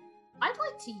means. I'd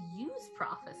like to use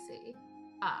prophecy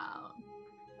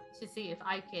to see if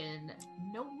I can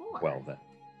know more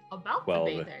about the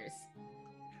bathers.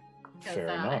 Because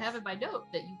I have in my note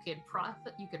that you can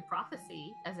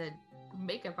prophecy, as in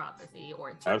make a prophecy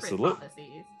or interpret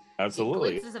prophecies.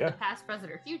 Absolutely. Glimpses of the past,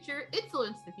 present, or future,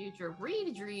 influence the future,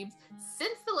 read dreams,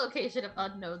 sense the location of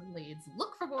unknown leads,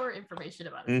 look for more information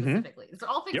about it specifically. These are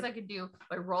all things I can do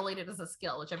by rolling it as a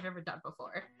skill, which I've never done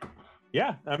before.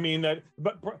 Yeah, I mean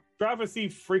but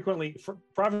prophecies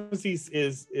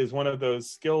is one of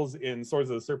those skills in Swords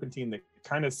of the Serpentine that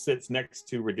kind of sits next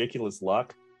to ridiculous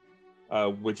luck,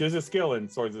 which is a skill in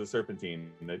Swords of the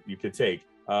Serpentine that you could take,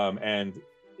 and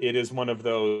it is one of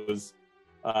those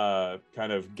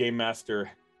kind of game master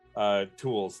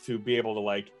tools to be able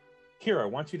to here, I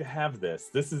want you to have this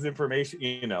is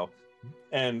information,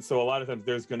 and so a lot of times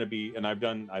there's going to be, and I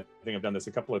think I've done this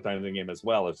a couple of times in the game as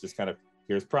well. It's just kind of,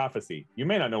 here's prophecy. You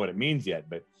may not know what it means yet,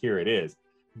 but here it is.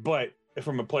 But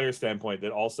from a player standpoint,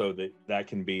 that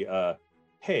can be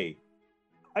hey,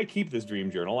 I keep this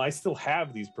dream journal. I still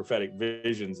have these prophetic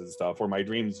visions and stuff where my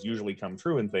dreams usually come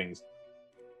true and things.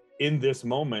 In this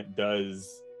moment,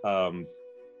 does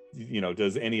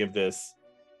any of this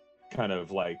kind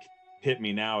of hit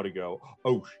me now to go,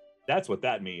 oh, that's what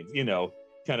that means,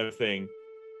 kind of thing.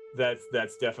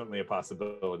 That's definitely a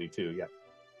possibility too. Yeah.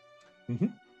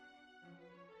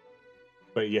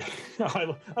 But yeah,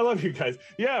 I love you guys.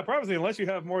 Yeah, probably unless you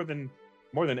have more than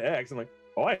X. I'm like,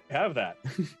 oh, I have that.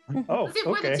 Oh, okay.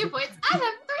 More than 2 points. I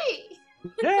have 3.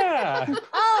 Yeah.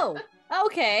 Oh,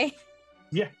 okay.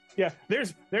 Yeah.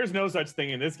 There's no such thing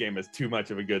in this game as too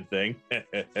much of a good thing.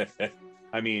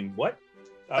 I mean, what?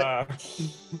 My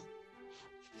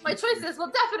choices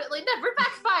will definitely never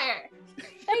backfire.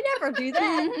 They never do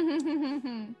that.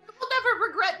 I'll never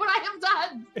regret what I have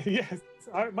done. Yes,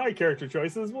 my character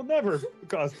choices will never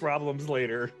cause problems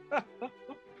later.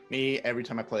 Me, every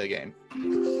time I play a game.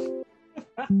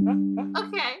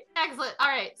 Okay, excellent. All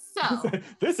right, so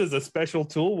this is a special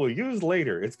tool we'll use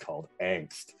later. It's called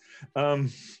angst.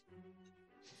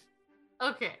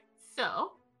 Okay,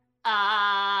 so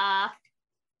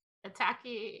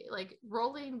attacking,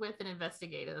 rolling with an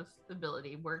investigative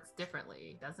ability works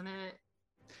differently, doesn't it?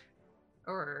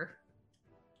 Or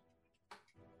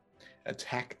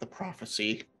attack the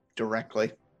prophecy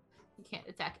directly. You can't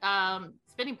attack.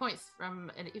 Spending points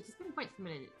from it's spending points from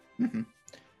an Mm-hmm.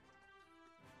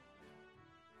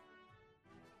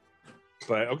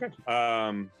 But okay.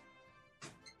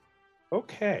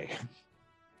 Okay.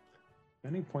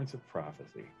 Many points of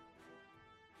prophecy.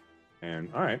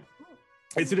 And all right.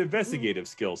 It's an investigative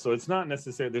skill, so it's not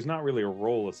necessarily, there's not really a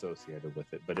role associated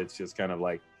with it, but it's just kind of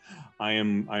like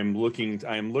I'm looking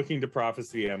to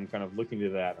prophecy, I'm kind of looking to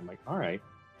that. I'm like, all right.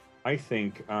 I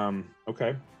think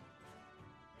okay.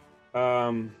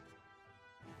 I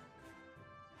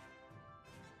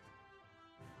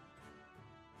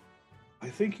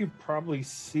think you probably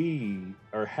see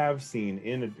or have seen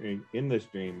in this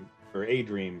dream or a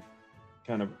dream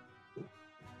kind of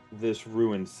this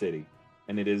ruined city,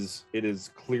 and it is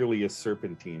clearly a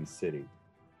serpentine city,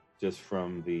 just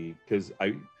from because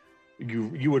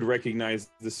you would recognize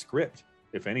the script,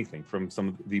 if anything, from some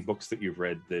of the books that you've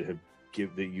read that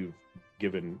you've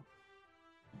given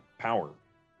power,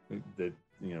 that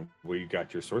where you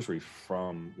got your sorcery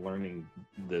from, learning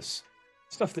this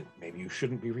stuff that maybe you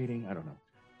shouldn't be reading. I don't know.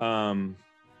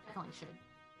 Definitely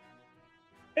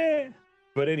should.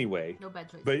 But anyway, No bad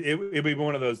choice. but it'd be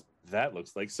one of those that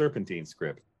looks like Serpentine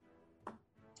script,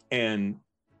 and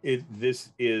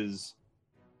this is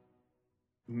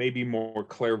maybe more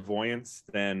clairvoyance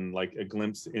than like a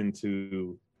glimpse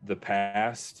into the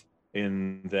past,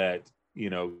 in that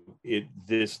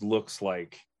this looks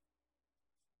like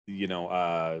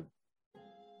a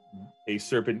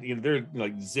serpent. They're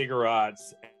like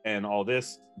ziggurats and all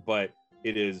this, but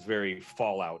it is very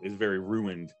Fallout, is very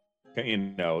ruined.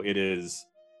 It is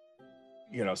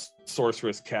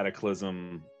sorceress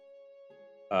cataclysm.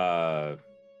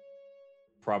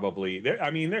 Probably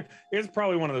there is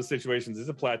probably one of those situations. It's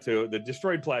a plateau. The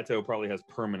destroyed plateau probably has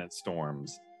permanent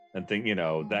storms and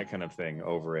that kind of thing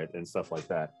over it and stuff like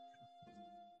that.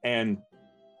 And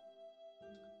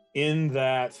in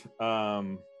that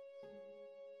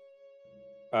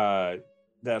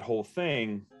that whole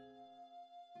thing,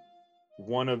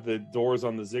 one of the doors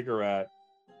on the ziggurat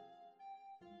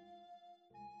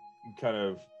kind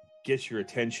of gets your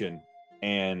attention,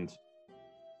 and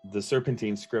the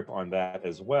Serpentine script on that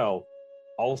as well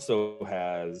also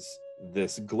has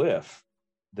this glyph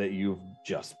that you've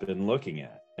just been looking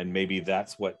at. And maybe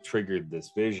that's what triggered this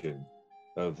vision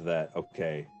of that,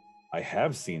 okay, I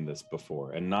have seen this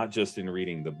before, and not just in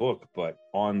reading the book, but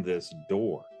on this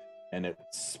door. And it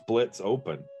splits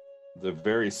open, the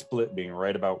very split being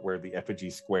right about where the effigy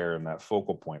square and that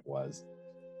focal point was,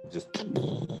 just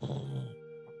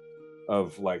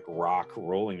of like rock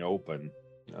rolling open.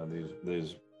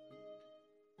 These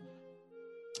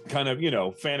kind of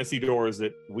fantasy doors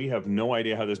that we have no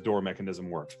idea how this door mechanism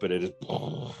works, but it is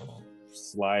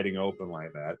sliding open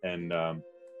like that. And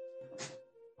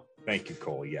thank you,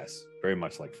 Cole. Yes, very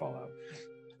much like Fallout.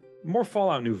 More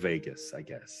Fallout New Vegas, I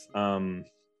guess.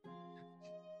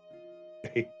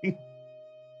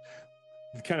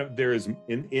 Kind of, there is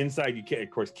inside, you can't, of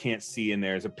course, can't see in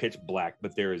there. It's a pitch black,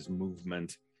 but there is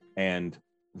movement. And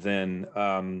then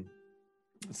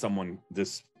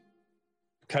this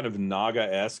kind of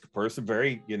Naga-esque person,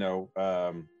 very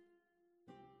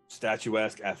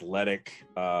statuesque, athletic,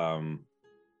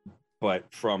 but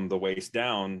from the waist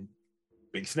down,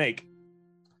 big snake,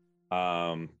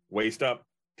 waist up,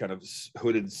 kind of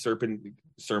hooded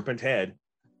serpent head,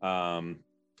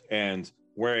 and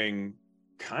wearing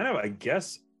kind of, I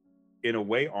guess, in a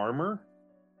way, armor,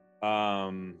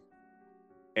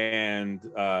 and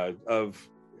of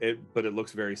it, but it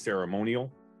looks very ceremonial.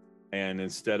 And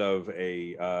instead of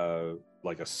a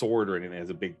like a sword or anything, it has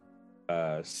a big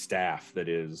staff that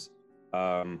is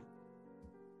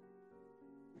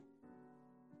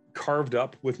carved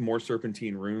up with more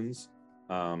serpentine runes,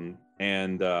 and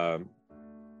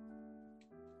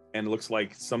it looks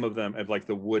like some of them, like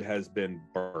the wood has been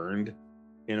burned,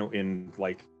 in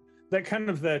like that kind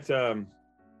of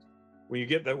when you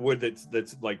get that wood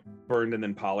that's like burned and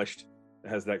then polished, it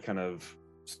has that kind of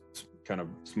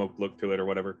smoke look to it or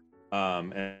whatever.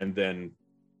 And then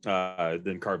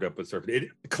carved up with serpent.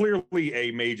 It clearly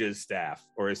a mage's staff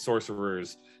or a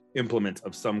sorcerer's implement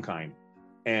of some kind.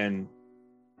 And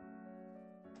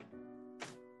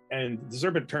the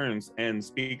serpent turns and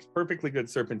speaks perfectly good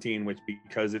Serpentine, which,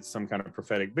 because it's some kind of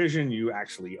prophetic vision, you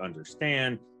actually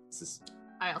understand.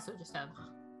 I also just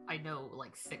I know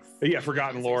like 6. Yeah,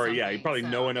 forgotten lore. Yeah, you probably so,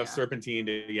 know enough Serpentine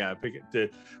to pick it to.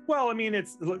 Well, I mean,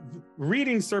 it's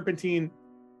reading Serpentine.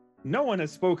 No one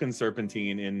has spoken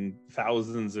Serpentine in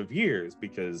thousands of years,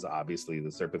 because obviously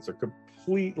the serpents are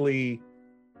completely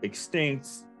extinct.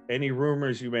 Any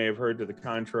rumors you may have heard to the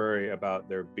contrary about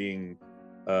there being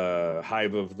a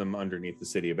hive of them underneath the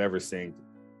city of Eversink,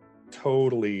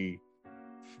 totally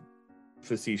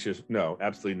facetious. No,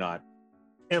 absolutely not.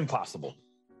 Impossible.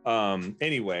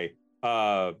 Anyway,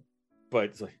 but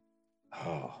it's like,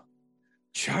 oh,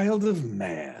 child of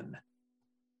man.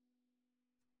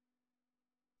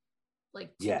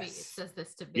 Like, to me, it says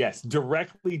this to me. Yes,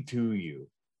 directly to you.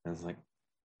 And it's like,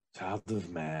 child of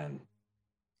man,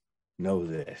 know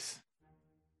this.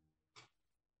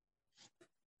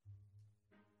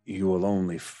 You will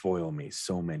only foil me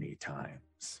so many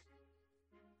times.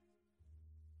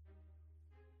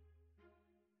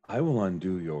 I will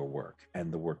undo your work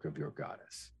and the work of your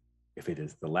goddess, if it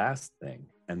is the last thing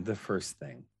and the first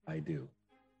thing I do.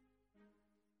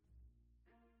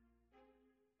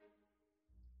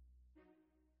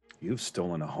 You've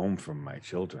stolen a home from my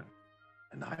children,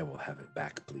 and I will have it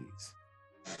back, please.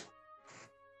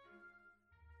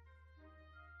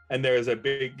 and there's a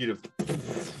big,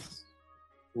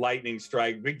 lightning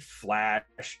strike, big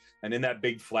flash, and in that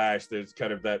big flash, there's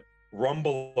kind of that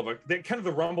rumble of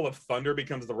the rumble of thunder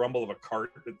becomes the rumble of a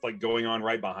cart that's like going on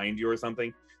right behind you or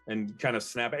something, and kind of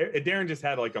snap. Darren just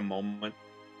had like a moment.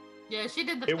 Yeah, she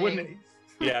did the It thing. wouldn't.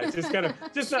 Yeah, it's just kind of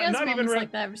She not, has not even moments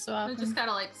like that every so It often. just kind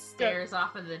of like stares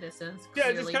off in the distance. Yeah,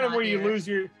 it's just kind of where you here. lose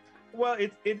your. Well,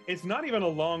 it's not even a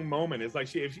long moment. It's like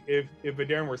if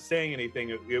Darren were saying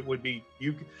anything, it would be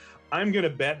you. I'm gonna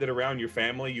bet that around your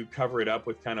family, you cover it up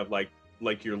with kind of like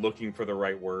you're looking for the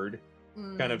right word,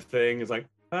 kind of thing. It's like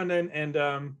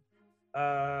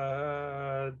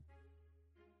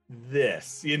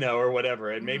this, or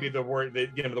whatever, and maybe the word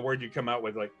that the word you come out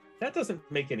with, like, that doesn't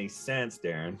make any sense,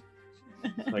 Darren.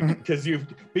 Like, because you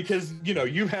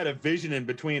had a vision in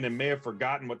between and may have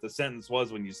forgotten what the sentence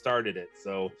was when you started it.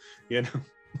 So, Yeah,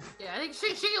 I think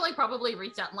she like probably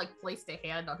reached out and like placed a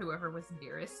hand on whoever was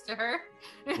nearest to her.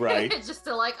 Right. Just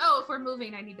to like, oh, if we're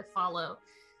moving, I need to follow.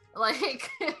 Like,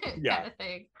 kind of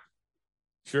thing.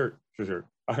 Sure.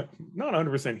 I'm not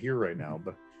 100% here right now,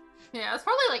 but yeah, it's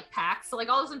probably like Pax. So like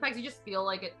all of a sudden, Pax, you just feel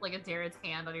like a Darren's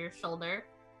hand on your shoulder.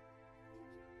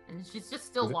 And she's just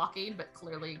still walking, but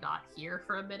clearly not here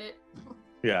for a minute.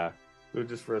 Yeah,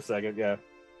 just for a second, yeah.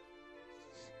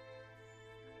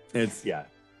 It's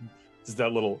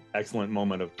that little excellent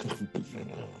moment of,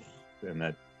 and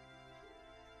that.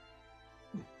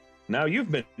 Now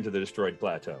you've been to the destroyed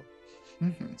plateau,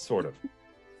 sort of.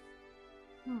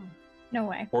 No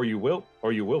way. Or you will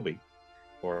be,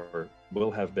 or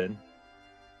will have been,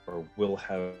 or will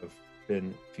have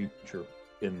been future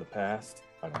in the past.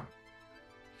 I don't know.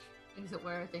 Things that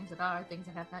were, things that are, things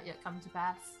that have not yet come to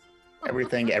pass.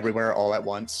 Everything, everywhere, all at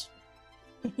once.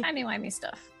 Timey-wimey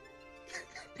stuff.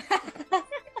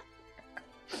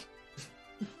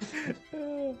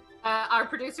 Our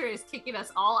producer is kicking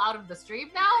us all out of the stream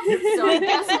now, so I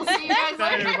guess we'll see you guys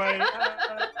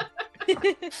later.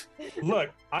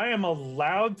 Look, I am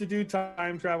allowed to do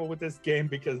time travel with this game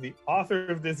because the author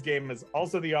of this game is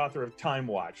also the author of Time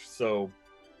Watch. So,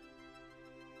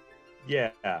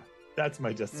 yeah, that's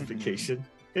my justification.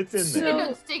 It's in there.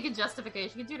 Don't take a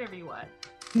justification. You can do whatever you want.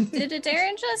 Did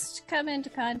Darren just come into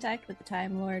contact with the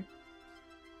Time Lord?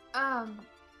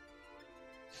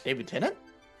 David Tennant?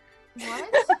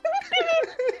 What?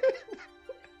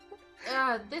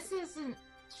 This isn't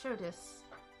Shodis.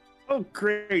 Oh,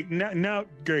 great! Now,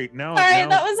 great! Now, Sorry, now,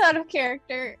 that was out of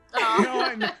character.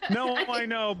 Oh. I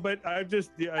know, but I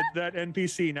just that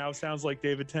NPC now sounds like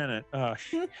David Tennant. But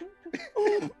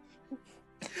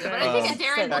I think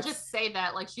Darren will just say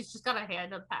that, like, she's just got a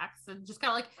hand on Pax and just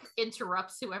kind of like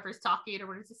interrupts whoever's talking, or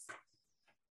what is this?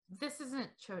 This isn't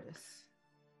Chodis.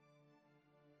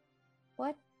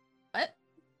 What?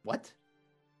 What?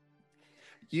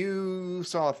 You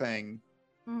saw a thing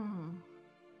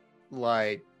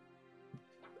like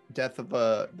death of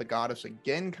the goddess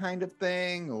again kind of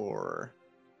thing, or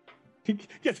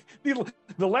yes,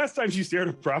 the last time she shared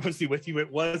a prophecy with you,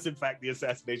 it was in fact the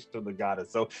assassination of the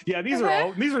goddess. So yeah, these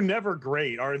are never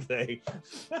great, are they?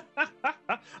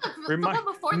 The one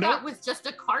before that was just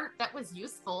a cart that was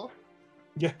useful.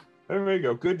 Yeah, there you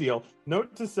go. Good deal.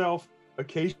 Note to self: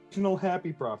 occasional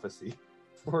happy prophecy.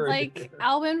 Like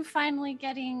Alwyn finally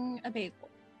getting a bagel.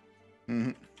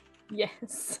 Mm-hmm.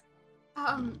 Yes.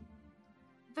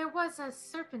 There was a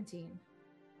serpentine.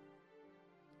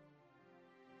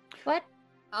 What?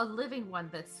 A living one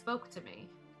that spoke to me.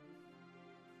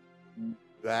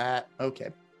 That okay.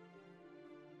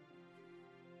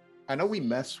 I know we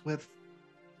mess with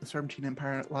the Serpentine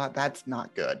Empire a lot. That's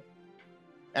not good.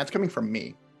 That's coming from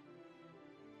me.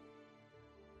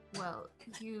 Well,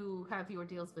 you have your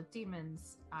deals with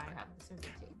demons. I have the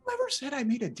serpentine. Whoever said I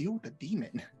made a deal with a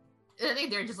demon? I think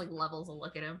they're just like levels of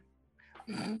look at him.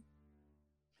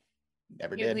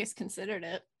 Never You did. at least considered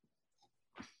it.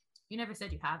 You never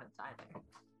said you haven't either.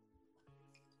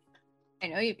 I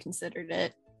know you considered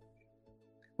it.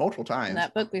 Multiple In times.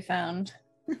 that book we found.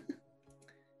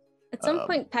 At some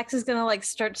point, Pax is gonna like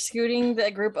start scooting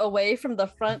the group away from the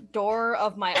front door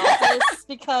of my office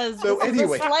because So this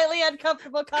anyway. is a slightly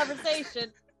uncomfortable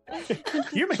conversation.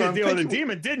 You made So a I'm deal with a thinking-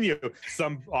 demon, didn't you?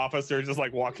 Some officer just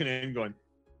like walking in going,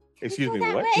 excuse me,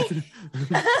 Go what?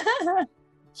 that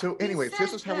So anyway, said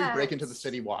this is how we break that. into the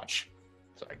city watch.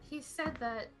 Sorry. He said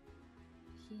that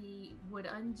he would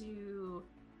undo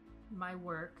my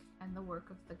work and the work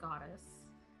of the goddess.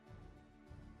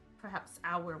 Perhaps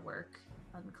our work,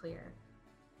 unclear.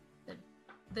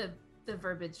 The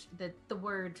verbiage, the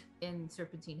word in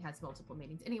Serpentine has multiple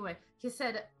meanings. Anyway, he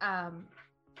said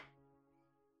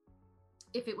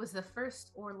if it was the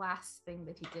first or last thing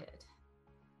that he did.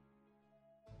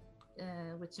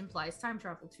 which implies time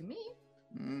travel to me.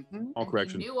 Mm-hmm. All And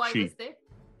correction. he knew I She. was there.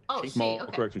 Oh, she. Small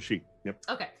Okay. correction. She. Yep.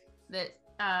 Okay. That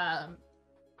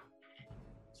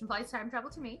which implies time travel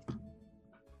to me.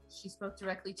 She spoke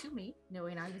directly to me,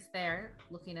 knowing I was there,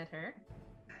 looking at her,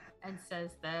 and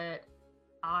says that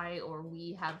I or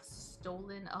we have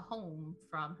stolen a home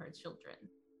from her children.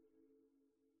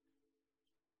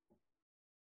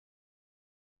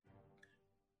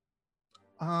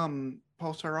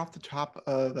 Pulsar, off the top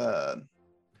of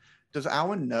does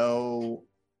Alan know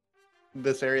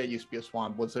this area used to be a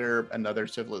swamp? Was there another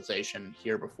civilization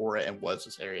here before it, and was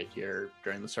this area here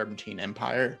during the Serpentine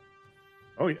Empire?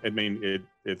 Oh, I mean,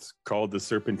 it's called the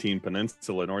Serpentine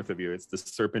Peninsula north of you. It's the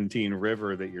Serpentine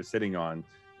River that you're sitting on.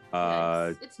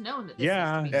 It's known that this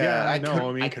Yeah, used to be yeah, I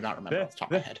know. I could not remember off the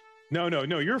top of my head.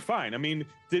 No, you're fine. I mean,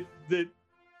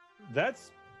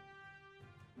 that's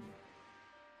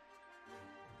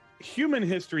human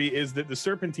history is that the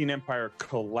Serpentine Empire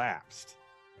collapsed,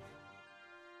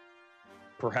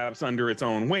 perhaps under its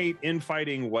own weight,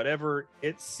 infighting, whatever.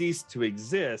 It ceased to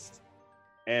exist,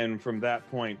 and from that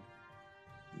point,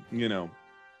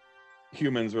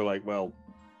 humans were like, well,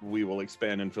 we will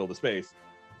expand and fill the space.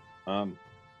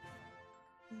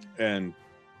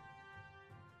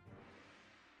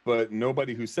 But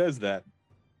nobody who says that,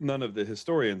 none of the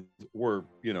historians were,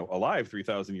 alive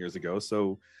 3,000 years ago.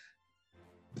 So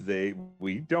there's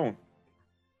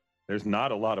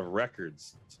not a lot of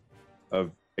records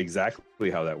of exactly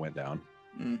how that went down.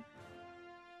 Mm.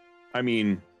 I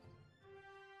mean,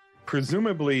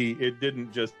 presumably it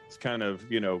didn't just kind of,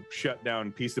 shut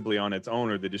down peaceably on its own,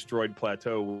 or the destroyed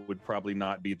plateau would probably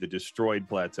not be the destroyed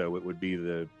plateau. It would be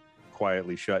the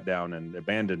quietly shut down and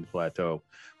abandoned plateau.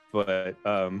 But,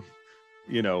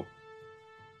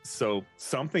 so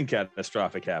something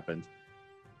catastrophic happened.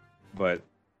 But,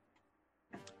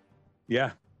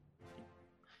 yeah.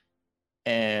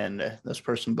 And this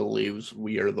person believes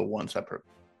we are the ones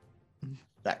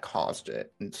that caused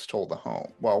it and stole the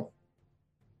home. Well,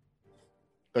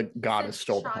 the goddess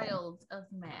stole the home. Child of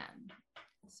man.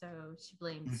 So she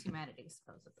blames humanity,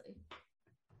 supposedly.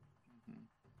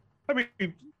 I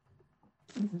mean,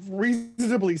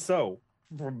 reasonably so.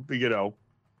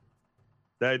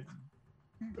 That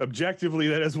objectively,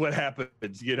 that is what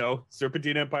happens.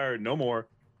 Serpentine Empire, no more.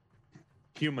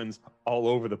 Humans all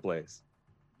over the place.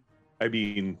 I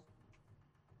mean,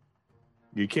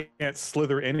 you can't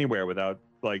slither anywhere without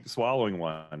swallowing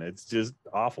one. It's just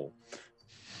awful.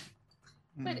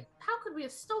 But how could we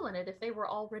have stolen it if they were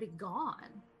already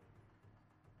gone?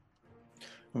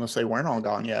 Unless they weren't all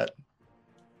gone yet.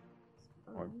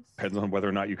 Or depends on whether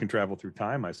or not you can travel through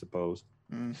time, I suppose.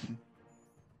 Mm-hmm.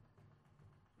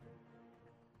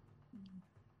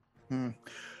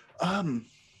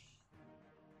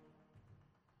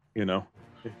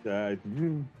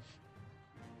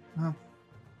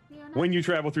 When you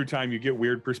travel through time, you get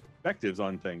weird perspectives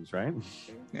on things, right?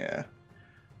 Yeah.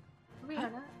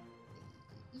 Rihanna,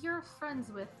 you're friends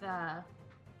with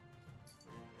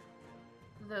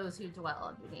those who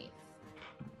dwell underneath,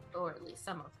 or at least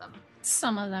some of them.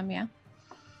 Some of them, yeah.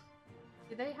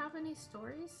 Do they have any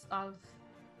stories of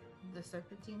the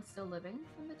Serpentine still living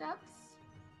in the depths?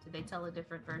 Do they tell a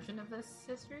different version of this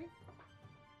history?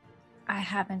 I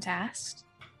haven't asked.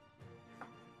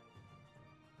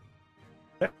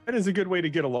 That is a good way to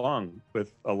get along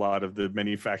with a lot of the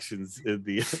many factions in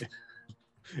the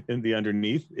in the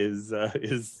underneath is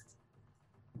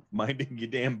minding your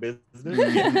damn business.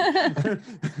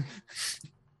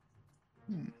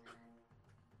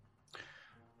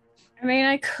 I mean,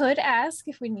 I could ask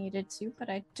if we needed to, but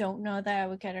I don't know that I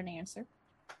would get an answer.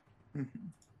 Mm-hmm.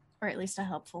 Or at least a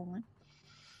helpful one.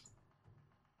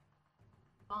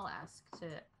 I'll ask to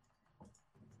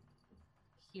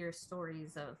hear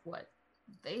stories of what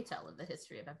they tell of the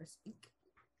history of Everspeak.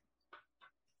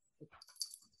 It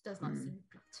does not seem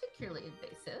particularly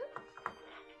invasive.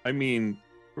 I mean,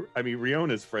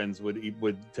 Riona's friends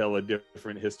would tell a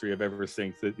different history of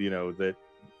Eversync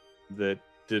that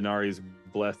Denari's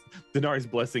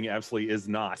blessing absolutely is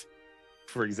not,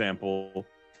 for example,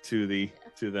 to the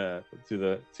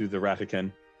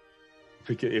Ratican.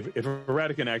 If a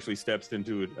Ratican actually steps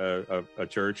into a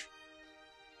church,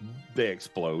 they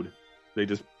explode. They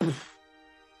just poof.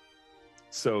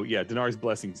 So yeah, Denari's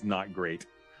blessing's not great.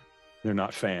 They're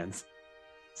not fans.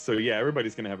 So yeah,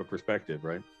 everybody's gonna have a perspective,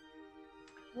 right?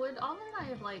 Would Alma and I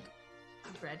have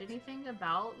read anything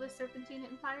about the Serpentine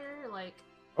Empire?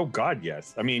 Oh God,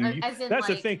 yes. I mean, that's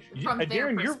the thing.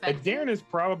 Darren is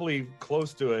probably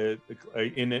close to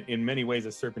in many ways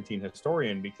a Serpentine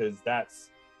historian, because that's,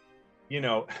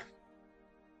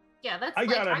 Yeah, that's I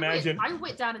gotta imagine. I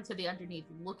went down into the underneath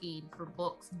looking for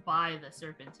books by the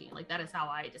Serpentine. Like that is how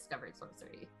I discovered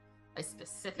sorcery. I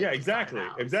specifically. Yeah, exactly, sought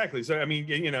it out. exactly. So I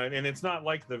mean, and it's not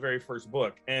like the very first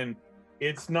book, and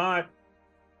it's not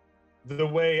the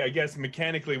way I guess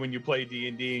mechanically when you play D&D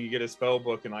and you get a spell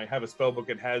book, and I have a spell book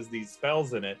that has these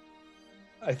spells in it.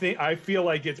 I feel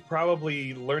like it's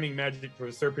probably learning magic for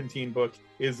a Serpentine book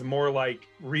is more like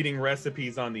reading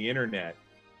recipes on the internet,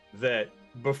 that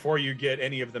before you get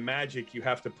any of the magic, you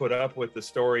have to put up with the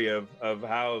story of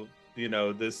how,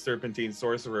 this Serpentine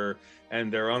sorcerer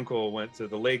and their uncle went to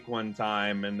the lake one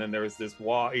time, and then there was this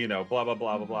blah, blah, blah,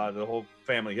 blah, blah, blah, the whole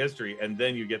family history, and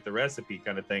then you get the recipe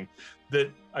kind of thing. That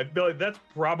I feel like that's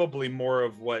probably more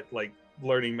of what like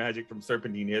learning magic from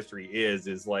Serpentine history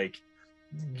is like,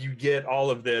 you get all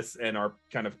of this and are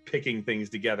kind of picking things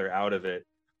together out of it,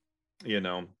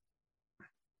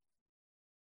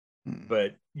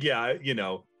 But yeah,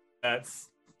 that's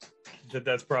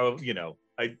probably,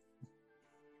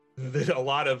 that a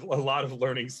lot of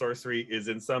learning sorcery is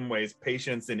in some ways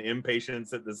patience and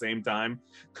impatience at the same time.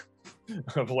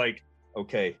 Of like,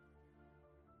 okay,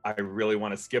 I really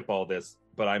want to skip all this,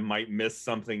 but I might miss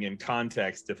something in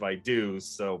context if I do,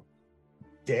 so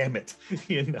damn it.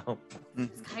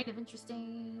 It's kind of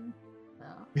interesting.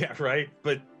 Yeah, right,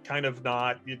 but kind of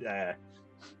not.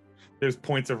 There's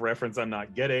points of reference I'm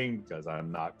not getting because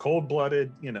I'm not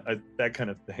cold-blooded, that kind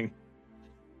of thing.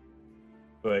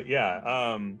 But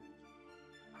yeah,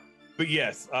 but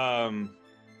yes, I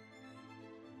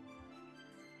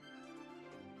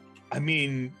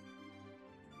mean,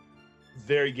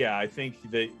 I think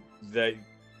that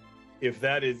if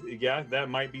that is, that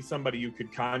might be somebody you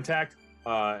could contact,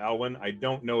 Alwyn. I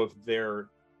don't know if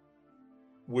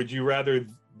would you rather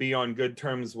be on good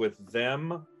terms with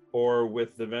them or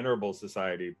with the Venerable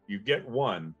Society? You get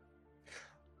one.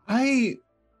 I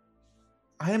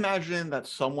imagine that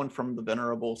someone from the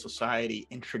Venerable Society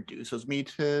introduces me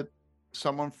to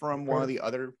someone from one of the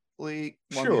other league,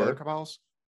 one of the other cabals.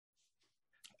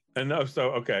 And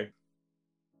okay.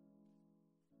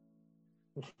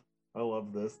 I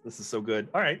love this. This is so good.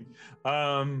 All right.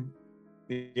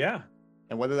 Yeah.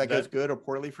 And whether that goes good or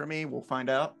poorly for me, we'll find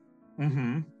out.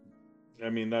 Mm-hmm. I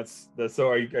mean, that's so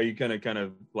are you gonna kind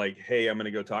of like, hey, I'm gonna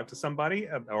go talk to somebody,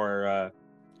 or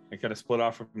I kind of split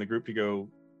off from the group to go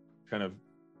kind of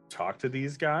talk to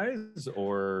these guys,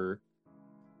 or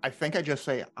I think I just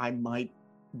say I might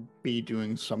be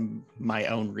doing my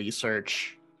own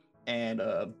research, and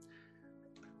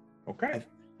okay.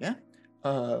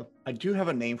 I do have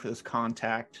a name for this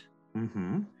contact.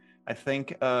 Mm-hmm. I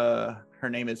think her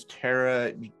name is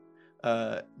Tara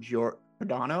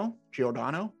Giordano,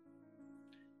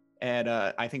 and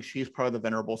I think she's part of the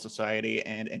Venerable Society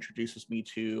and introduces me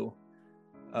to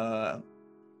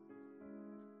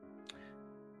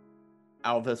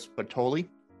Alvis Batoli.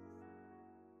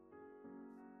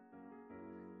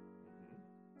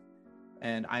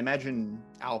 And I imagine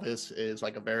Alvis is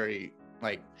like a very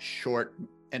short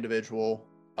individual,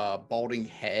 balding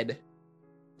head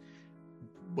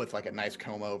with like a nice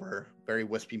comb over, very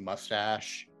wispy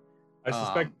mustache. I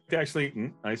suspect actually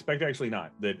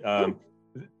not that.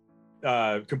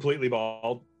 Completely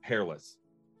bald, hairless.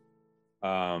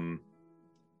 In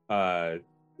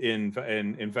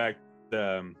fact,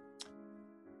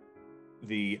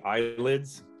 the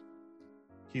eyelids,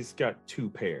 he's got 2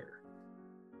 pair.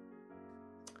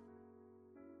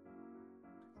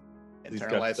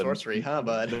 Internalized sorcery, huh,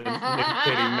 bud?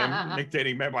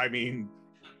 Dictating mem. I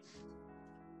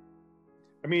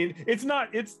mean, it's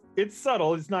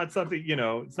subtle. It's not something,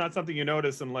 it's not something you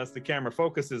notice unless the camera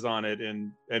focuses on it,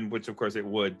 and which of course it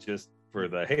would, just for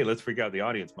the, hey, let's freak out the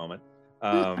audience moment.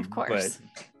 Of course.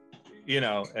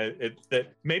 But that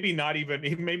maybe not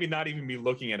even be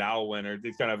looking at Alwyn, or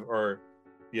it's kind of, or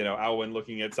Alwyn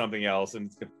looking at something else,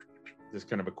 and it's just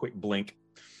kind of a quick blink.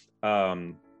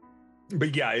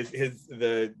 But yeah,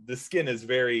 the skin is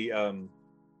very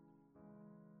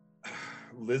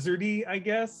lizardy, I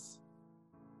guess.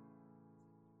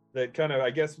 That kind of,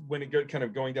 I guess, when it kind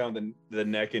of going down the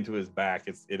neck into his back,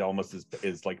 it almost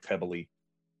is like pebbly.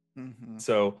 Mm-hmm.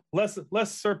 So less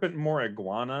serpent, more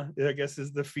iguana, I guess,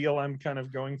 is the feel I'm kind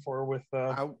of going for with.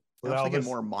 I was thinking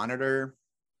more monitor.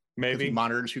 Maybe he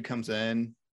monitors who comes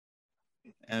in,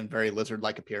 and very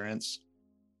lizard-like appearance.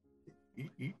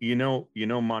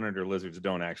 Monitor lizards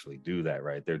don't actually do that,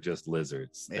 right? They're just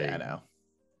lizards. Yeah, I know.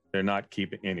 They're not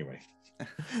keeping anyway.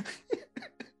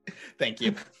 Thank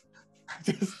you.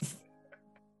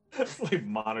 It's like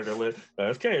monitor list.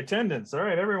 Okay, attendance. All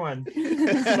right, everyone.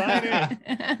 Sign in.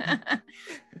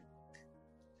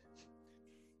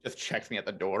 Just checks me at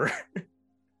the door. Do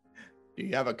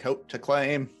you have a coat to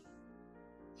claim?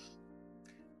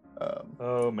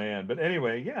 Oh man, but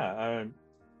anyway, yeah.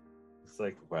 It's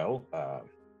like, well,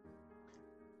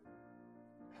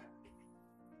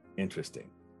 interesting.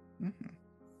 Mhm.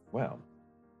 Well,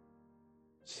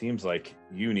 seems like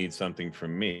you need something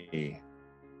from me.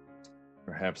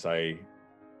 Perhaps I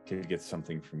could get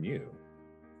something from you.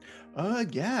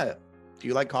 Yeah. Do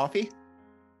you like coffee?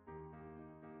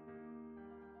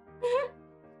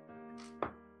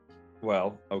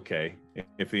 Well, okay.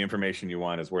 If the information you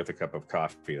want is worth a cup of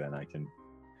coffee, then I can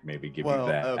maybe give you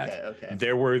that. Okay.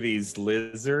 There were these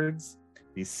lizards,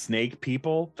 these snake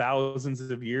people,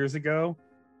 thousands of years ago,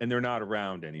 and they're not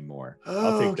around anymore.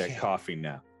 I'll take that coffee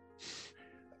now.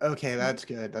 Okay, that's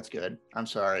good. That's good. I'm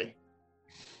sorry.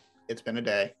 It's been a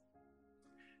day.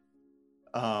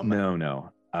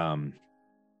 No.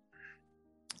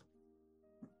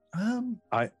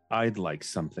 I'd like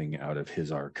something out of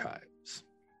his archives.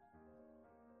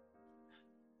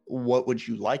 What would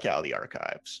you like out of the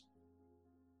archives?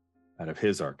 Out of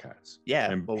his archives. Yeah.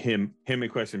 And him in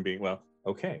question being, well,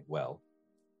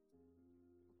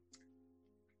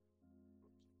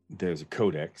 there's a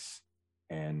codex,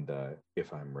 and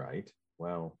if I'm right,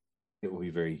 well, it will be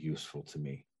very useful to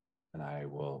me, and I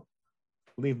will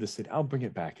leave the city. I'll bring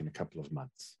it back in a couple of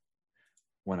months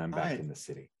when I'm back in the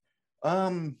city.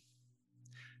 Pulsar,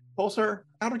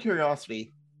 out of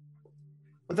curiosity,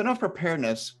 with enough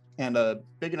preparedness and a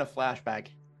big enough flashback,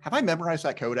 have I memorized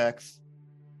that codex?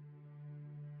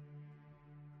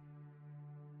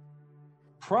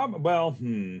 What's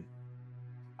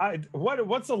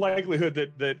the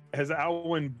likelihood that has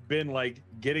Alwyn been like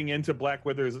getting into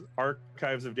Blackwither's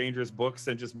archives of dangerous books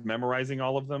and just memorizing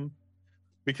all of them?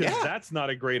 Because that's not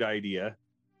a great idea.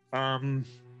 Letting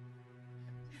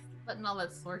all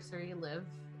that sorcery live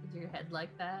in your head like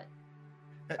that.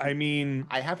 I mean,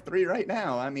 I have 3 right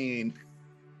now. I mean,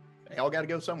 they all got to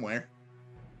go somewhere.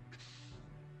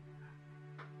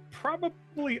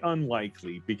 Probably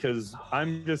unlikely, because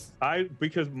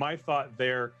because my thought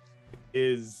there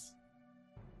is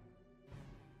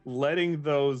letting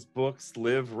those books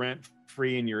live rent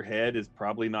free in your head is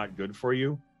probably not good for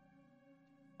you.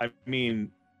 I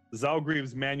mean,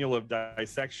 Zalgreave's Manual of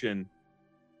Dissection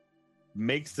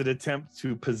makes an attempt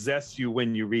to possess you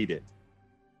when you read it.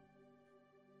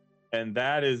 And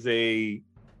that is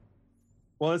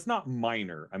it's not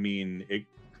minor. I mean, it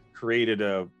created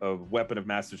a weapon of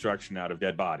mass destruction out of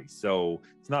dead bodies. So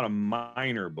it's not a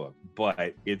minor book,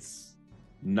 but it's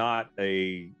not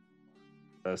a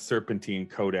serpentine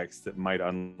codex that might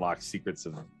unlock secrets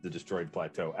of the destroyed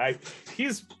plateau.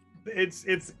 He's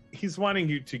wanting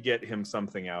you to get him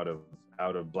something out of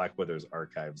Blackwither's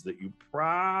archives that you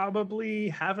probably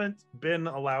haven't been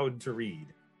allowed to read.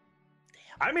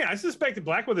 I mean, I suspect that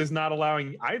Blackwither's not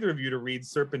allowing either of you to read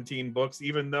serpentine books,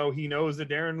 even though he knows that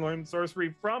Darren learned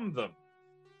sorcery from them.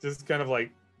 Just kind of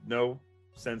like, no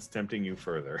sense tempting you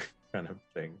further kind of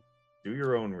thing. Do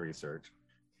your own research.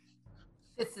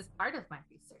 This is part of my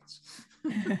research.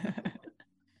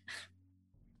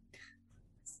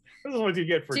 This is what you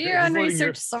get for do your own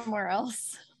research somewhere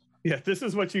else. Yeah, this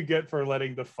is what you get for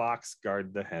letting the fox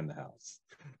guard the hen house.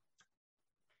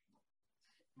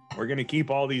 We're going to keep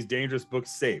all these dangerous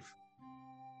books safe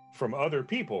from other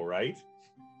people, right?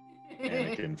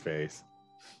 Anakin face.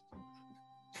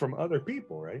 From other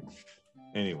people, right?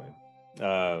 Anyway.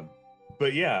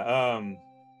 But yeah.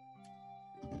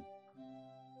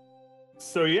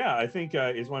 So yeah, I think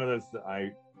it's one of those that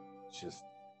I just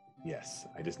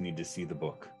need to see the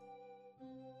book.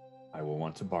 I will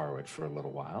want to borrow it for a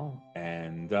little while.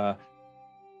 And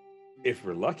if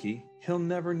we're lucky, he'll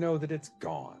never know that it's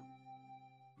gone.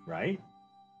 Right?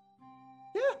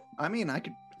 Yeah, I mean, I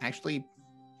could actually.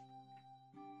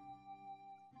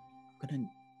 I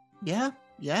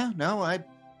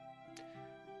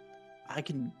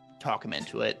can talk him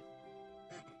into it.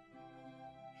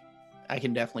 I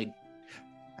can definitely.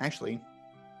 Actually,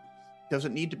 does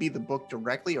it need to be the book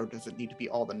directly, or does it need to be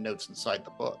all the notes inside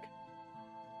the book?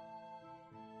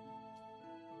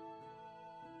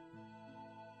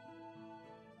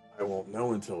 I won't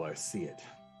know until I see it.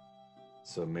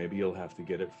 So maybe you'll have to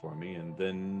get it for me, and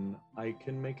then I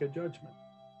can make a judgment.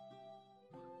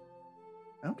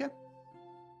 Okay.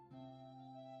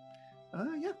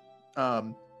 Yeah.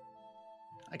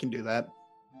 I can do that.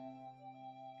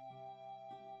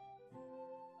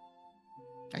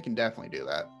 I can definitely do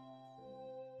that.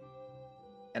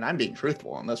 And I'm being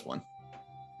truthful on this one.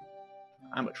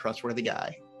 I'm a trustworthy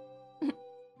guy.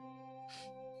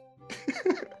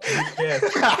 Yes.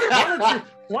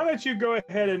 Why don't you go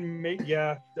ahead and make?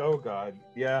 Yeah. Oh God.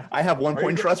 Yeah. I have 1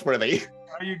 point trustworthy.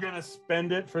 Are you gonna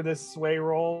spend it for this sway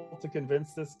roll to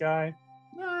convince this guy?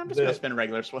 No, I'm just gonna spend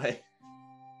regular sway.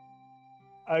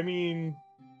 I mean,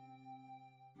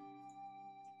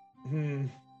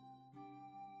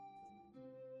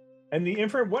 And the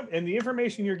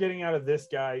information you're getting out of this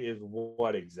guy is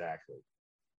what exactly?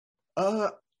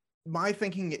 My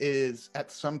thinking is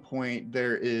at some point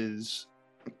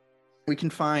we can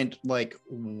find like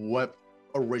what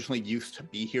originally used to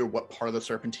be here, what part of the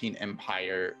Serpentine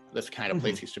Empire this kind of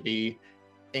place used to be,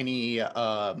 any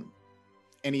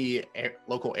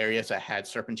local areas that had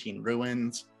Serpentine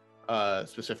ruins,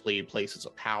 specifically places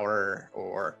of power,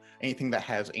 or anything that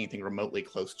has anything remotely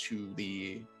close to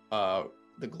the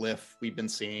glyph we've been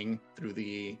seeing through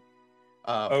the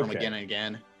from again and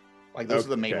again. Like those are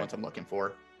the main ones I'm looking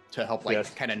for to help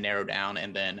kind of narrow down,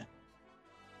 and then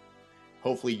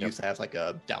hopefully use that as like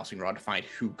a dowsing rod to find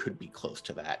who could be close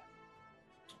to that.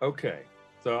 Okay.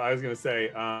 So I was going to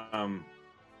say,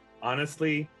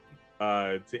 honestly,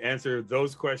 to answer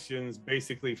those questions,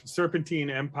 basically Serpentine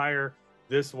Empire,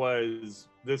 there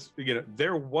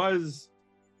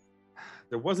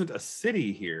wasn't a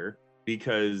city here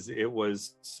because it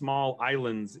was small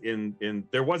islands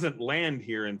there wasn't land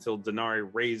here until Denari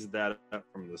raised that up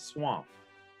from the swamp.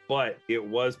 But it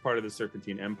was part of the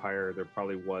Serpentine Empire. There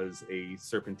probably was a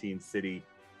Serpentine city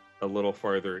a little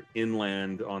farther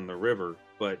inland on the river,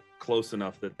 but close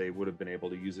enough that they would have been able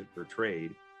to use it for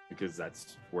trade, because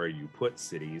that's where you put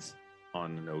cities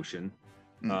on an ocean.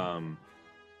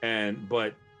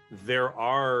 But there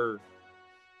are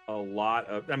a lot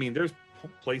of, there's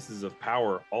places of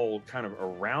power all kind of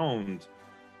around.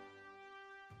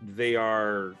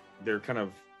 They're kind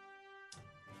of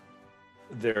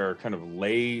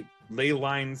ley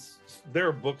lines. There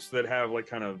are books that have like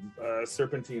kind of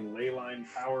serpentine ley line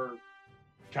power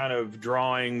kind of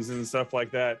drawings and stuff like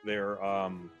that. They're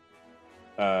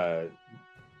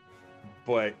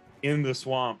but in the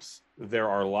swamps there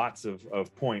are lots of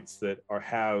points that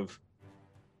have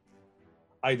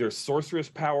either sorceress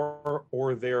power,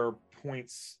 or they're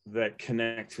points that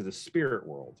connect to the spirit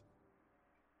world,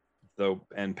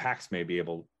 and Pax may be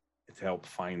able to help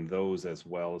find those as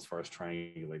well, as far as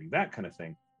triangulating that kind of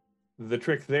thing. The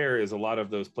trick there is a lot of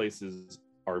those places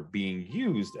are being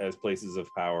used as places of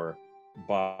power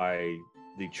by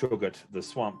the Cho'Gath, the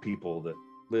swamp people that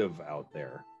live out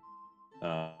there.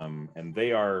 And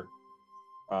they are,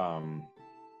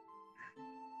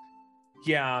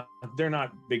 they're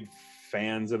not big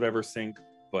fans of Eversink,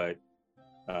 but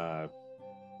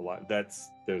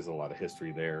there's a lot of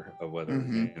history there of whether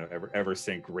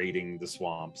Eversink raiding the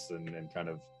swamps and kind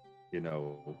of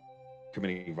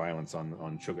committing violence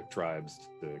on Cho'Gath tribes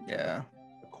to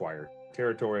acquire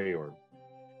territory or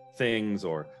things,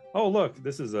 or look,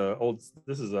 this is a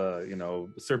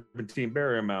serpentine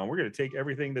burial mound, we're going to take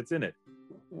everything that's in it.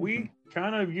 We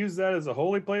kind of use that as a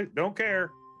holy place, don't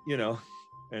care,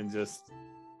 and just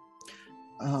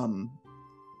I'm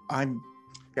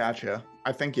gotcha.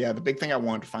 I think the big thing I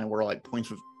wanted to find were like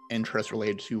points of interest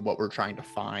related to what we're trying to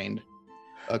find,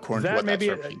 according to what maybe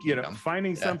that kingdom.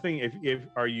 Finding something. If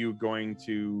are you going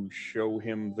to show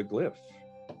him the glyph?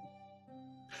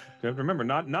 You have to remember,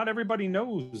 not everybody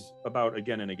knows about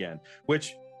Again and Again,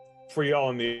 which for y'all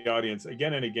in the audience,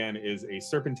 Again and Again is a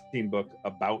Serpentine book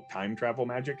about time travel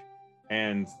magic,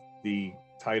 and the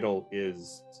title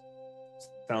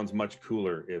sounds much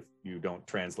cooler if you don't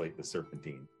translate the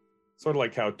Serpentine. Sort of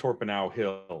like how Torpenhow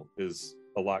Hill is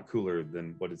a lot cooler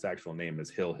than what its actual name is,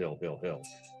 Hill.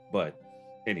 But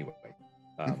anyway,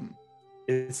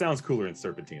 it sounds cooler in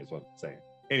Serpentine is what I'm saying.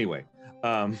 Anyway,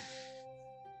 I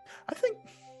think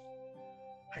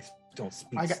I don't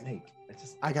speak snake.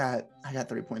 I got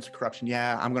 3 points of corruption.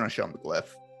 Yeah, I'm gonna show him the glyph.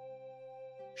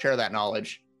 Share that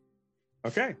knowledge.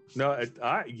 Okay. No.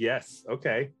 Yes.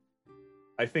 Okay.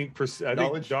 I think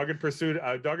dogged pursuit.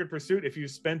 If you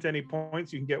spent any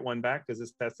points, you can get one back because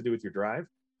this has to do with your drive.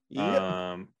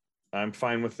 Yep. I'm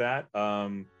fine with that.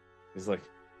 He's like,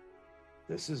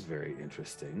 this is very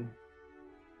interesting.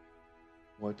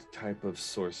 What type of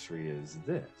sorcery is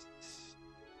this?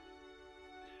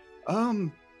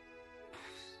 I'm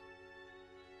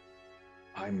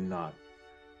not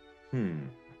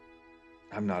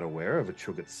aware of a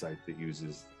Cho'Gath site that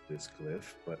uses this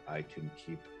glyph, but I can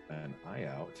keep an eye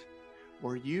out.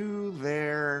 Were you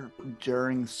there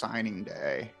during signing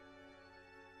day?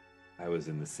 I was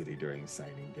in the city during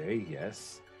signing day,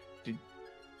 yes.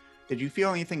 Did you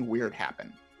feel anything weird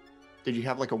happen? Did you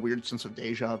have like a weird sense of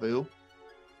deja vu?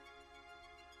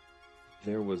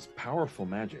 There was powerful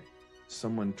magic.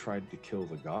 Someone tried to kill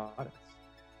the goddess.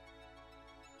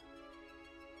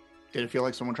 Did it feel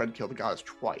like someone tried to kill the goddess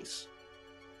twice?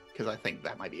 Because I think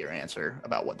that might be your answer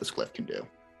about what this glyph can do.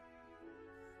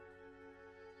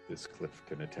 this cliff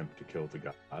can attempt to kill the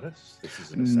goddess? This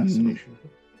is an assassination.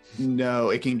 No,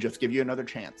 it can just give you another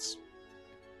chance.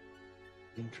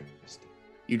 Interesting.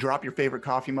 You drop your favorite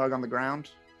coffee mug on the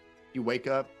ground, you wake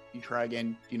up, you try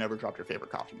again, you never dropped your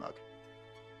favorite coffee mug.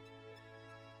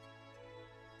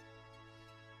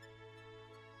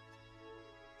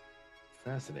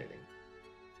 Fascinating.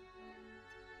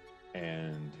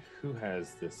 And who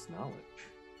has this knowledge?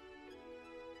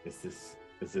 Is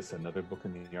this another book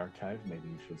in the archive? Maybe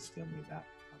you should steal me that one.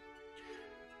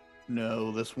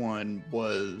 No, this one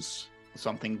was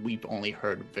something we've only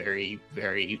heard very,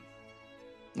 very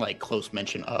close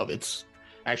mention of. It's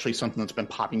actually something that's been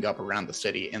popping up around the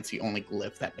city, and it's the only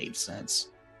glyph that made sense.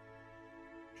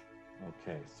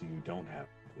 Okay, so you don't have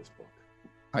this book.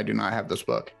 I do not have this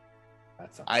book.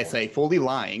 That's I say fully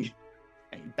lying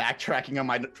and backtracking on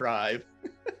my drive.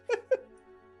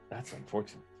 That's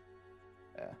unfortunate.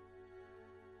 Yeah.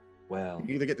 Well,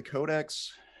 You either get the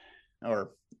codex,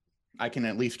 or I can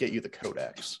at least get you the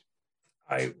codex.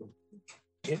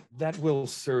 that will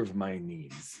serve my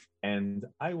needs, and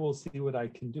I will see what I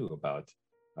can do about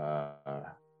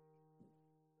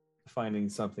finding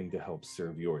something to help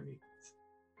serve your needs.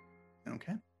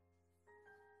 Okay.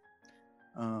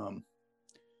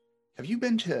 Have you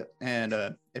been to, and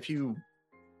if you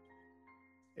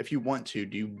want to,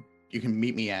 you can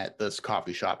meet me at this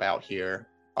coffee shop out here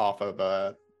off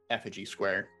of Effigy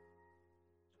Square.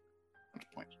 Let's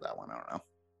point to that one. I don't know.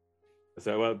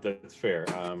 So, well, that's fair.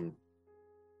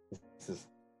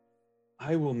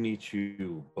 I will meet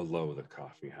you below the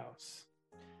coffee house.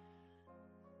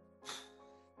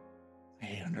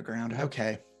 Hey, underground.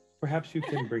 Okay. Perhaps you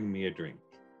can bring me a drink.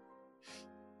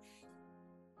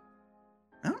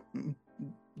 Oh,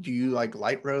 do you like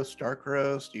light roast, dark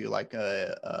roast? Do you like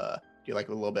a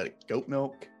little bit of goat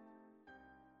milk?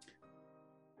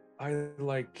 I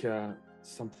like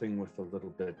something with a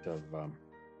little bit of A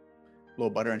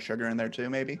little butter and sugar in there too,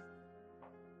 maybe?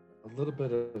 a little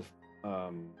bit of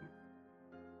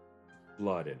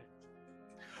blood in it.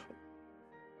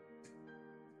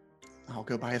 I'll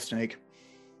go buy a snake.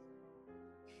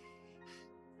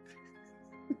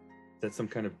 Is that some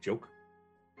kind of joke?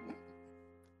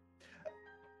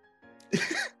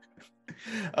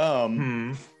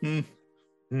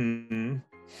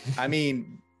 I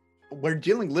mean, we're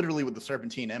dealing literally with the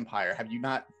Serpentine Empire. Have you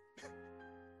not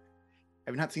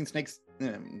seen snakes?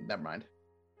 Never mind.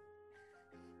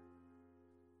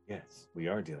 Yes, we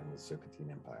are dealing with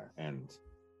Serpentine Empire, and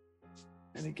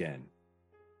again,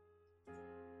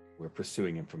 we're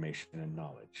pursuing information and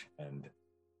knowledge. And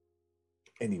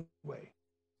anyway,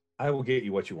 I will get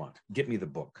you what you want. Get me the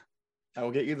book. I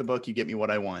will get you the book. You get me what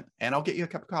I want, and I'll get you a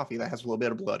cup of coffee that has a little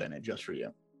bit of blood in it just for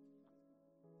you.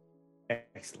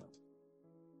 Excellent.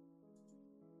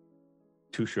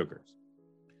 2 sugars.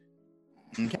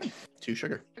 Okay, 2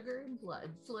 sugar. Sugar and blood.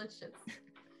 Delicious.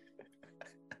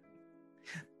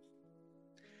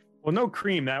 Well, no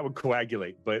cream, that would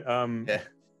coagulate, but Yeah.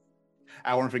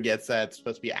 Alan forgets that it's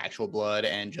supposed to be actual blood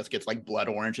and just gets like blood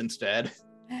orange instead.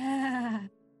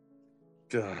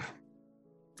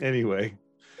 Anyway,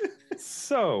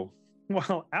 so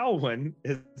while Alwyn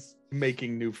is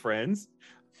making new friends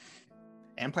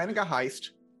And planning a heist.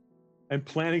 and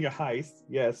planning a heist,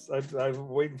 yes, I'm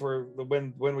waiting for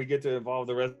when we get to involve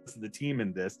the rest of the team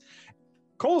in this.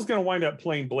 Cole's gonna wind up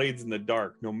playing Blades in the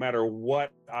Dark no matter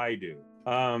what I do.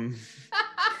 Look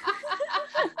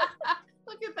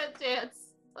at that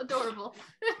dance. Adorable.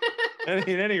 At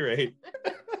any rate,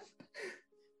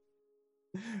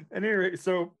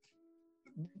 so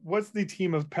what's the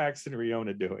team of Pax and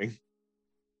Riona doing?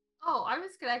 Oh, I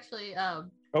was gonna actually Oh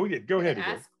yeah, go ahead.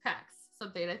 ask Pax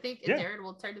something. I think Yeah. Darren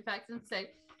will turn to Pax and say,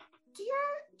 do you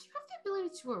have the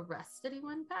ability to arrest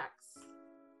anyone, Pax?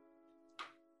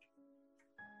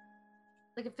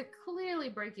 Like if they're clearly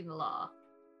breaking the law.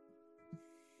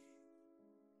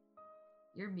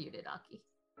 You're muted, Aki.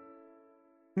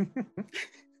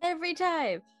 Every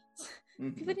time.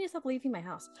 Mhm. People need to stop leaving my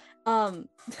house. Would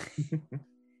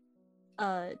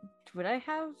I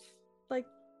have like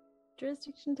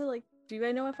jurisdiction to like? Do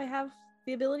I know if I have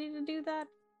the ability to do that?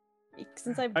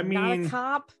 Since I'm not mean, a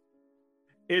cop.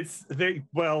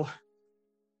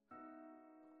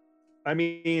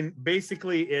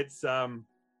 Basically it's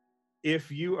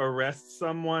if you arrest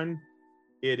someone,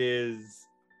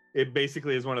 it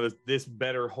basically is one of those, this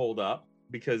better hold up,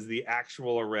 because the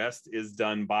actual arrest is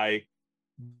done by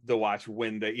the watch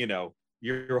when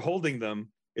you're holding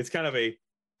them. It's kind of a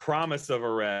promise of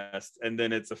arrest, and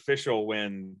then it's official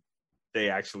when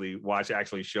watch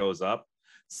actually shows up.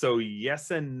 So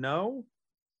yes and no.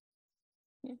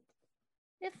 Yeah.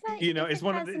 It's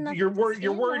one of your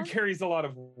word carries a lot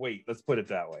of weight. Let's put it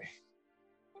that way.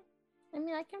 I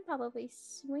mean, I can probably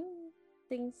swing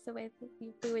things the way that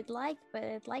we would like, but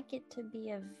I'd like it to be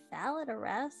a valid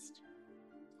arrest.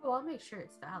 Oh, I'll make sure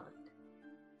it's valid.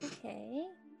 Okay.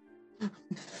 How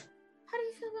do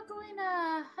you feel about going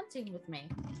hunting with me?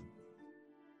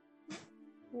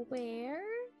 Where?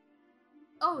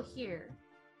 Oh, here.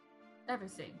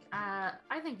 Everything.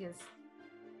 I think is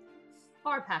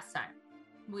far past time.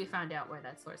 We found out where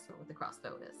that source with the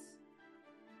crossbow is.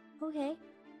 Okay.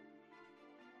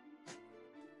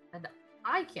 And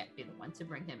I can't be the one to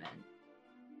bring him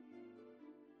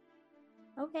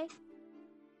in. Okay.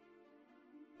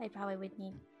 I probably would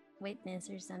need witness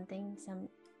or something, some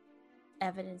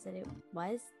evidence that it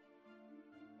was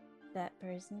that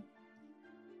person.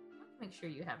 Make sure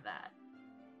you have that.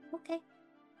 Okay.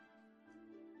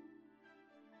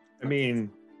 I mean,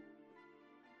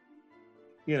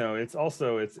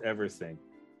 it's everything,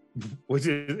 which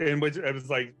I was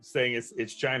like saying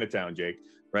it's Chinatown, Jake,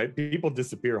 right? People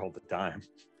disappear all the time.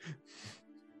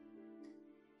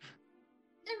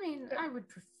 I mean, I would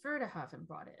prefer to have him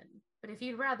brought in, but if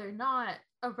you'd rather not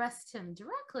arrest him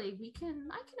directly, I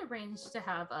can arrange to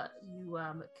have you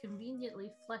conveniently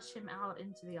flesh him out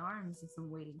into the arms of some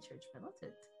waiting church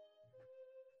militant.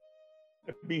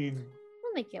 I mean,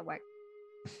 We'll make it work.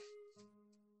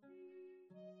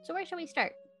 So where shall we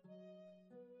start?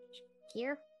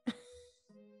 Here?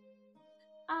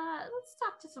 Let's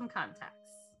talk to some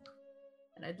contacts.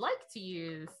 And I'd like to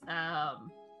use I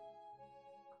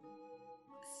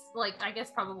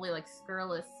guess probably like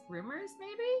scurrilous rumors,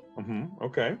 maybe? Mm-hmm.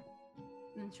 Okay.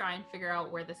 And try and figure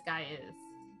out where this guy is.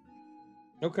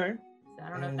 Okay. So I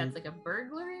don't know if that's like a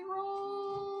burglary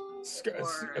roll.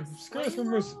 Scurrilous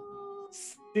rumors.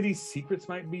 City secrets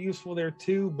might be useful there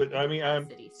too, but I mean,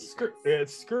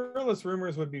 scurrilous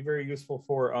rumors would be very useful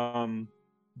for.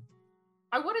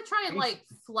 I want to try and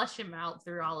flush him out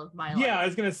through all of my. Yeah, I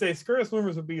was gonna say scurrilous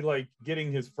rumors would be like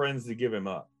getting his friends to give him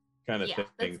up, kind of thing.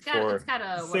 That's kind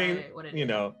of what it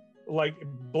is. Like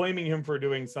blaming him for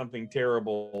doing something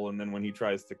terrible, and then when he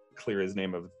tries to clear his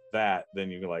name of that, then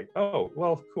you're like, oh,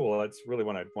 well, cool. That's really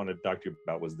what I wanted to talk to you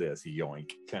about was this.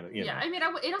 Yoink, kind of. I mean,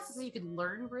 it also says you can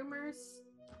learn rumors.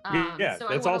 So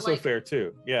that's also fair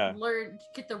too. Yeah.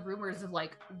 Get the rumors of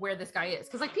where this guy is,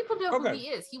 because people know who he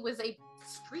is. He was a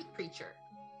street preacher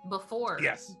before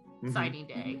signing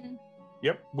day. Mm-hmm.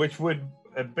 Yep, which would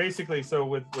basically, so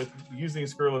with using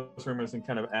scurrilous rumors and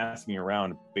kind of asking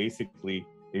around, basically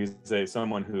he's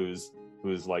someone who's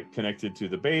connected to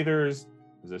the Bathers,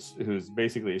 who's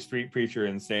basically a street preacher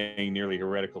and saying nearly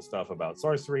heretical stuff about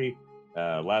sorcery.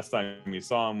 Last time you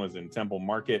saw him was in Temple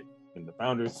Market in the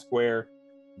Founders Square.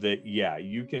 That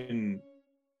you can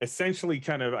essentially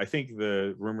kind of, I think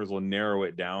the rumors will narrow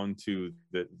it down to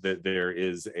that there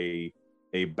is a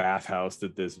bathhouse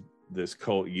that this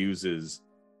cult uses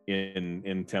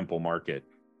in Temple Market,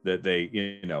 that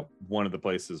they one of the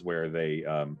places where they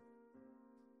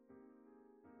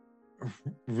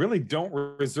really don't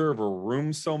reserve a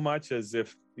room so much as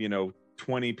if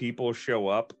 20 people show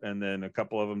up and then a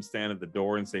couple of them stand at the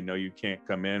door and say, no, you can't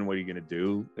come in. What are you going to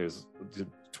do? There's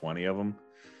 20 of them.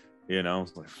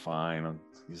 It's like, fine, I'll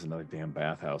use another damn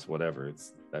bathhouse, whatever.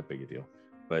 It's that big a deal.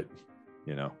 But,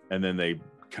 and then they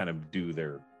kind of do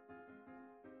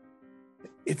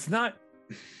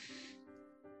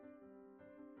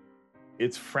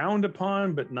it's frowned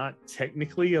upon, but not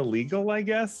technically illegal, I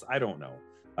guess. I don't know.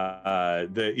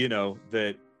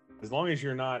 That as long as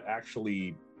you're not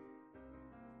actually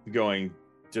going,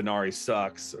 Denari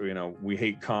sucks, or, we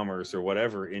hate commerce or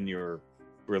whatever in your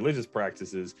religious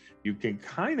practices, you can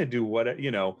kind of do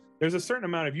there's a certain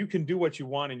amount of, you can do what you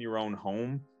want in your own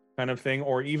home kind of thing,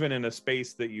 or even in a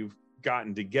space that you've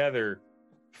gotten together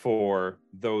for,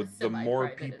 though the more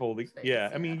people space,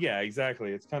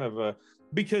 exactly. It's kind of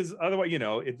because otherwise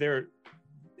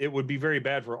it would be very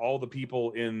bad for all the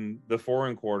people in the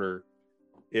foreign quarter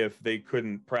if they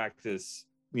couldn't practice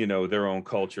their own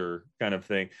culture kind of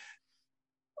thing.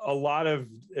 A lot of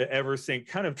Eversync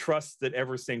kind of trusts that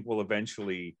Eversync will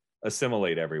eventually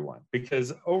assimilate everyone,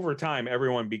 because over time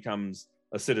everyone becomes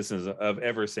a citizen of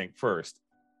Eversync first.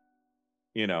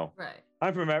 Right.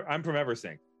 I'm from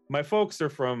Eversync. My folks are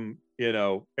from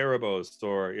Erebos,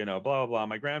 or blah blah blah.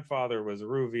 My grandfather was a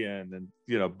Ruvian, and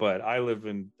but I live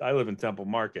in Temple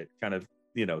Market, kind of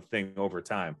thing over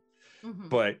time. Mm-hmm.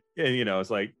 But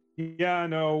it's like,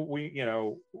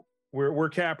 we're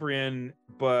Caprian,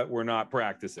 but we're not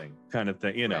practicing, kind of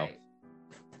thing, right.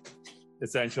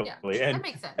 Essentially. Yeah, and that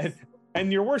makes sense.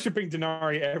 And you're worshiping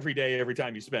Denari every day, every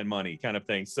time you spend money, kind of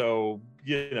thing. So,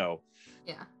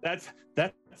 that's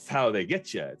how they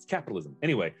get you. It's capitalism.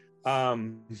 Anyway,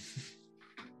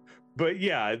 but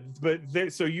yeah,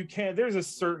 so you can. There's a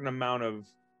certain amount of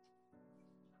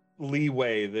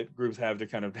leeway that groups have to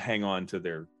kind of hang on to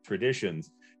their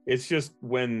traditions. It's just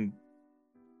when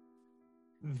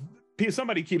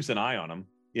somebody keeps an eye on them,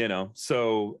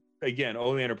 So again,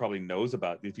 Oleander probably knows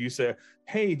about. If you say,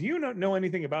 "Hey, do you know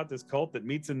anything about this cult that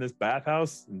meets in this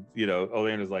bathhouse?" And,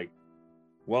 Oleander's like,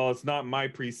 "Well, it's not my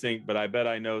precinct, but I bet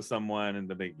I know someone." And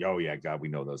they, "Oh yeah, God, we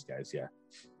know those guys." Yeah,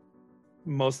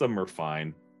 most of them are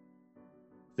fine.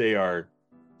 They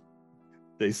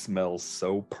smell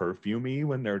so perfumey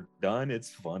when they're done. It's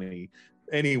funny.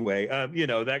 Anyway,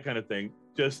 that kind of thing.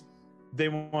 Just they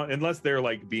want, unless they're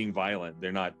like being violent,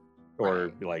 they're not,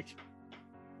 or like,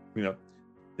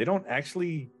 they don't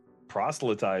actually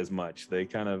proselytize much. They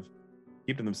kind of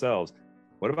keep to themselves.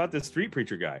 What about this street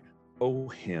preacher guy? Oh,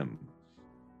 him,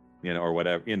 or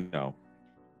whatever, Yeah,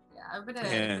 I'm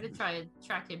gonna try and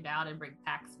track him down and bring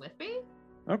Pax with me.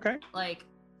 Okay. Like,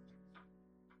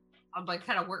 I'm like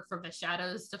kind of work from the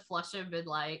shadows to flush him, and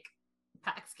like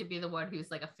Pax could be the one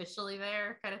who's like officially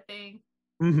there, kind of thing.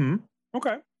 Mm-hmm.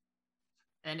 Okay.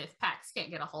 And if Pax can't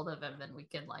get a hold of him, then we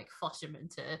can like flush him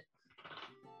into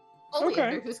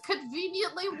Oleander, who's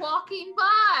conveniently walking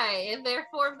by and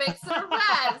therefore makes an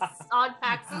arrest on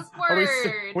Pax's word.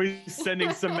 Are we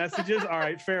sending some messages? All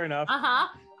right, fair enough.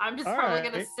 I'm just probably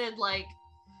gonna send like,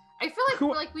 I feel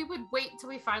like we would wait until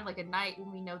we find like a night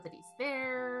when we know that he's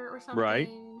there or something. Right.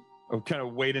 Or kind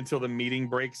of wait until the meeting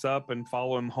breaks up and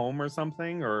follow him home or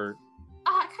something, or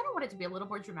I kind of want it to be a little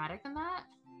more dramatic than that.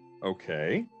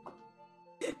 Okay.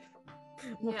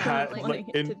 Yeah,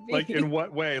 in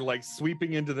what way? Like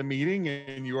sweeping into the meeting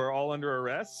and you are all under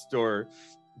arrest, or?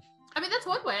 I mean, that's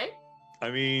one way. I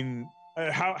mean,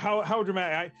 how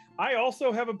dramatic? I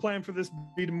also have a plan for this to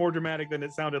be more dramatic than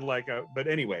it sounded like. But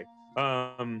anyway,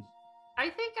 I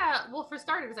think, well, for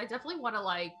starters, I definitely want to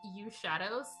like use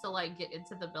shadows to like get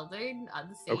into the building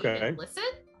unseen and listen.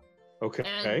 Okay.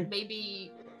 And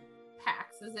maybe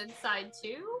Pax is inside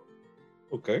too.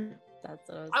 Okay. That's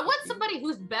what I want somebody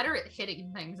who's better at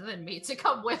hitting things than me to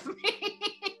come with me.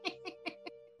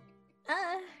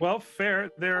 Well, fair.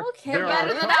 They're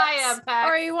better than I am, Pax.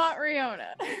 Or you want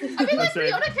Riona? I mean, like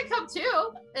Riona can come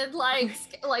too, and like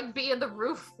be in the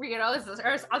roof,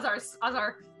 as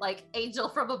our like angel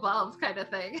from above kind of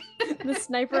thing. The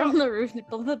sniper on the roof,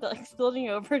 building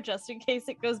over just in case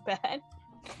it goes bad.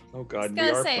 Oh God! I was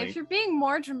gonna say, if you're being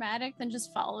more dramatic than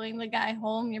just following the guy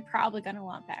home, you're probably gonna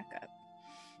want backup.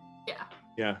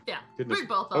 Yeah. Goodness. Bring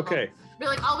both of them. Be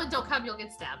like, Alvin, don't come, you'll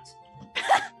get stabbed.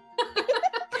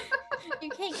 You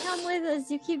can't come with us.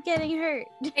 You keep getting hurt.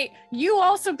 Hey, you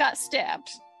also got stabbed.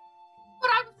 But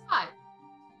I was fine.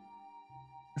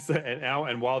 So,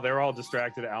 and while they're all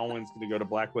distracted, Alwyn's going to go to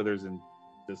Blackwithers and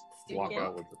just walk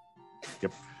out with it.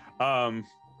 Yep.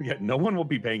 Yeah, no one will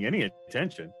be paying any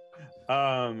attention.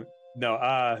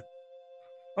 No.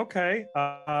 Okay.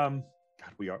 God,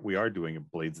 we are doing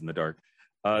Blades in the Dark.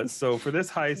 So for this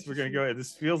heist, we're going to go.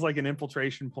 This feels like an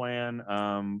infiltration plan.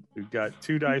 We've got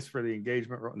 2 dice for the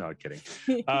engagement roll. No, kidding.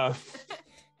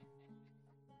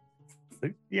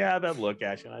 Yeah, that look,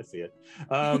 Ashen, I see it.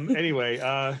 Anyway,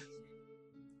 given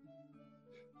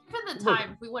the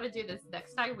time, if we want to do this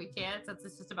next time, we can, since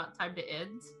it's just about time to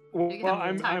end. Well,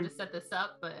 I'm time to set this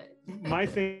up, but my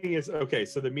thing is okay.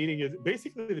 So the meeting is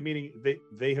basically the meeting.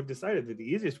 They have decided that the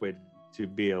easiest way to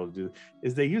be able to do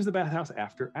is they use the bathhouse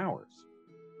after hours.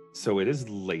 So it is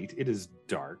late, it is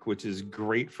dark, which is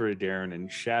great for Darren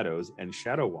and shadows and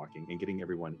shadow walking and getting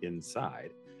everyone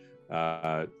inside.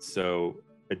 So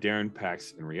Darren,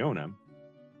 Pax, and Riona.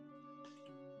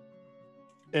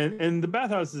 And the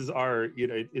bathhouses are,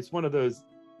 it's one of those,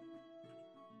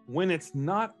 when it's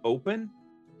not open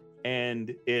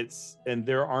and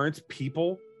there aren't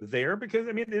people there, because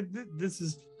I mean,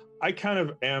 I kind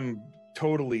of am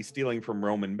totally stealing from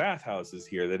Roman bathhouses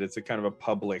here, that it's a kind of a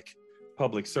public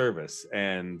service,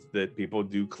 and that people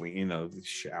do clean,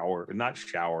 not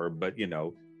shower, but you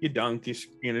dunk,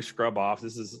 you scrub off.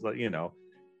 This is,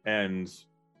 and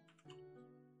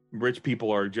rich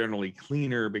people are generally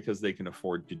cleaner because they can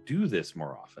afford to do this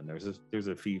more often. There's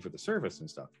a fee for the service and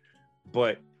stuff.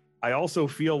 But I also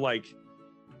feel like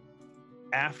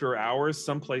after hours,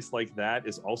 someplace like that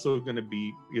is also going to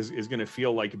be is going to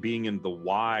feel like being in the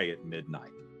Y at midnight.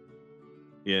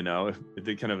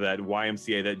 The kind of that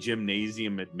YMCA, that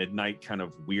gymnasium at midnight kind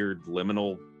of weird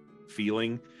liminal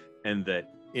feeling, and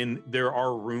that there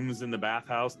are rooms in the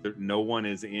bathhouse that no one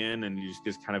is in, and you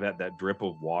just kind of have that drip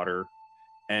of water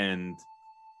and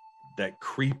that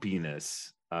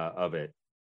creepiness of it.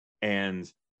 And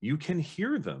you can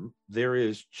hear them. There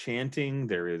is chanting,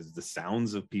 there is the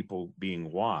sounds of people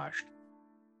being washed,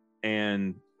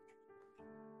 and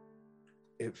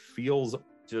it feels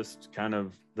just kind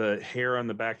of the hair on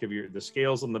the back of the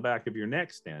scales on the back of your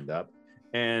neck stand up.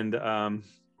 And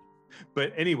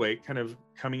but anyway, kind of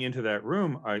coming into that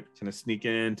room, I kind of sneak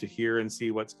in to hear and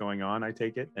see what's going on, I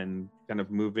take it, and kind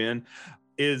of move in.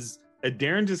 Is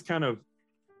Darren just kind of,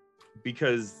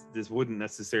 because this wouldn't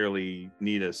necessarily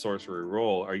need a sorcery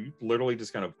roll, are you literally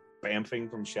just kind of bamfing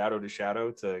from shadow to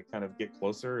shadow to kind of get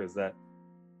closer? Is that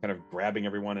kind of grabbing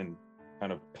everyone and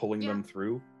kind of pulling them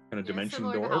through kind of dimension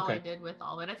door? To how I did with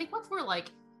Alwyn. I think once we're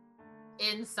like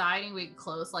inside and we get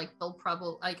close, like they'll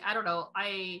probably like, I don't know.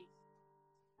 I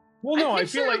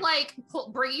feel like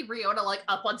bringing Riona like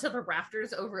up onto the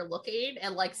rafters overlooking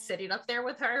and like sitting up there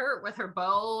with her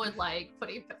bow and like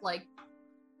putting like,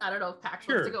 I don't know if Pax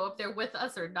wants to go up there with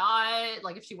us or not.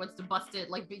 Like if she wants to bust it,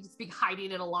 like just be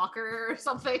hiding in a locker or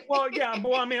something. Well, yeah.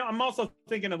 Well, I mean, I'm also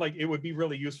thinking of like, it would be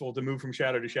really useful to move from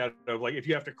shadow to shadow. Like if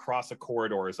you have to cross a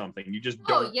corridor or something, you just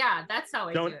don't. Oh yeah, that's how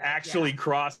I don't actually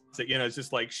cross it. You know, it's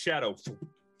just like shadow. It's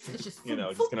just just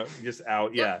gonna just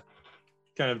out. Yep. Yeah,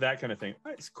 kind of that kind of thing.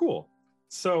 It's cool.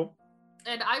 So.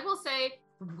 And I will say,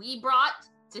 we brought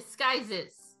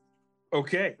disguises.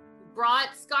 Okay.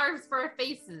 Brought scarves for our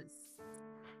faces.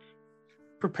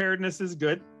 Preparedness is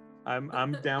good.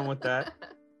 I'm down with that.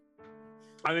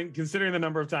 I think considering the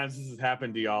number of times this has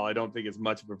happened to y'all, I don't think it's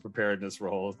much of a preparedness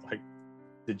roll. Like,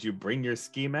 did you bring your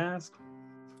ski mask?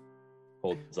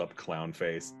 Holds up clown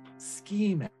face.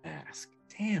 Ski mask.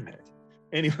 Damn it.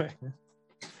 Anyway.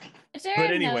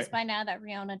 Darren knows by now that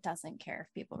Riona doesn't care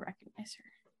if people recognize her.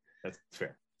 That's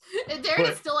fair. And Darren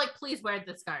is still like, please wear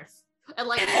the scarves. And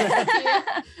like,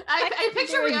 I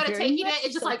picture Riona taking it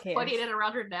and just like putting it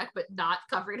around her neck, but not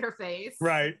covering her face.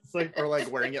 Right. It's like, or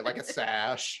like wearing it like a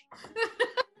sash.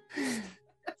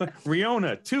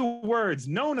 Riona, 2 words,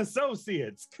 known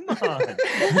associates. Come on.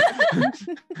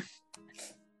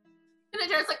 And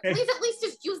Darren's like, please at least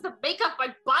just use the makeup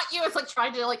I bought you. It's like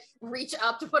trying to like reach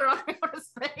up to put it on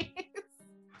Riona's face.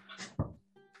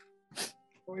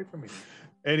 Away from me.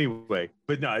 Anyway,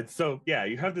 but no, it's so yeah,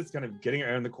 you have this kind of getting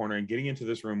around the corner and getting into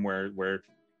this room where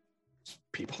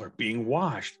people are being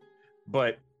washed,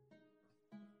 but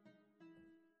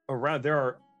around there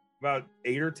are about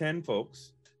 8 or 10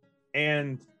 folks,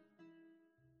 and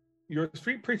your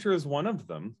street preacher is one of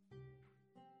them.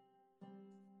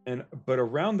 But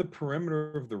around the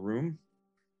perimeter of the room,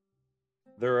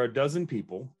 there are a dozen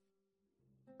people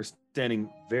who are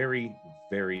standing very,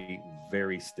 very,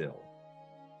 very still.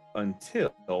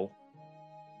 Until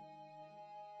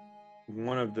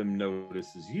one of them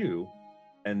notices you,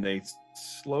 and they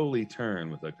slowly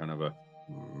turn with a kind of a.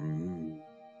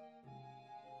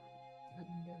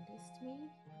 Noticed me?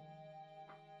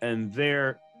 And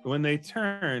when they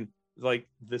turn, like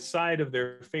the side of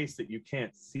their face that you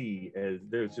can't see,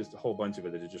 there's just a whole bunch of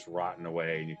it that is just rotting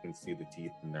away, and you can see the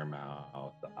teeth in their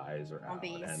mouth, the eyes are out,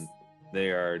 and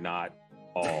they are not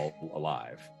all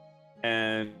alive.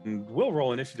 And we'll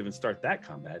roll initiative and start that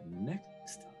combat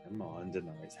next time on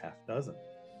Denari's Half Dozen.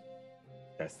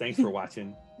 Guys, thanks for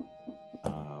watching.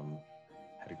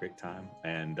 Had a great time.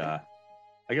 And I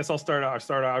guess I'll start our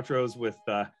outros with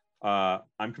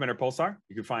I'm Commander Pulsar.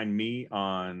 You can find me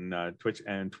on Twitch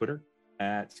and Twitter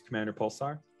at Commander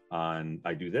Pulsar.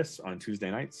 I do this on Tuesday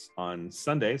nights. On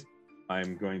Sundays,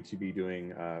 I'm going to be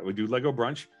doing, we do Lego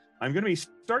Brunch. I'm going to be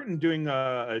starting doing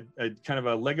a kind of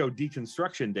a Lego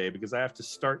deconstruction day because I have to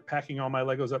start packing all my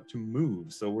Legos up to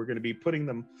move. So we're going to be putting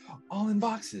them all in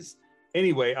boxes.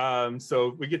 Anyway,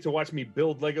 so we get to watch me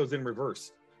build Legos in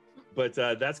reverse. But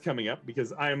that's coming up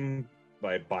because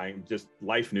by buying just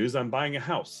life news, I'm buying a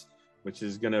house, which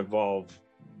is going to involve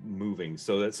moving.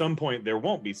 So at some point, there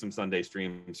won't be some Sunday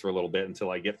streams for a little bit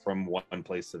until I get from one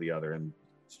place to the other and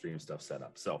stream stuff set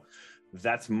up. So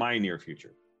that's my near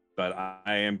future. But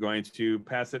I am going to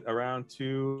pass it around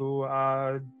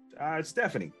to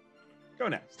Stephanie. Go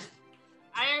next.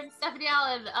 I am Stephanie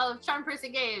Allen of Charm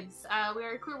Person Games. We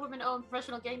are a queer woman-owned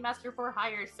professional game master for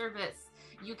hire service.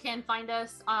 You can find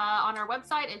us on our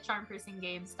website at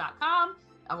charmpersongames.com.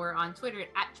 We're on Twitter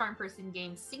at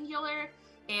charmpersongames singular.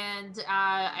 And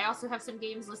I also have some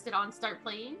games listed on Start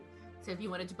Playing. So if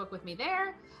you wanted to book with me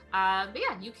there. But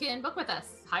yeah, you can book with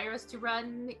us. Hire us to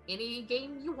run any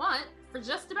game you want for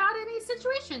just about any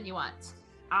situation you want.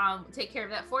 Take care of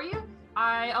that for you.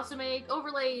 I also make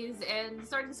overlays and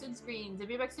starting student screens and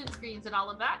feedback student screens and all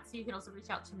of that. So you can also reach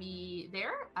out to me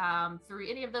there through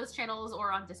any of those channels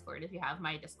or on Discord if you have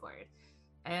my Discord.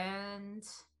 And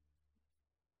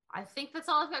I think that's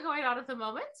all I've got going on at the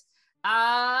moment.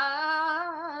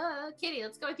 Kitty,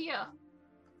 let's go with you.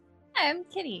 I'm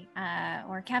Kitty,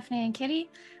 or Caffeinated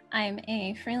Kitty. I'm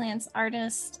a freelance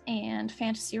artist and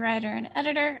fantasy writer and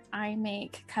editor. I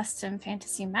make custom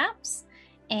fantasy maps,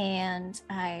 and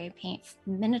I paint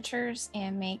miniatures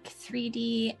and make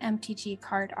 3D MTG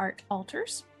card art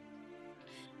altars.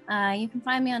 You can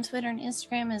find me on Twitter and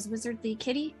Instagram as Wizardly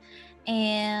Kitty,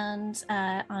 and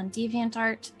on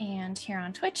DeviantArt and here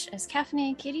on Twitch as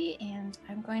Caffeinated Kitty. And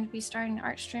I'm going to be starting an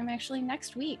art stream actually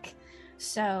next week.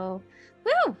 So,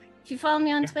 woo! If you follow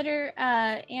me on Twitter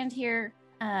and here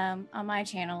on my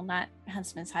channel, not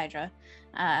Huntsman's Hydra,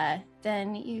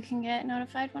 then you can get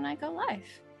notified when I go live.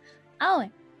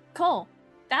 Alan, Cole,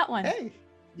 that one. Hey,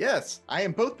 yes, I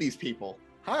am both these people.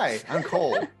 Hi, I'm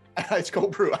Cole. It's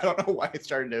Cold Brew. I don't know why I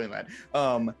started doing that.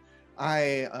 You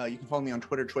can follow me on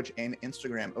Twitter, Twitch, and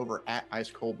Instagram over at Ice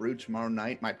Cold Brew. Tomorrow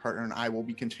night, my partner and I will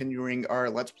be continuing our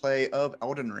Let's Play of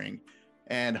Elden Ring,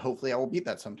 and hopefully I will beat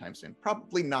that sometime soon.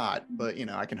 Probably not, but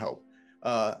I can hope.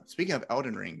 Speaking of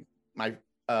Elden Ring, my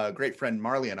great friend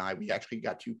Marley and I, we actually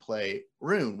got to play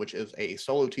Rune, which is a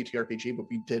solo TTRPG, but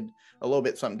we did a little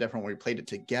bit something different where we played it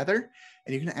together.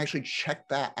 And you can actually check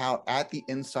that out at the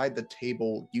Inside the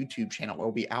Table YouTube channel. It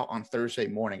will be out on Thursday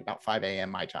morning, about 5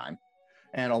 a.m. my time.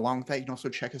 And along with that, you can also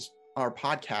check our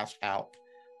podcast out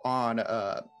on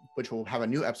which will have a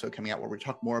new episode coming out where we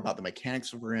talk more about the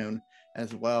mechanics of Rune,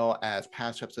 as well as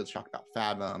past episodes talk about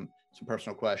Fathom, some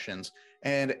personal questions,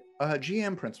 and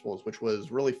GM principles, which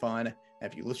was really fun.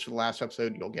 And if you listen to the last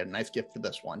episode, you'll get a nice gift for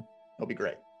this one. It'll be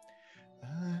great.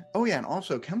 Oh yeah, and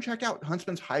also come check out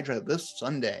Huntsman's Hydra this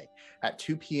Sunday at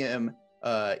 2 p.m.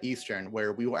 Eastern,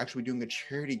 where we will actually be doing a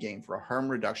charity game for a harm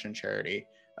reduction charity,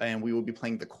 and we will be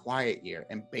playing The Quiet Year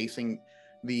and basing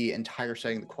the entire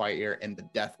setting of The Quiet Year in the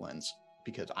Deathlands,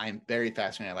 because I am very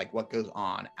fascinated like what goes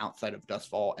on outside of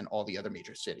Dustfall and all the other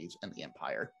major cities in the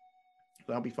Empire. So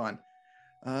that'll be fun.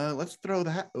 Let's throw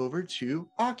that over to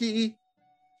Aki.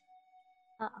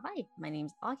 Hi, my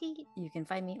name's Aki. You can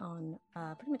find me on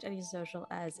pretty much any social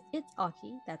as It's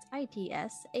Aki. That's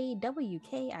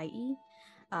ITSAWKIE.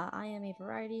 I am a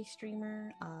variety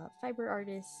streamer, fiber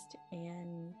artist,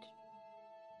 and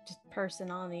just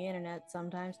person on the internet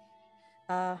sometimes.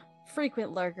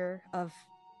 Frequent lurker of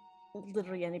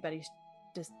literally anybody's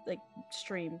just like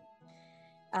stream.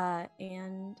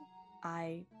 And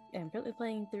I am currently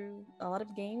playing through a lot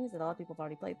of games that a lot of people have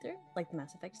already played through, like the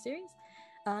Mass Effect series.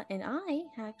 And I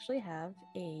actually have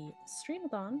a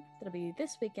streamathon that'll be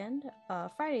this weekend,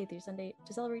 Friday through Sunday,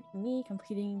 to celebrate me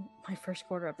completing my first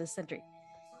quarter of this century.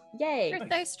 Yay!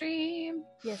 Birthday stream!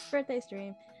 Yes, birthday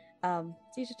stream. So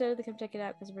you should totally come check it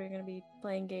out because we're going to be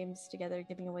playing games together,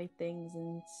 giving away things,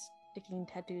 and sticking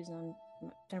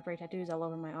temporary tattoos all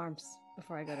over my arms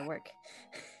before I go to work.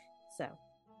 So,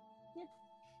 yeah.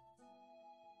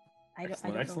 I don't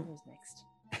know who's next.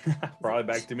 Probably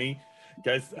back to me.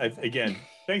 Guys, again,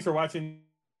 thanks for watching.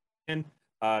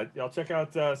 Y'all check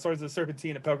out Swords of the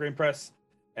Serpentine at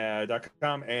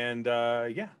pelgrimpress.com. And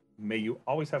yeah, may you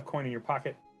always have coin in your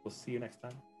pocket. We'll see you next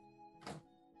time.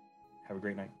 Have a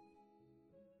great night.